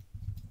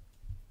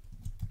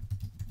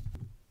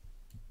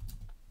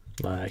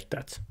 Like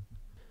that.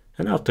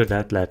 And after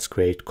that, let's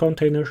create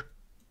container.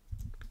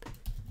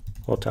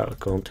 Hotel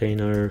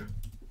container.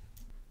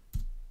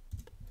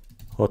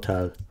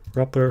 Hotel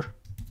wrapper.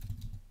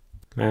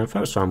 And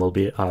first one will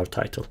be our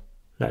title.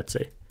 Let's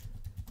say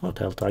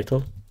hotel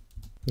title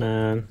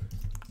and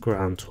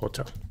Grand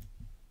Hotel.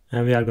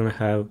 And we are going to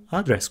have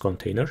address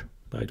container.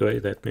 By the way,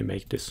 let me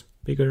make this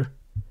bigger.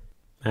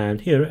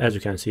 And here, as you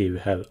can see, we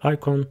have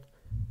icon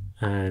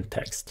and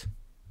text.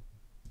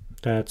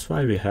 That's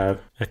why we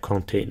have a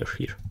container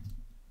here.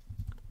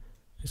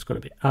 It's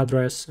going to be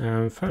address,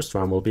 and first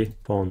one will be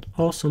font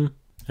awesome,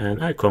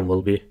 and icon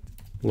will be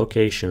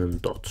location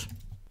dot.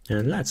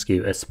 And let's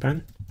give a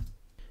span.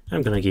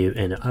 I'm going to give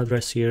an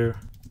address here.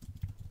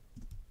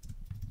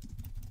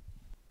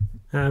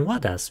 And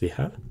what else we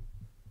have?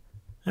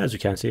 As you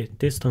can see,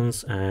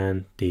 distance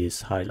and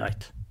this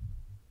highlight.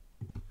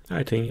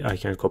 I think I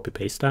can copy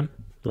paste them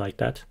like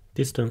that.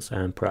 Distance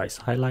and price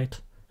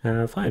highlight.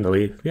 And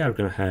finally, we are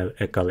going to have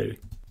a gallery.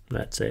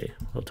 Let's say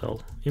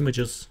hotel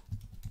images.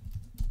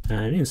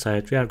 And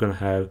inside we are going to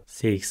have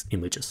 6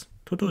 images.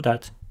 To do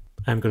that,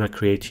 I'm going to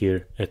create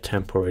here a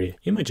temporary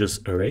images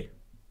array.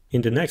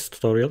 In the next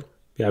tutorial,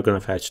 we are going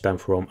to fetch them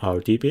from our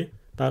DB,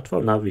 but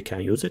for now we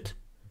can use it.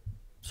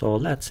 So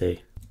let's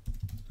say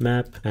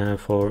map, and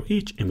for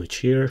each image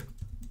here,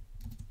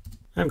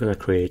 I'm going to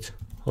create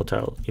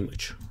hotel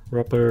image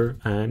wrapper,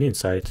 and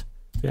inside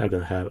we are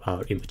going to have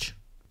our image,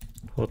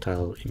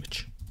 hotel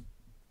image.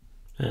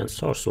 And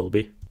source will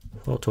be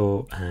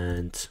photo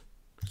and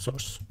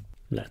source.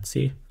 Let's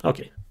see.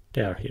 Okay,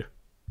 they are here.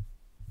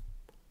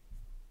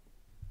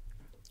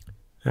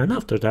 And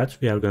after that,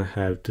 we are going to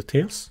have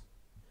details.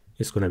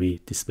 It's going to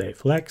be display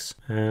flags.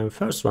 And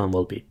first one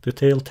will be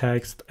detail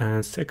text,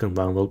 and second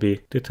one will be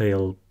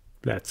detail,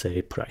 let's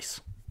say, price.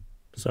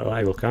 So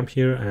I will come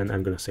here and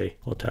I'm going to say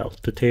hotel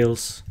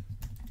details.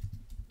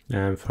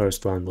 And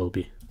first one will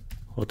be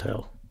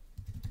hotel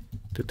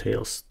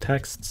details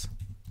texts.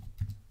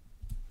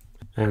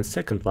 And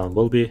second one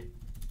will be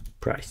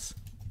price.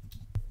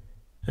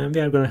 And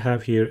we are going to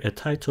have here a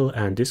title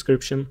and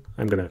description.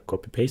 I'm going to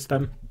copy paste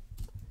them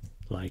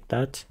like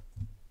that.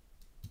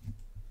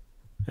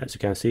 As you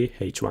can see,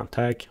 H1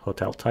 tag,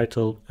 hotel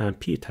title, and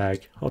P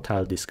tag,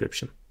 hotel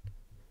description.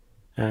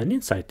 And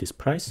inside this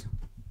price,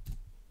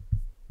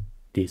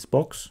 this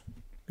box,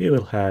 we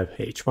will have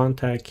H1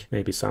 tag,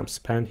 maybe some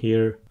span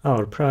here,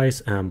 our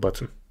price and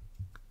button.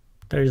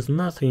 There is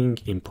nothing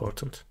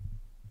important.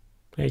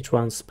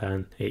 H1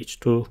 span,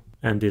 H2,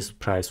 and this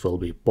price will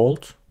be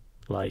bold,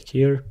 like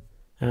here,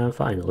 and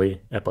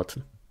finally a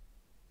button.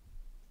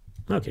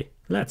 Okay,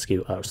 let's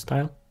give our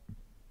style.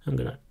 I'm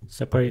gonna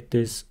separate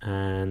this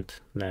and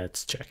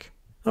let's check.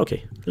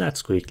 Okay,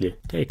 let's quickly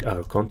take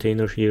our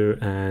container here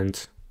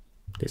and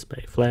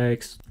display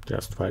flags,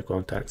 justify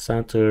content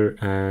center,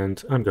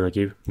 and I'm gonna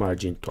give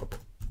margin top.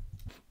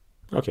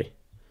 Okay,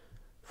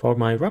 for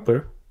my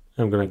wrapper,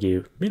 I'm gonna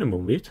give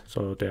minimum width,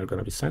 so they're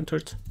gonna be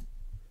centered.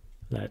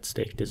 Let's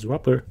take this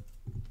wrapper,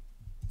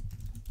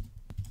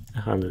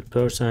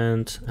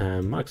 100%,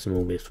 and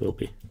maximum width will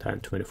be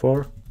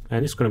 1024,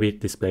 and it's gonna be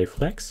display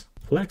flex.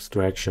 Flex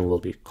direction will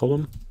be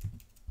column.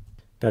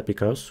 That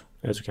because,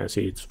 as you can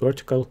see, it's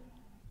vertical,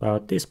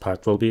 but this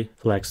part will be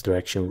flex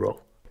direction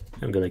row.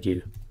 I'm gonna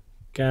give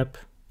gap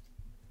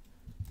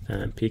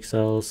and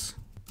pixels,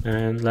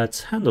 and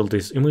let's handle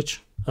this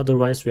image.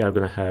 Otherwise, we are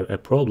gonna have a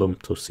problem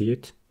to see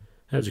it.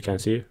 As you can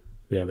see,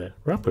 we have a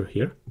wrapper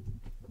here,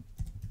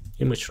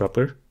 image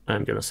wrapper.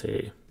 I'm gonna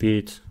say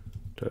width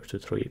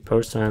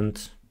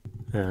 33%,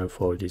 and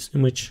for this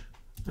image,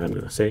 I'm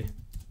gonna say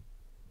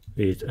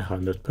with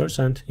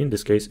 100%. In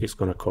this case, it's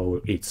gonna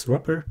cover its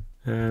wrapper,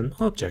 and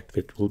object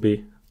width will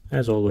be,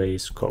 as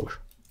always, cover.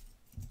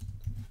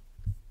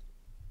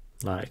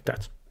 Like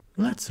that.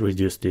 Let's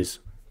reduce this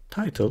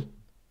title.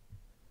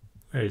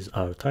 Where is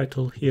our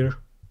title here?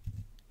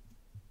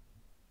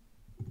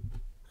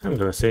 I'm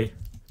gonna say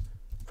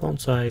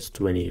font size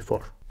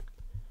 24.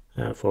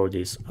 And for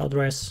this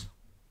address,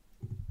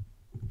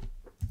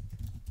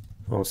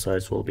 font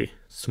size will be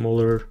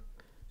smaller.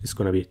 It's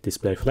gonna be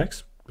display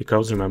flex,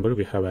 because remember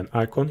we have an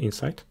icon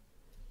inside.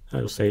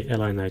 I will say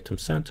align item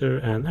center,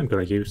 and I'm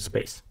gonna give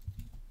space.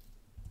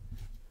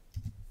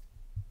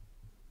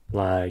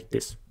 Like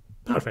this.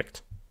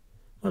 Perfect.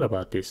 What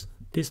about this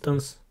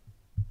distance?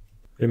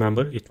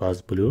 Remember it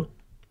was blue,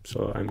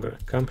 so I'm gonna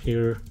come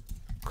here.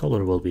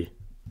 Color will be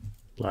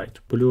light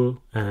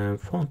blue,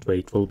 and font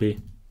weight will be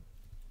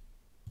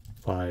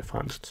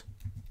 500.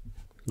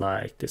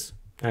 Like this.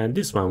 And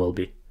this one will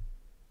be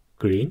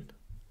green.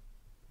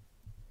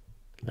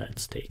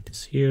 Let's take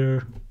this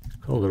here.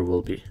 Color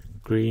will be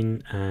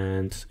green,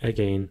 and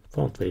again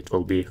font weight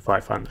will be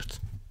 500.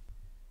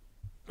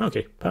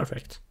 Okay,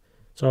 perfect.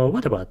 So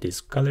what about this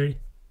gallery?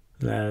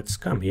 Let's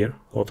come here,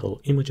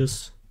 hotel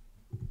images.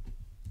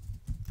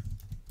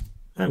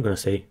 I'm gonna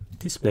say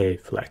display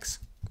flex.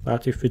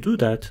 But if we do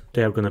that,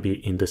 they are gonna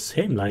be in the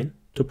same line.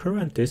 To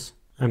prevent this,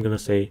 I'm gonna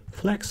say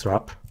flex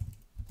wrap,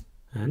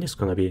 and it's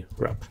gonna be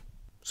wrap.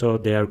 So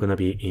they are gonna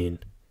be in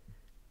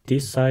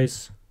this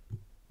size,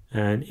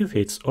 and if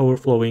it's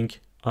overflowing,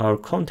 our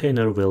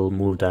container will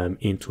move them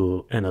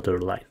into another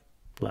line,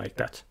 like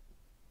that.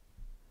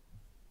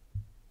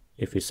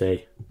 If we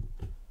say,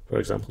 for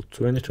example,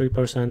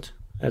 23%,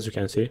 as you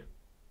can see,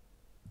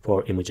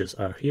 4 images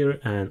are here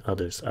and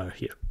others are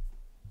here.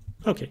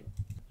 Okay,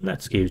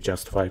 let's give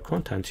justify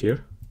content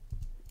here.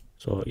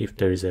 So if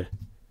there is a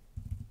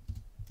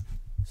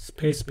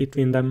space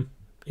between them,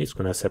 it's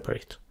gonna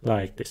separate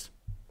like this.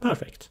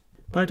 Perfect.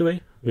 By the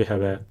way, we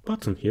have a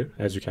button here,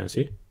 as you can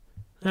see.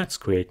 Let's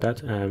create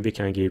that, and we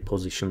can give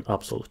position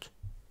absolute.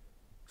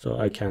 So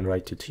I can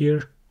write it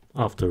here.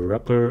 After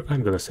wrapper,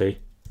 I'm gonna say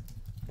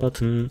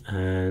button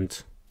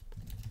and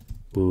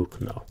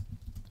book now.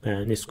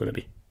 And it's gonna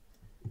be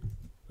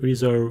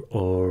reserve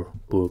or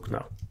book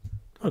now.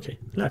 Okay,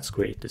 let's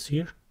create this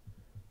here.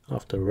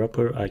 After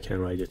wrapper, I can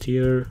write it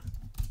here.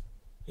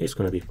 It's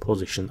gonna be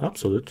position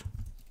absolute.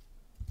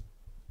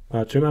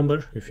 But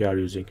remember, if you are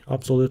using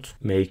absolute,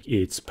 make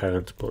its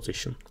parent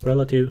position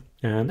relative.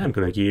 And I'm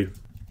gonna give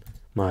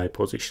my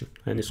position,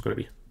 and it's gonna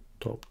be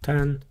top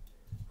 10,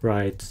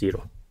 right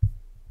 0.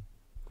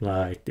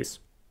 Like this.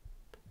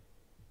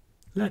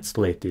 Let's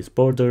delete this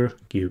border,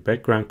 give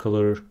background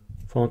color,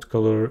 font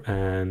color,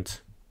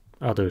 and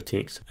other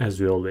things, as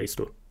we always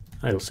do.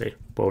 I will say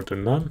border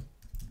none,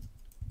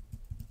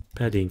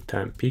 padding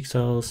 10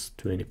 pixels,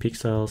 20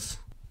 pixels.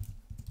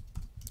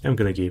 I'm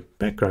gonna give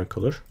background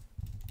color,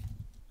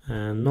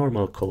 and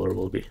normal color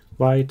will be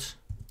white,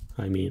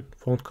 I mean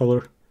font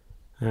color,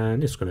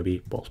 and it's gonna be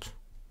bold.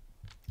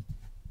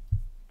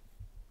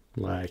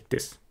 Like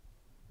this.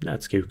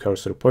 Let's give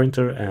cursor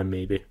pointer and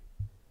maybe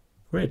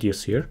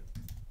radius here.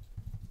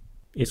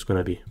 It's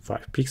gonna be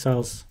 5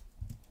 pixels,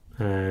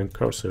 and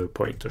cursor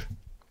pointer.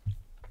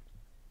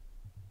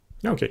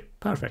 Okay,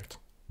 perfect.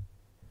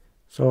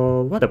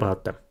 So what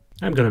about them?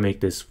 I'm gonna make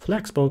this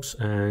flex box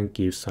and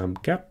give some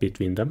gap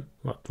between them.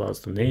 What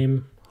was the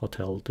name?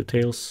 Hotel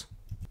details.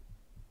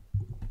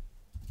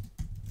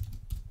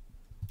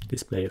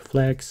 Display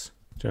flex,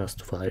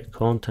 justify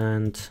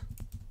content,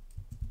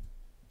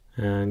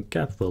 and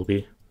gap will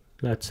be,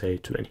 let's say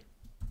 20.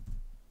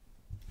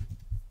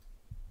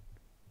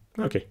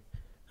 Okay,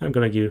 I'm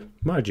gonna give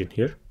margin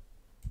here,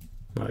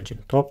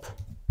 margin top,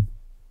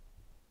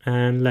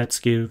 and let's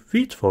give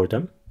width for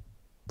them.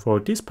 For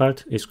this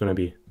part, it's gonna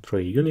be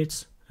 3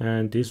 units,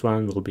 and this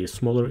one will be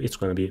smaller, it's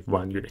gonna be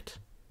 1 unit.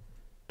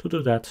 To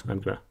do that, I'm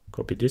gonna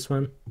copy this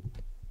one,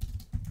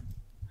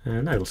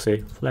 and I will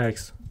say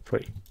flex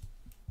 3.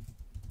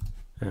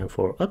 And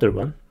for other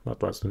one,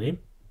 what was the name?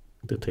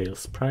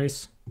 Details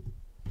price.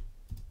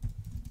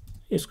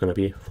 It's gonna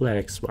be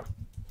flex 1.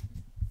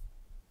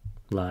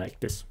 Like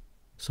this.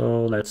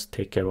 So let's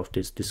take care of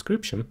this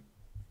description.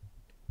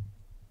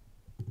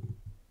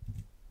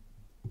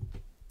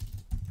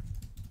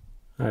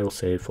 I will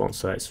say font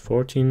size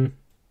 14,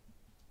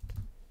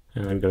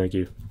 and I'm gonna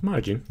give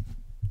margin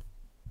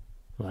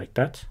like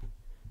that.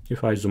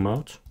 If I zoom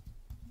out,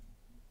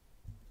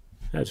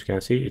 as you can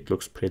see, it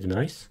looks pretty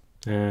nice.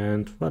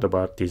 And what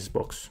about this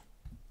box?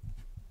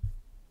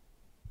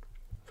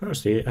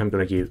 Firstly, I'm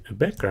gonna give a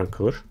background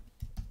color.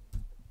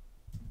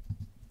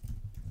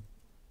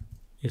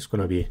 It's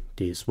gonna be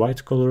this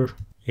white color.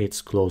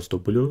 It's close to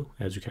blue,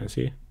 as you can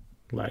see,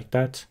 like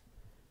that.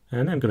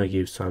 And I'm gonna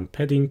give some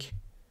padding,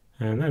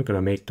 and I'm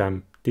gonna make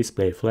them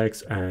display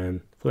flex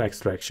and flex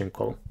direction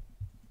column.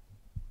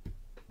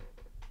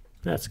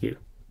 Let's give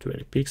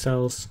 20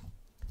 pixels,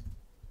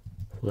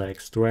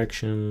 flex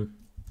direction,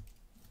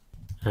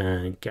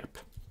 and gap.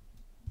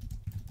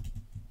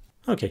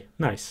 Okay,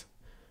 nice.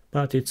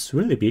 But it's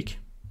really big.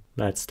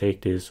 let's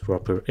take this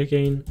wrapper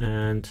again,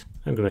 and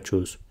I'm gonna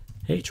choose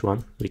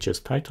H1, which is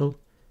title,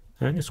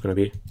 and it's gonna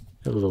be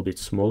a little bit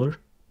smaller,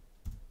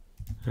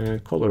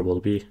 and color will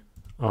be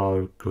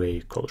our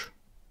gray color,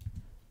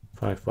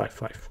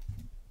 555,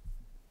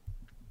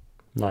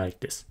 like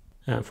this.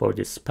 And for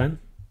this span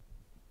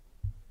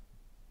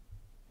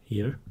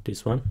here,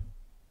 this one,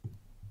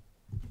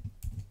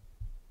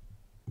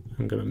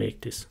 I'm gonna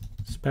make this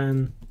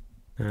span,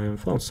 and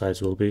font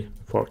size will be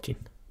 14.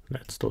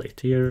 Let's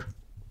delete here.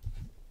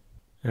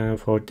 And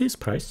for this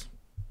price,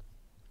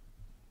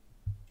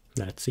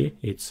 let's see,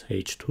 it's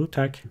H2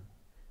 tag.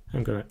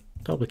 I'm gonna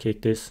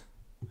duplicate this,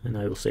 and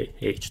I will say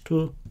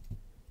H2,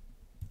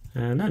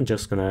 and I'm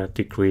just gonna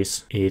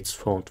decrease its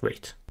font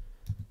weight.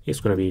 It's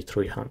gonna be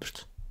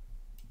 300.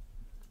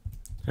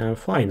 And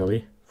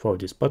finally, for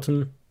this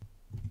button,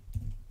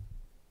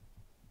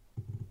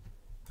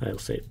 I'll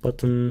say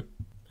button,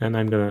 and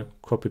I'm gonna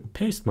copy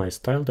paste my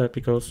style that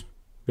because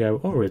we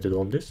have already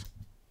done this.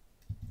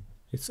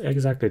 It's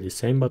exactly the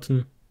same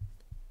button,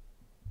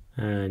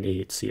 and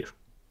it's here.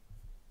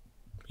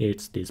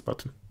 It's this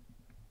button.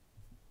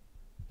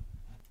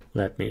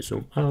 Let me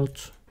zoom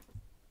out.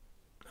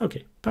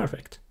 Okay,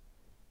 perfect.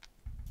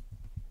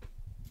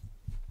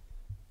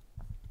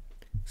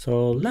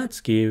 So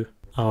let's give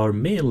our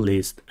mail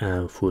list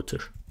and footer.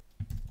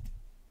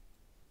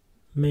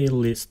 Mail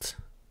list.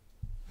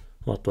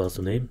 What was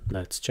the name?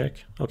 Let's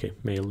check. Okay,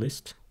 mail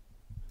list.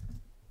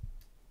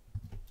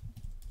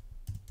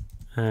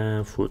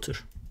 And footer.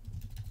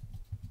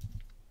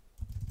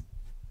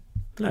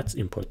 Let's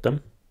import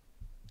them.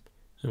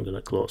 I'm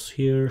gonna close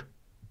here.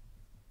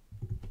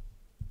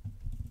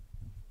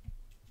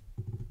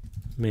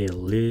 Mail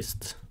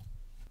list,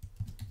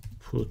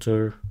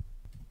 footer.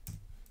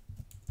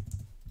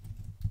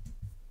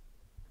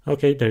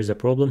 Okay, there's a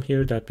problem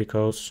here that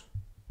because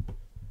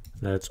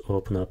let's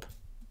open up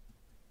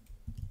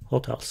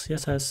hotels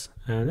CSS,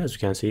 and as you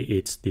can see,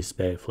 it's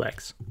display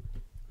flags.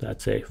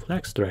 Let's say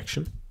flags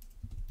direction.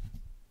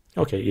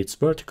 Okay, it's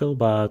vertical,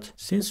 but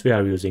since we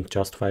are using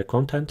justify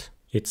content,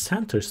 it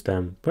centers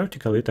them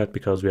vertically. That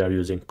because we are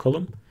using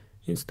column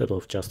instead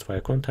of justify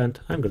content,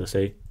 I'm gonna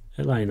say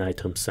align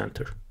item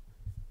center.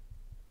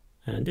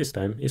 And this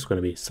time it's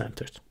gonna be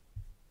centered.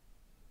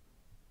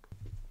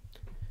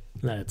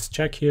 Let's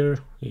check here.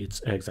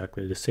 It's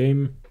exactly the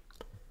same,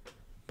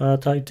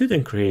 but I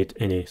didn't create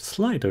any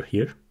slider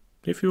here.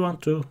 If you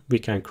want to, we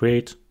can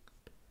create,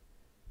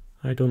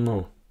 I don't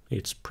know,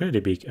 it's pretty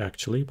big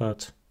actually,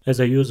 but as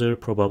a user,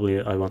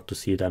 probably I want to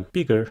see them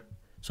bigger.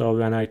 So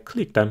when I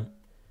click them,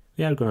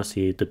 we are gonna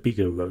see the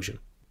bigger version.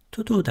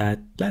 To do that,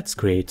 let's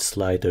create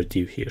slider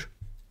div here.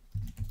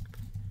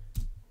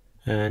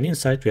 And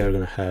inside we are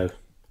gonna have,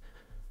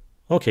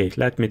 okay,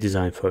 let me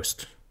design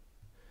first.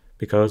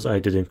 Because I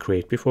didn't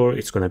create before,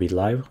 it's gonna be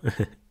live.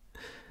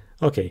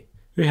 Okay,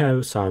 we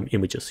have some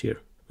images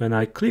here. When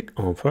I click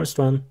on first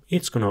one,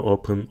 it's gonna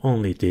open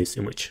only this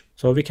image.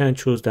 So we can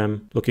choose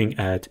them looking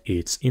at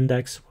its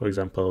index. For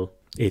example,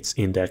 its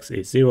index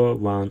is 0,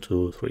 1,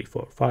 2, 3,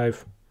 4,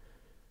 5.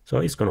 So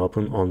it's gonna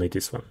open only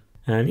this one.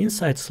 And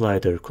inside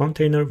slider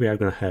container, we are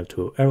gonna have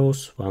two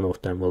arrows. One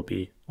of them will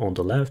be on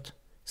the left,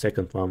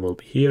 second one will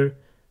be here.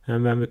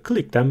 And when we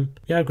click them,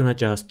 we are gonna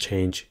just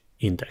change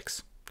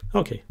index.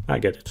 Okay, I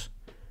get it.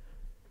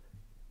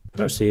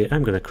 Firstly,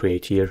 I'm gonna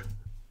create here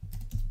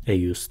a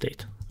use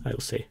state. I will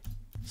say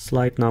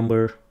slide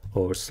number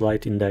or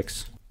slide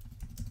index,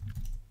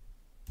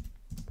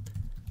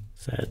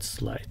 set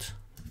slide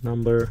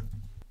number,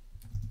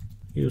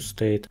 use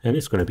state, and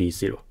it's gonna be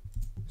 0.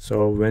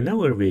 So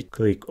whenever we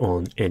click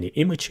on any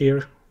image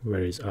here,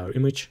 where is our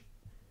image?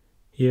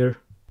 Here,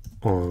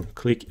 on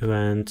click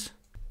event,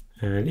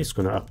 and it's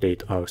gonna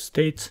update our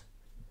state,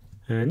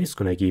 and it's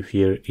gonna give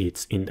here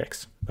its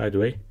index. By the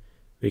way,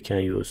 we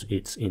can use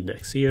its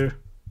index here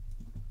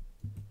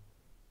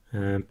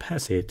and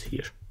pass it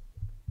here.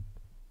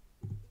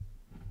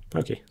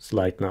 Okay,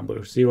 slide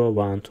number 0,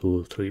 1,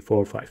 2, 3,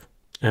 4, 5.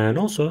 And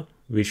also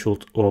we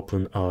should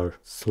open our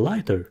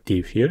slider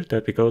div here,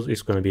 that because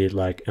it's gonna be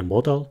like a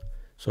modal.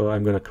 So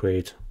I'm gonna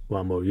create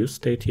one more use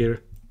state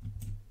here,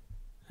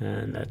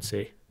 and let's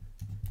say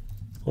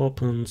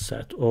open,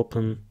 set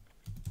open.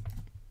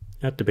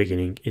 At the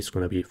beginning it's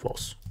gonna be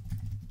false.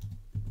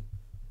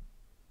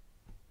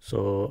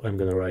 So I'm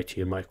gonna write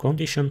here my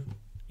condition.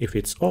 If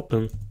it's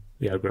open,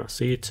 we are gonna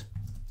see it.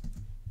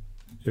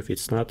 If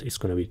it's not, it's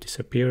gonna be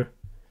disappear.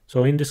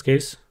 So in this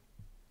case,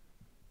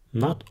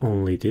 not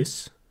only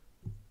this,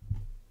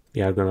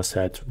 we are gonna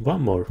set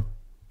one more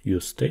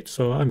use state.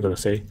 So I'm gonna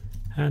say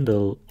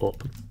handle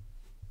open.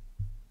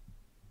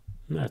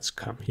 Let's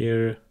come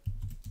here.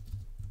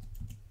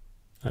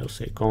 I'll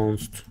say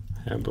const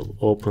handle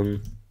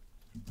open.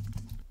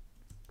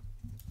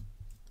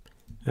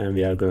 And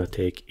we are gonna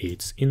take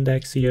its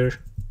index here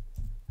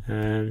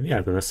and we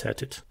are gonna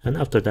set it. And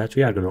after that,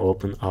 we are gonna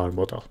open our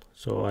modal.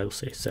 So I'll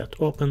say set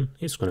open,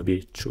 it's gonna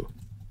be true.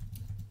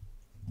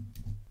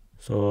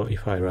 So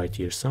if I write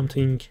here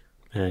something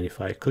and if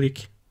I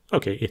click,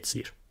 okay, it's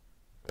here.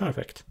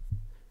 Perfect.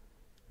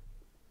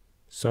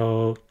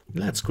 So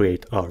let's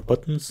create our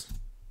buttons.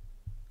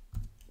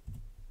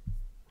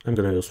 I'm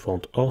gonna use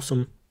font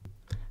awesome,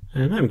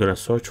 and I'm gonna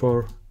search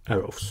for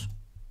arrows.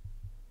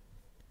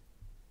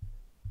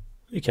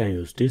 We can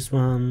use this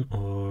one,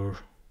 or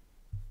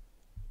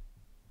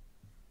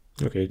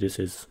okay, this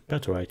is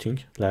better, I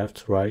think.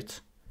 Left,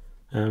 right,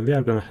 and we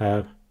are gonna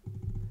have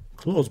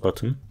close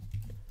button,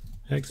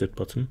 exit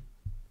button.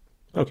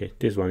 Okay,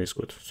 this one is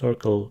good.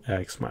 Circle,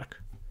 X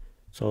mark.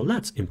 So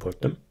let's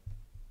import them.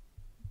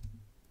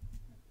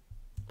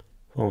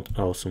 Font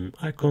awesome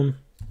icon,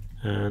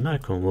 and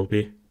icon will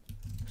be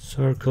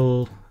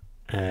circle,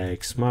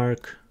 X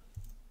mark.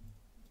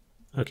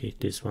 Okay,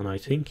 this one I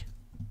think.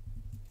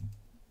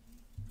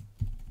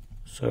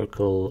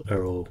 Circle,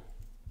 arrow,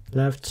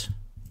 left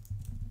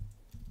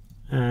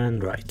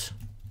and right.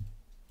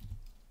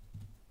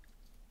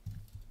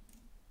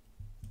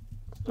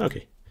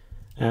 Okay,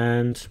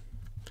 and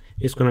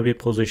it's gonna be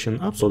position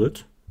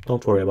absolute.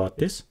 Don't worry about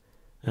this.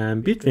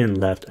 And between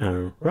left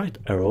and right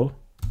arrow,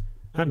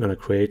 I'm gonna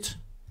create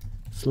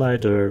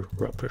slider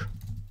wrapper.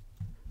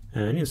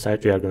 And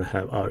inside we are gonna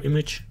have our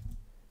image,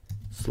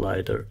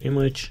 slider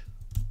image,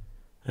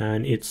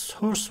 and its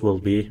source will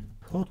be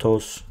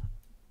photos.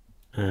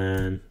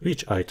 And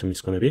which item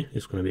is gonna be?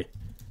 It's gonna be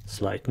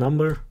slide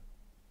number.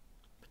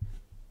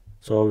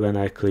 So when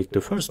I click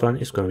the first one,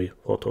 it's gonna be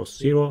photos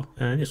 0,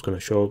 and it's gonna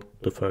show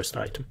the first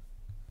item.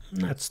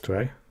 Let's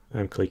try.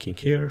 I'm clicking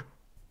here.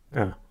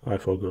 I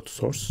forgot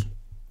source.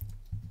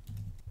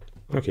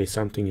 Okay,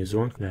 something is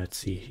wrong. Let's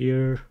see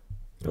here.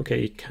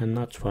 Okay, it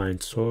cannot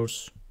find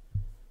source.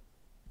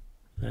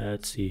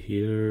 Let's see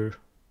here.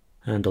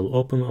 Handle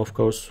open, of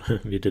course.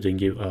 We didn't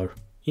give our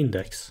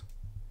index.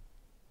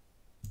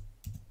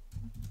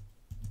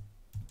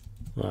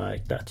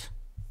 Like that.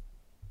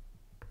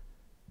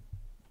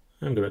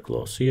 I'm gonna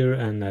close here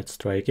and let's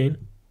try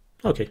again.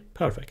 Okay,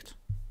 perfect.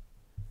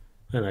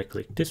 When I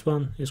click this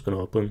one, it's gonna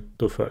open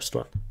the first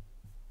one.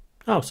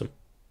 Awesome.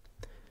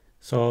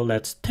 So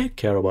let's take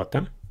care about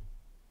them.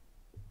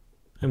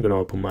 I'm gonna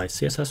open my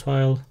CSS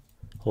file,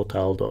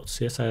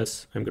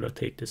 hotel.css. I'm gonna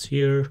take this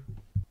here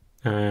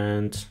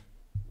and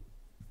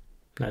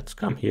let's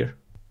come here.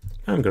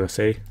 I'm gonna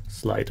say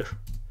slider.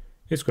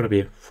 It's gonna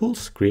be full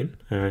screen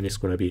and it's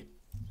gonna be,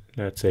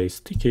 let's say,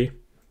 sticky.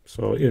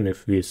 So even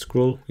if we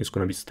scroll, it's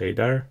gonna be stay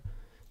there.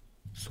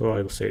 So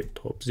I will say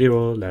top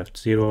 0, left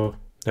 0.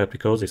 That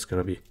because it's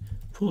gonna be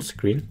full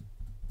screen.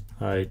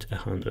 Height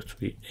 100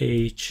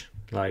 VH,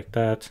 like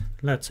that.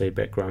 Let's say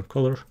background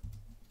color.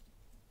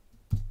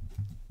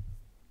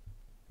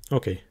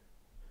 Okay,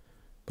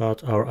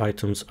 but our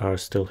items are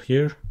still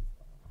here.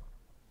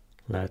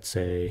 Let's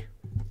say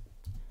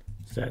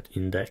Z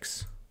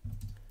index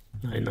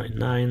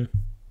 999.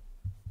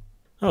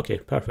 Okay,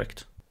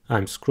 perfect.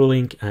 I'm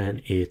scrolling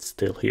and it's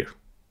still here.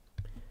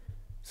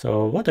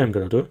 So what I'm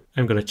gonna do,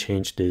 I'm gonna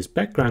change this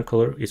background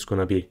color. It's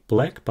gonna be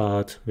black,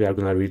 but we are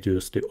gonna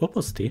reduce the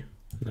opacity.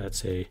 Let's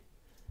say,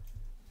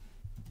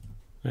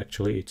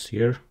 actually it's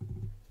here.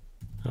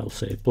 I'll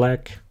say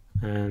black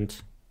and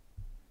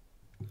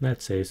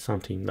let's say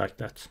something like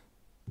that.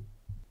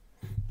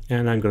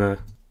 And I'm gonna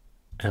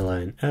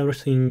align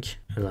everything,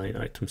 align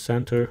item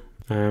center.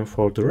 And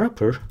for the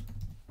wrapper,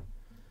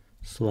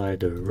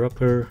 slider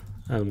wrapper,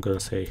 I'm gonna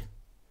say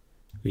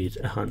with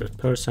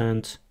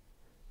 100%,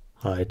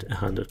 height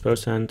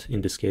 100%.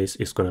 In this case,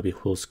 it's gonna be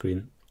full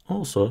screen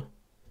also.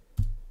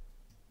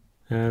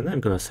 And I'm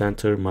gonna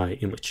center my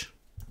image.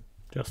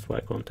 Just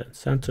by content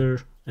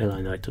center,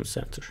 align item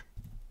center.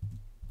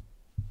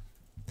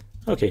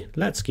 Okay,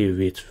 let's give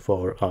it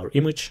for our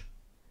image,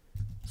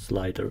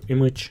 slider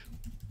image.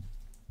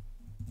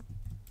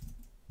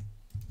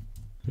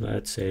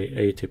 Let's say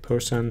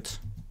 80%,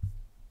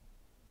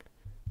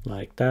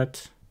 like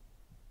that.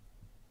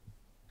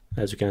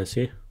 As you can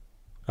see,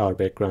 our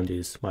background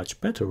is much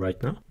better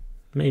right now.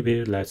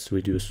 Maybe let's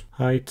reduce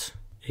height,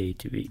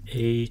 80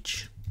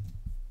 VH.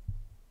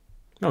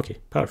 Okay,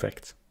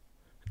 perfect.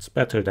 It's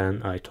better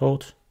than I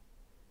thought.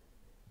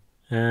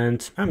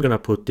 And I'm gonna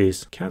put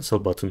this cancel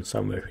button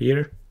somewhere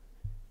here.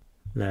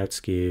 Let's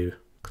give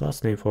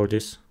class name for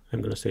this.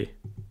 I'm gonna say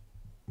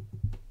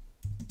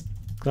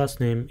class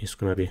name is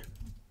gonna be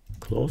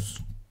close.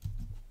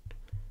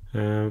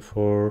 And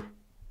for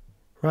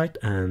right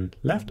and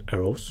left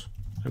arrows,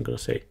 I'm gonna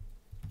say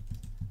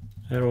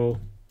arrow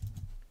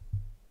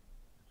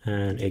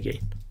and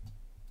again.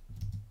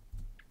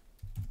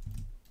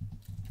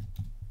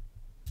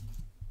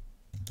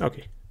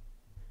 Okay,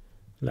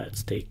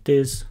 let's take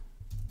this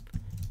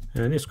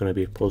and it's gonna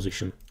be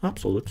position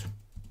absolute.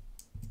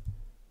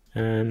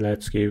 And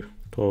let's give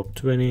top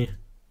 20,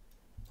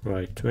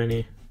 right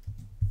 20,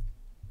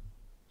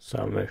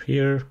 somewhere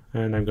here,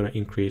 and I'm gonna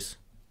increase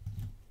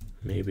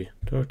maybe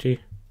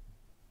 30.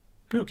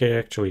 Okay,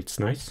 actually it's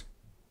nice.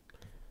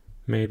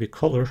 Maybe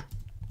color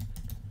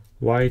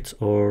white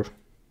or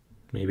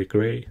maybe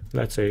gray.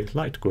 Let's say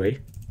light gray.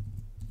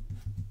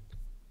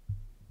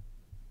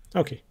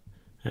 Okay,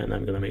 and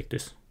I'm gonna make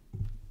this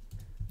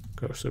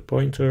cursor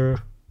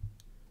pointer.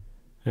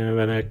 And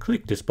when I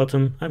click this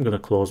button, I'm gonna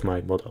close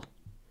my model.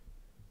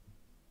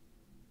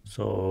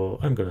 So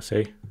I'm gonna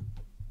say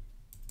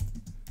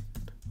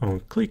on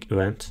click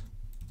event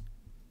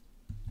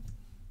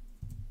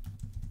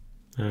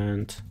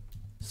and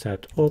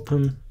set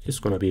open is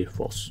gonna be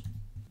false.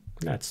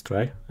 Let's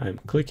try. I'm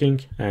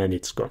clicking and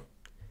it's gone.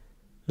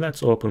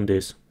 Let's open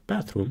this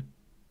bathroom.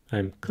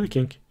 I'm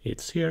clicking,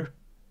 it's here,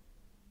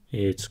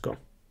 it's gone.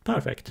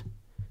 Perfect.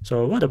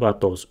 So what about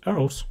those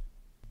arrows?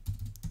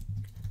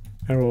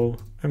 Arrow,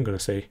 I'm gonna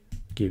say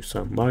give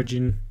some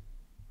margin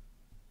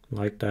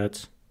like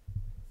that,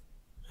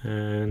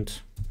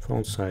 and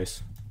font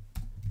size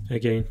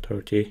again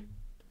 30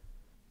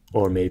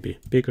 or maybe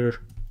bigger.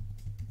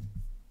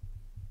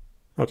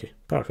 Okay,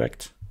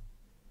 perfect.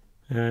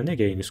 And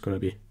again it's gonna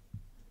be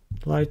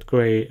light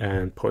gray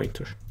and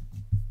pointer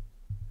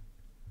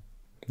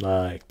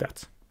like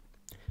that.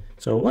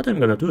 So what I'm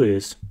gonna do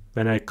is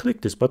when I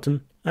click this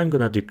button, I'm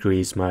gonna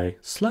decrease my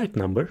slide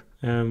number,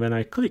 and when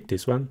I click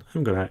this one,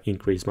 I'm gonna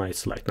increase my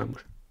slide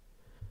number.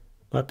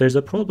 But there's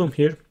a problem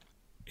here.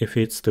 If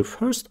it's the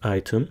first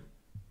item,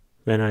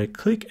 when I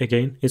click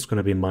again, it's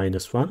gonna be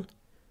 -1.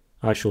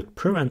 I should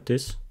prevent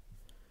this.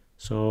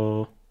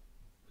 So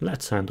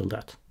let's handle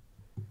that.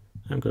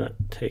 I'm gonna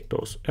take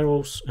those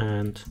arrows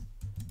and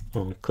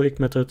on click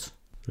method,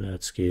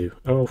 let's give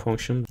arrow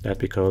function. That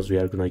because we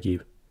are gonna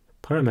give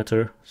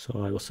parameter,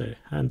 so I will say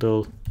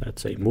handle,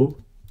 let's say move,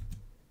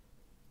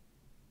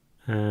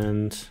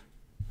 and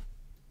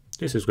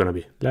this is gonna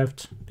be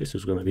left, this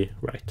is gonna be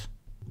right.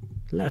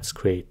 Let's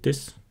create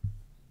this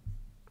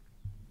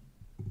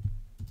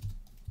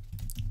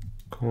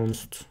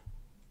const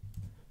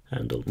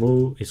handle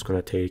move is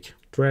gonna take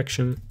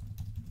direction,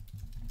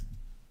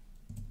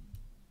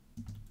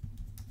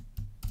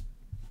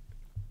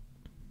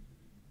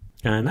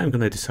 and I'm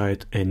gonna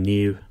decide a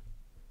new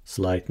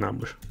slide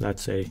number.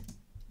 Let's say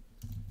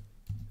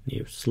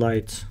new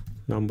slide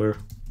number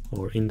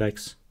or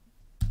index,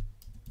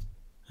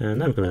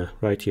 and I'm gonna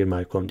write here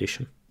my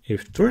condition.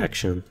 If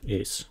direction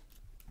is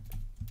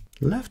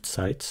left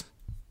side,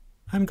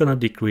 I'm gonna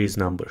decrease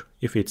number.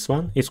 If it's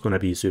 1, it's gonna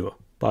be 0.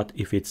 But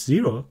if it's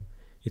 0,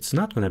 it's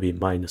not gonna be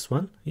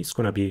 -1, it's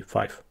gonna be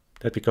 5.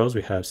 That's because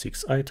we have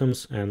 6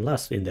 items and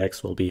last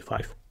index will be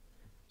 5.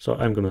 So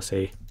I'm gonna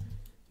say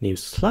new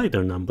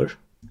slider number,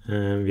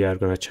 and we are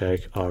gonna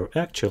check our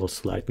actual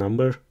slide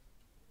number,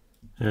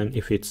 and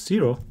if it's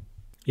 0,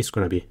 it's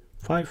gonna be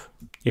 5.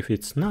 If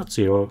it's not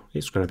 0,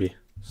 it's gonna be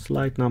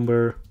slide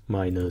number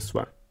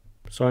 -1.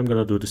 So I'm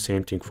gonna do the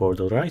same thing for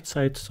the right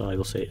side. So I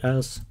will say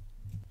else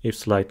if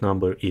slide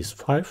number is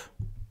 5,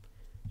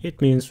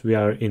 it means we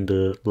are in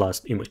the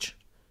last image.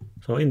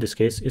 So in this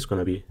case, it's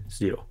gonna be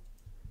 0.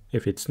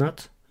 If it's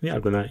not, we are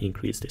gonna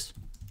increase this.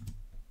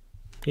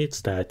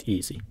 It's that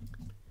easy.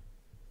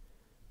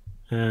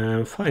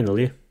 And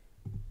finally,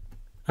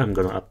 I'm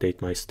gonna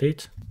update my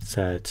state,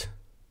 set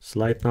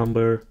slide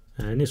number,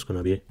 and it's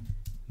gonna be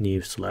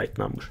new slide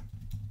number.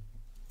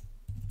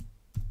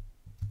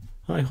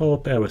 I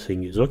hope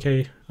everything is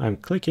okay. I'm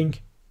clicking.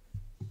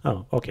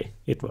 Oh, okay,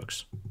 it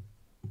works.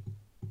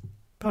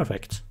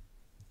 Perfect.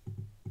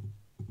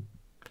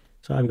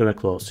 So I'm gonna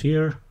close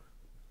here.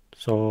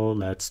 So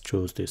let's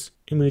choose this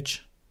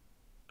image.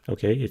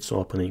 Okay, it's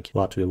opening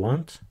what we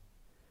want.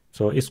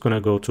 So it's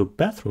gonna go to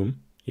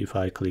bathroom if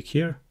I click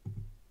here.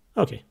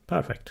 Okay,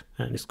 perfect.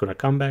 And it's gonna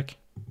come back.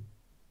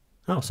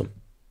 Awesome.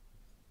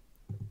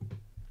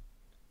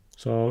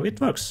 So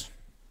it works.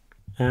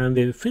 And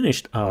we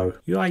finished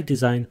our UI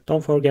design.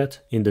 Don't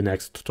forget, in the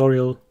next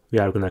tutorial, we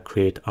are gonna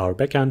create our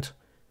backend.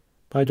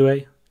 By the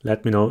way,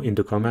 let me know in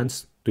the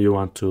comments, do you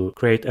want to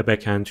create a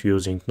backend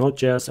using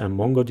Node.js and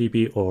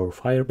MongoDB or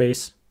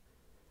Firebase?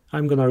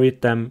 I'm gonna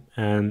read them,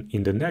 and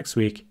in the next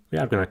week, we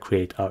are gonna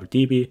create our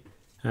DB,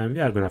 and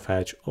we are gonna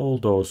fetch all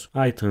those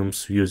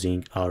items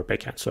using our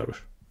backend server.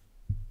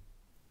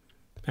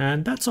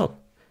 And that's all.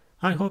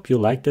 I hope you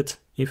liked it.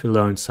 If you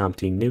learned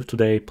something new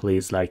today,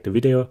 please like the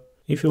video.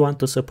 If you want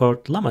to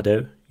support Lama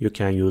Dev, you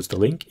can use the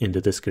link in the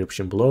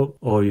description below,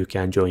 or you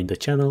can join the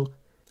channel.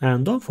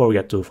 And don't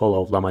forget to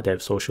follow Lama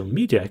Dev social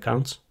media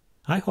accounts.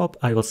 I hope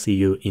I will see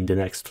you in the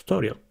next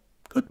tutorial.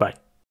 Goodbye.